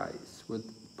identifies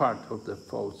with part of the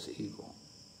false ego.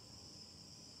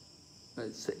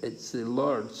 It's the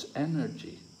Lord's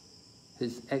energy,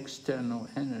 his external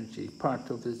energy,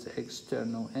 part of his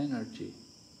external energy.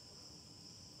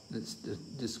 It's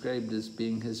described as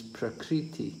being his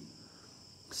prakriti,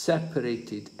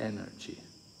 separated energy.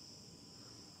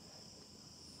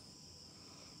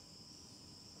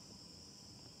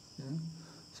 Yeah?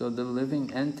 So the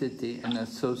living entity, in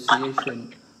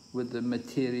association with the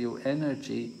material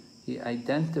energy, he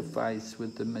identifies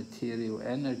with the material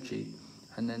energy,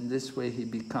 and in this way he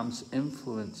becomes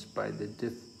influenced by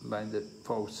the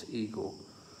false ego.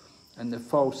 And the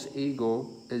false ego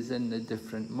is in the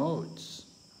different modes.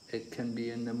 It can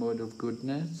be in the mode of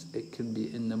goodness, it can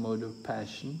be in the mode of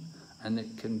passion, and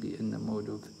it can be in the mode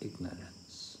of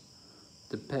ignorance.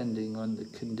 Depending on the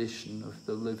condition of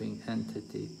the living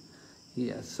entity, he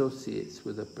associates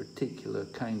with a particular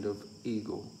kind of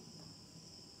ego.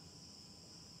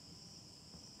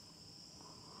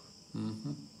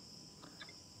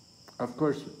 Of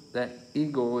course, that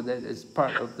ego that is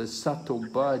part of the subtle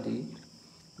body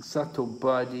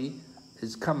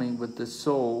is coming with the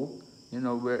soul.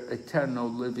 We're eternal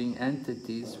living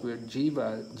entities, we're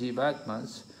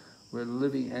jivatmas, we're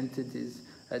living entities.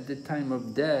 At the time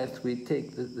of death, we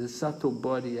take the subtle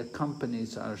body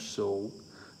accompanies our soul.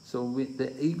 So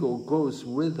the ego goes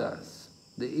with us.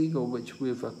 The ego which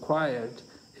we've acquired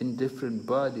in different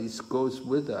bodies goes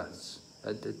with us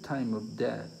at the time of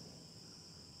death.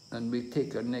 And we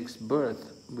take our next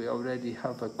birth, we already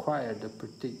have acquired a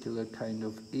particular kind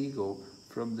of ego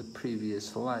from the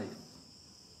previous life.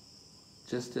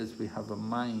 Just as we have a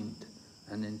mind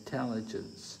and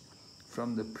intelligence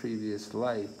from the previous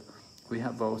life, we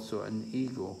have also an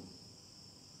ego.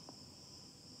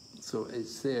 So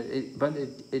it's there, but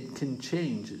it can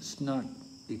change, it's not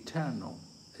eternal.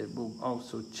 It will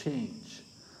also change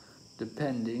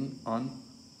depending on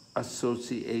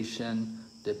association,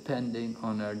 depending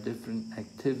on our different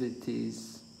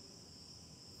activities.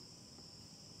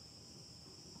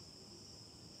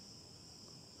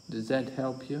 Does that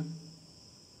help you?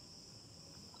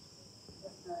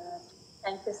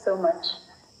 Thank you so much.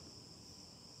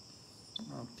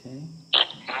 Okay.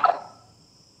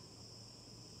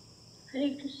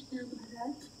 Hare Krishna,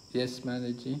 Maharaj. Yes,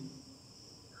 Mataji.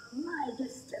 I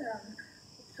just,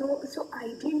 so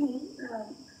ideally,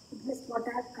 just what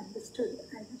I have understood,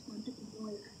 I just wanted to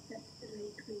know if that's the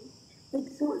right way.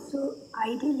 So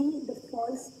ideally, the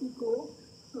false ego,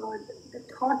 the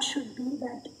thought should be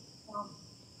that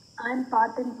I'm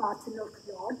part and parcel of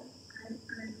Lord.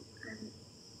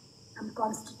 I'm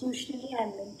constitutionally, I'm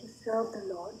meant to serve the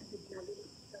Lord with loving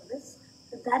service.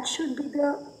 So that should be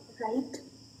the right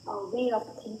way of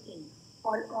thinking,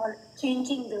 or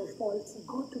changing the false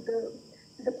ego to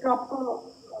the proper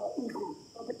ego,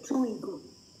 or the true ego.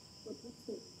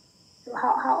 So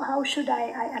how should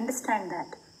I understand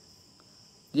that?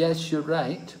 Yes, you're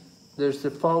right. There's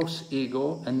the false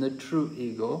ego and the true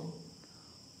ego.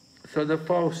 So the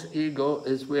false ego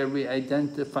is where we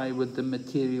identify with the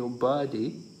material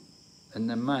body and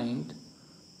the mind.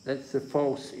 That's the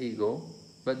false ego.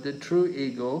 But the true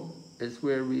ego is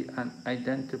where we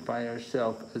identify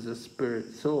ourselves as a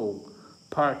spirit soul,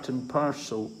 part and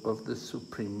parcel of the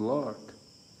Supreme Lord.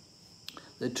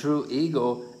 The true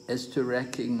ego is to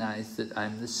recognize that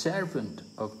I'm the servant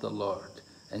of the Lord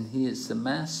and He is the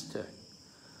master.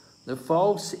 The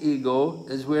false ego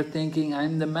is we're thinking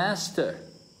I'm the master.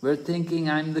 We're thinking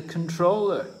I'm the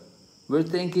controller. We're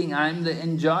thinking I'm the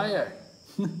enjoyer.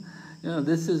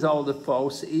 This is all the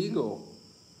false ego.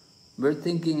 We're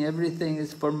thinking everything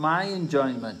is for my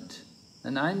enjoyment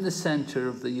and I'm the center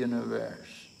of the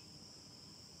universe.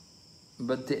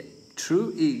 But the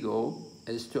true ego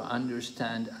is to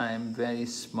understand I am very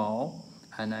small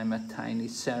and I'm a tiny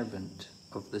servant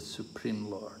of the Supreme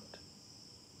Lord.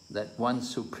 That one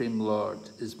Supreme Lord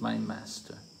is my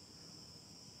master.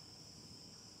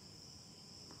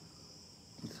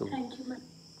 So thank you, ma'am.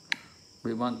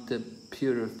 We want to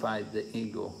purify the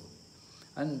ego.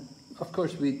 And of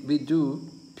course we do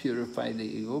purify the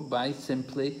ego by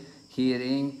simply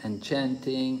hearing and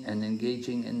chanting and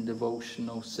engaging in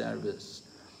devotional service.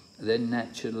 Then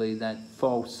naturally that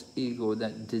false ego,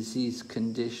 that disease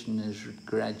condition is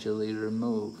gradually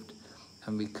removed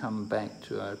and we come back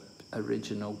to our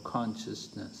original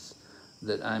consciousness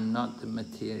that I'm not the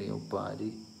material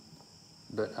body,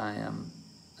 but I am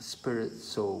a spirit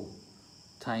soul,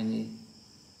 tiny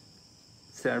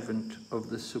servant of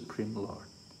the Supreme Lord.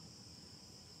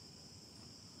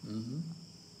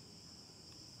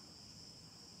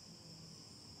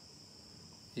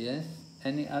 Yes?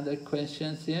 Any other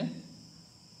questions here?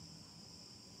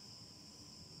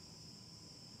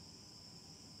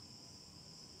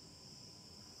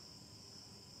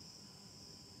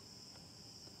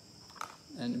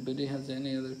 Anybody has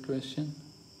any other question?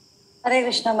 Hare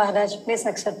Krishna Maharaj, please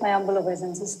accept my humble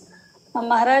obeisances.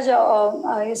 Maharaj,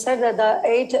 you said that the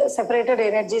 8 separated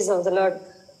energies of the Lord,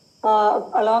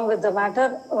 along with the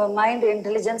matter, mind,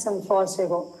 intelligence and false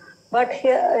ego. But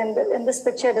here in this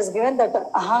picture it is given that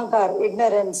ahankar,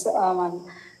 ignorance,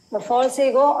 the false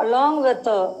ego along with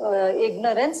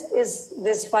ignorance is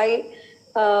this 5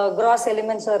 gross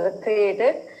elements are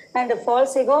created, and the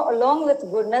false ego along with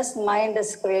goodness, mind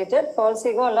is created, false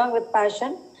ego along with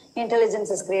passion, intelligence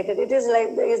is created. It is like,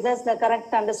 is that the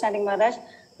correct understanding, Maharaj?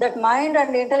 That mind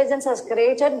and intelligence is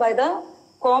created by the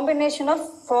combination of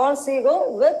false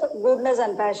ego with goodness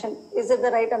and passion. Is it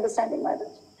the right understanding, Maharaj?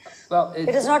 Well, it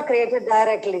is not created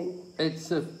directly.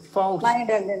 It's a false mind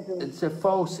and intelligence. It's a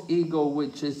false ego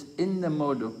which is in the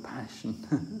mode of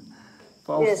passion.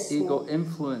 False ego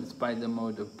influenced by the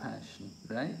mode of passion,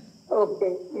 right?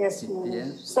 Okay, yes.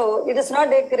 Yes. So it is not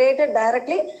created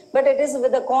directly, but it is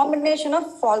with a combination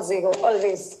of false ego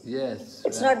always. Yes.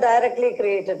 It's not directly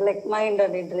created like mind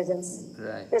and intelligence.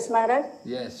 Right. Yes, Maharaj?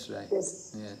 Yes, right.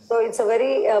 Yes. Yes. So it's a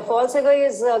very, false ego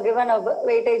is given a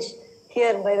weightage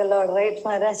here by the Lord, right,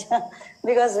 Maharaj?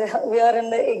 Because we are in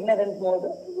the ignorant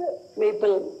mode.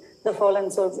 People, the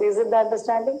fallen souls. Is it the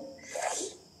understanding?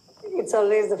 It's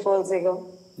always the false ego.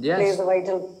 Yes. Plays a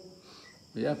vital.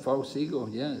 Yeah, false ego,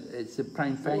 yeah. It's the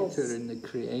prime factor in the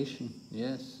creation,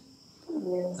 yes.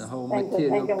 Yes. The whole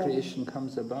material creation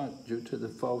comes about due to the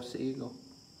false ego.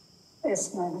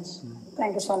 Yes, Maharaj.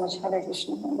 Thank you so much, Hare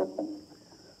Krishna.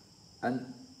 And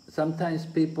sometimes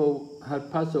people are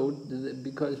puzzled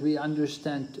because we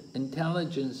understand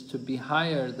intelligence to be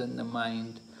higher than the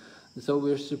mind. So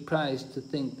we're surprised to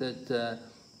think that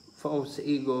false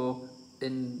ego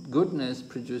in goodness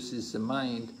produces the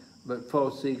mind, but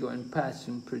false ego in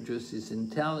passion produces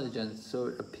intelligence. So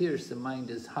it appears the mind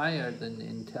is higher than the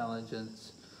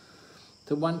intelligence.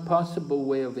 So one possible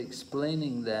way of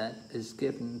explaining that is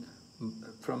given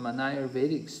from an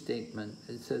Ayurvedic statement.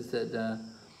 It says that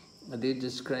they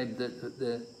describe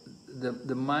that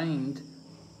the mind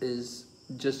is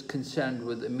just concerned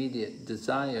with immediate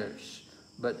desires,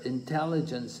 but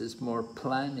intelligence is more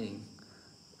planning.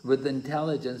 With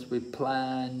intelligence we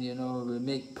plan, we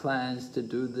make plans to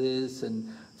do this and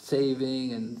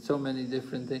saving and so many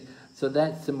different things. So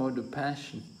that's the mode of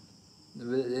passion.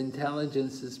 The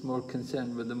intelligence is more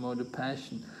concerned with the mode of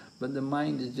passion, but the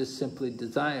mind is just simply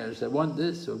desires. I want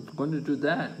this, I'm going to do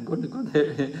that, I'm going to go there.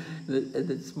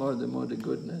 And it's more the mode of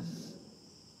goodness.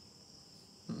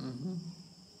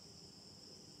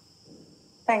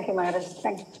 Thank you, Maharaj.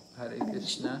 Thank you. Hare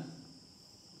Krishna.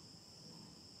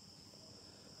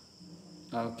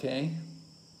 Okay.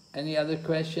 Any other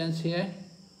questions here?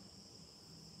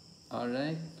 All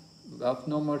right. Well, if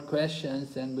no more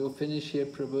questions, then we'll finish here,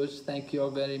 Prabhus. Thank you all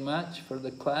very much for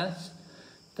the class.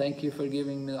 Thank you for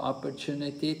giving me the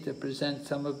opportunity to present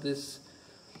some of this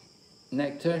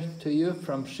nectar to you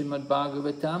from Srimad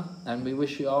Bhagavatam, and we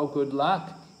wish you all good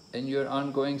luck in your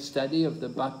ongoing study of the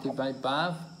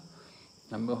Bhakti-vaibhava,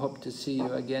 and we hope to see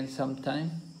you again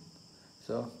sometime.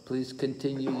 So please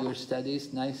continue your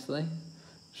studies nicely.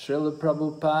 Srila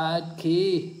Prabhupada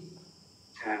ki.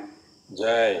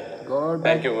 Jai.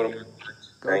 Thank you very much.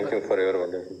 Thank you for your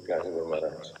wonderful class, Guru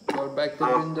Maharaj. Go back to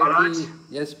Vrinda ki.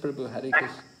 Yes, Prabhu, Hare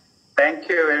Krishna. Thank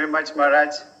you very much,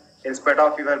 Maharaj. In spite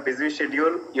of your busy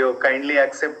schedule, you kindly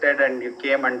accepted and you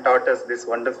came and taught us this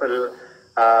wonderful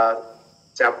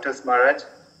chapters, Maharaj.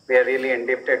 We are really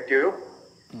indebted to you.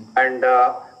 And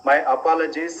my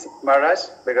apologies, Maharaj,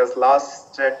 because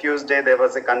last Tuesday there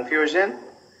was a confusion.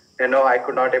 I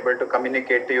could not able to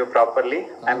communicate to you properly.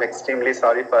 I'm extremely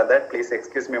sorry for that. Please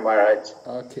excuse me, Maharaj.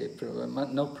 Okay,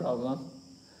 Prabhu, no problem.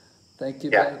 Thank you,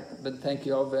 but thank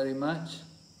you all very much.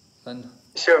 And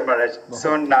sure, Maharaj.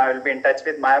 Soon I will be in touch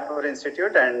with Mayapur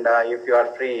Institute, and if you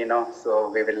are free, so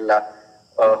we will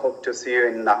hope to see you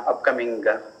in upcoming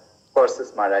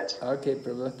courses, Maharaj. Okay,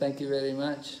 Prabhu. Thank you very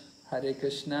much. Hare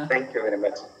Krishna. Thank you very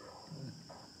much.